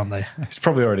Ethereum, aren't they? It's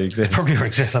probably already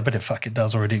exists. I bet it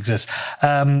does already exist.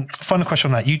 Final question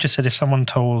on that. You just said if someone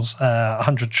tells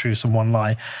 100 truths and one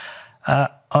lie,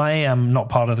 I am not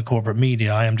part of the corporate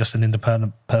media. I am just an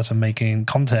independent person making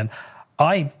content.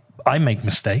 I make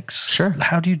mistakes. Sure.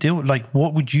 How do you deal with,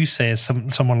 what would you say as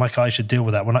someone like I should deal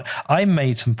with that? When I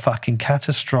made some fucking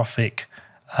catastrophic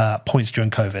points during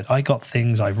COVID. I got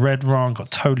things I read wrong,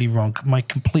 got totally wrong. My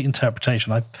complete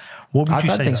interpretation. What would you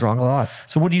say? I've got things wrong a lot.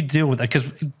 So what do you deal with that? Because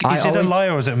is it a lie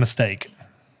or is it a mistake?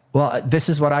 Well, this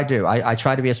is what I do. I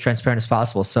try to be as transparent as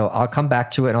possible. So I'll come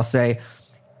back to it and I'll say,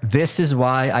 this is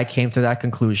why I came to that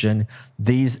conclusion.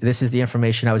 This is the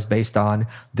information I was based on.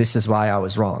 This is why I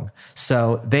was wrong.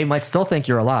 So they might still think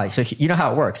you're a lie. So you know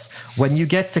how it works. When you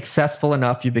get successful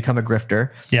enough, you become a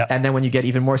grifter. Yeah. And then when you get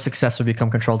even more successful, you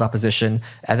become controlled opposition.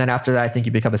 And then after that, I think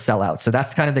you become a sellout. So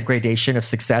that's kind of the gradation of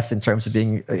success in terms of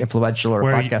being influential or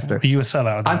a podcaster. Are you a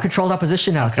sellout? I'm controlled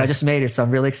opposition now, so I just made it. So I'm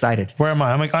really excited. Where am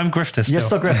I? I'm grifter still. You're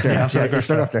still grifter. Yeah, you're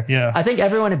still grifter. Yeah. I think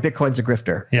everyone in Bitcoin's a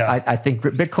grifter. Yeah. I think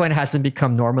Bitcoin hasn't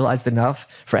become normalized enough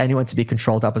for anyone to be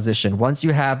controlled opposition. Once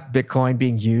you have Bitcoin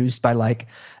being used by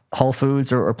Whole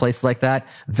Foods or places like that,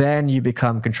 then you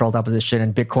become controlled opposition,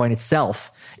 and Bitcoin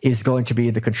itself is going to be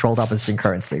the controlled opposition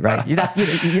currency, right? You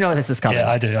know this is coming.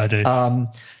 Yeah, I do.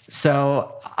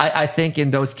 So I think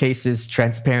in those cases,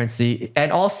 transparency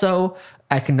and also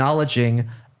acknowledging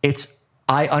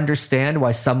I understand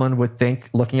why someone would think,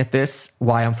 looking at this,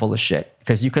 why I'm full of shit,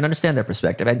 because you can understand their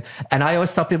perspective. And I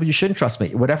always tell people, you shouldn't trust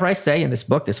me. Whatever I say in this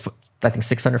book, there's, I think,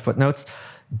 600 footnotes.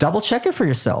 Double check it for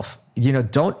yourself.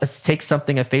 Don't take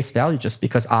something at face value just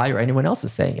because I or anyone else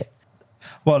is saying it.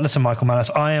 Well, listen, Michael Malice,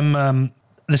 I am...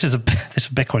 This is a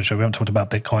Bitcoin show. We haven't talked about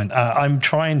Bitcoin. I'm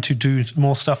trying to do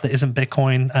more stuff that isn't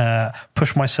Bitcoin,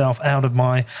 push myself out of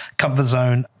my comfort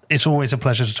zone. It's always a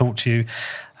pleasure to talk to you.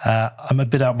 I'm a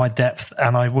bit out of my depth,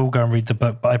 and I will go and read the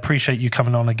book, but I appreciate you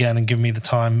coming on again and giving me the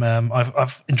time.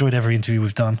 I've enjoyed every interview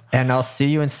we've done. And I'll see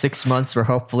you in 6 months, where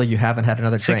hopefully you haven't had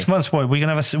another drink. 6 months, boy. We're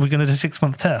gonna do a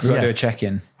 6-month test. We're gonna do a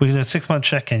check-in. We're gonna do a 6-month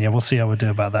check-in. Yeah, we'll see how we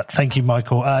do about that. Thank you,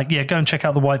 Michael. Yeah, go and check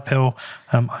out The White Pill.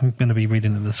 I'm going to be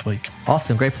reading it this week.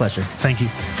 Awesome, great pleasure. Thank you.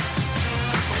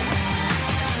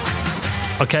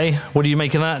 Okay, what do you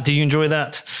make of that? Do you enjoy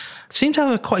that? seem to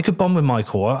have quite a good bond with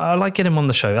Michael. I like getting him on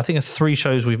the show. I think it's 3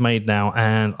 shows we've made now,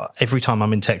 and every time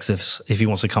I'm in Texas, if he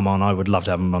wants to come on, I would love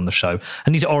to have him on the show. I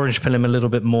need to orange pill him a little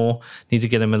bit more, need to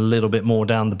get him a little bit more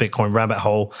down the Bitcoin rabbit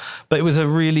hole. But it was a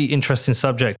really interesting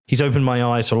subject. He's opened my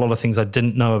eyes to a lot of things I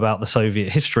didn't know about the Soviet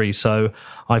history. So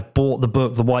I've bought the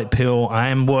book, The White Pill. I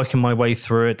am working my way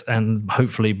through it, and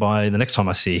hopefully by the next time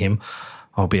I see him,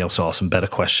 I'll be able to ask some better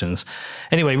questions.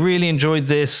 Anyway, really enjoyed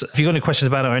this. If you've got any questions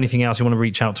about it or anything else, you want to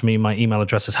reach out to me, my email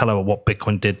address is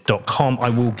hello@whatbitcoindid.com. I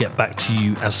will get back to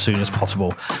you as soon as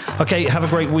possible. Okay, have a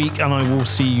great week, and I will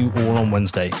see you all on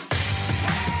Wednesday.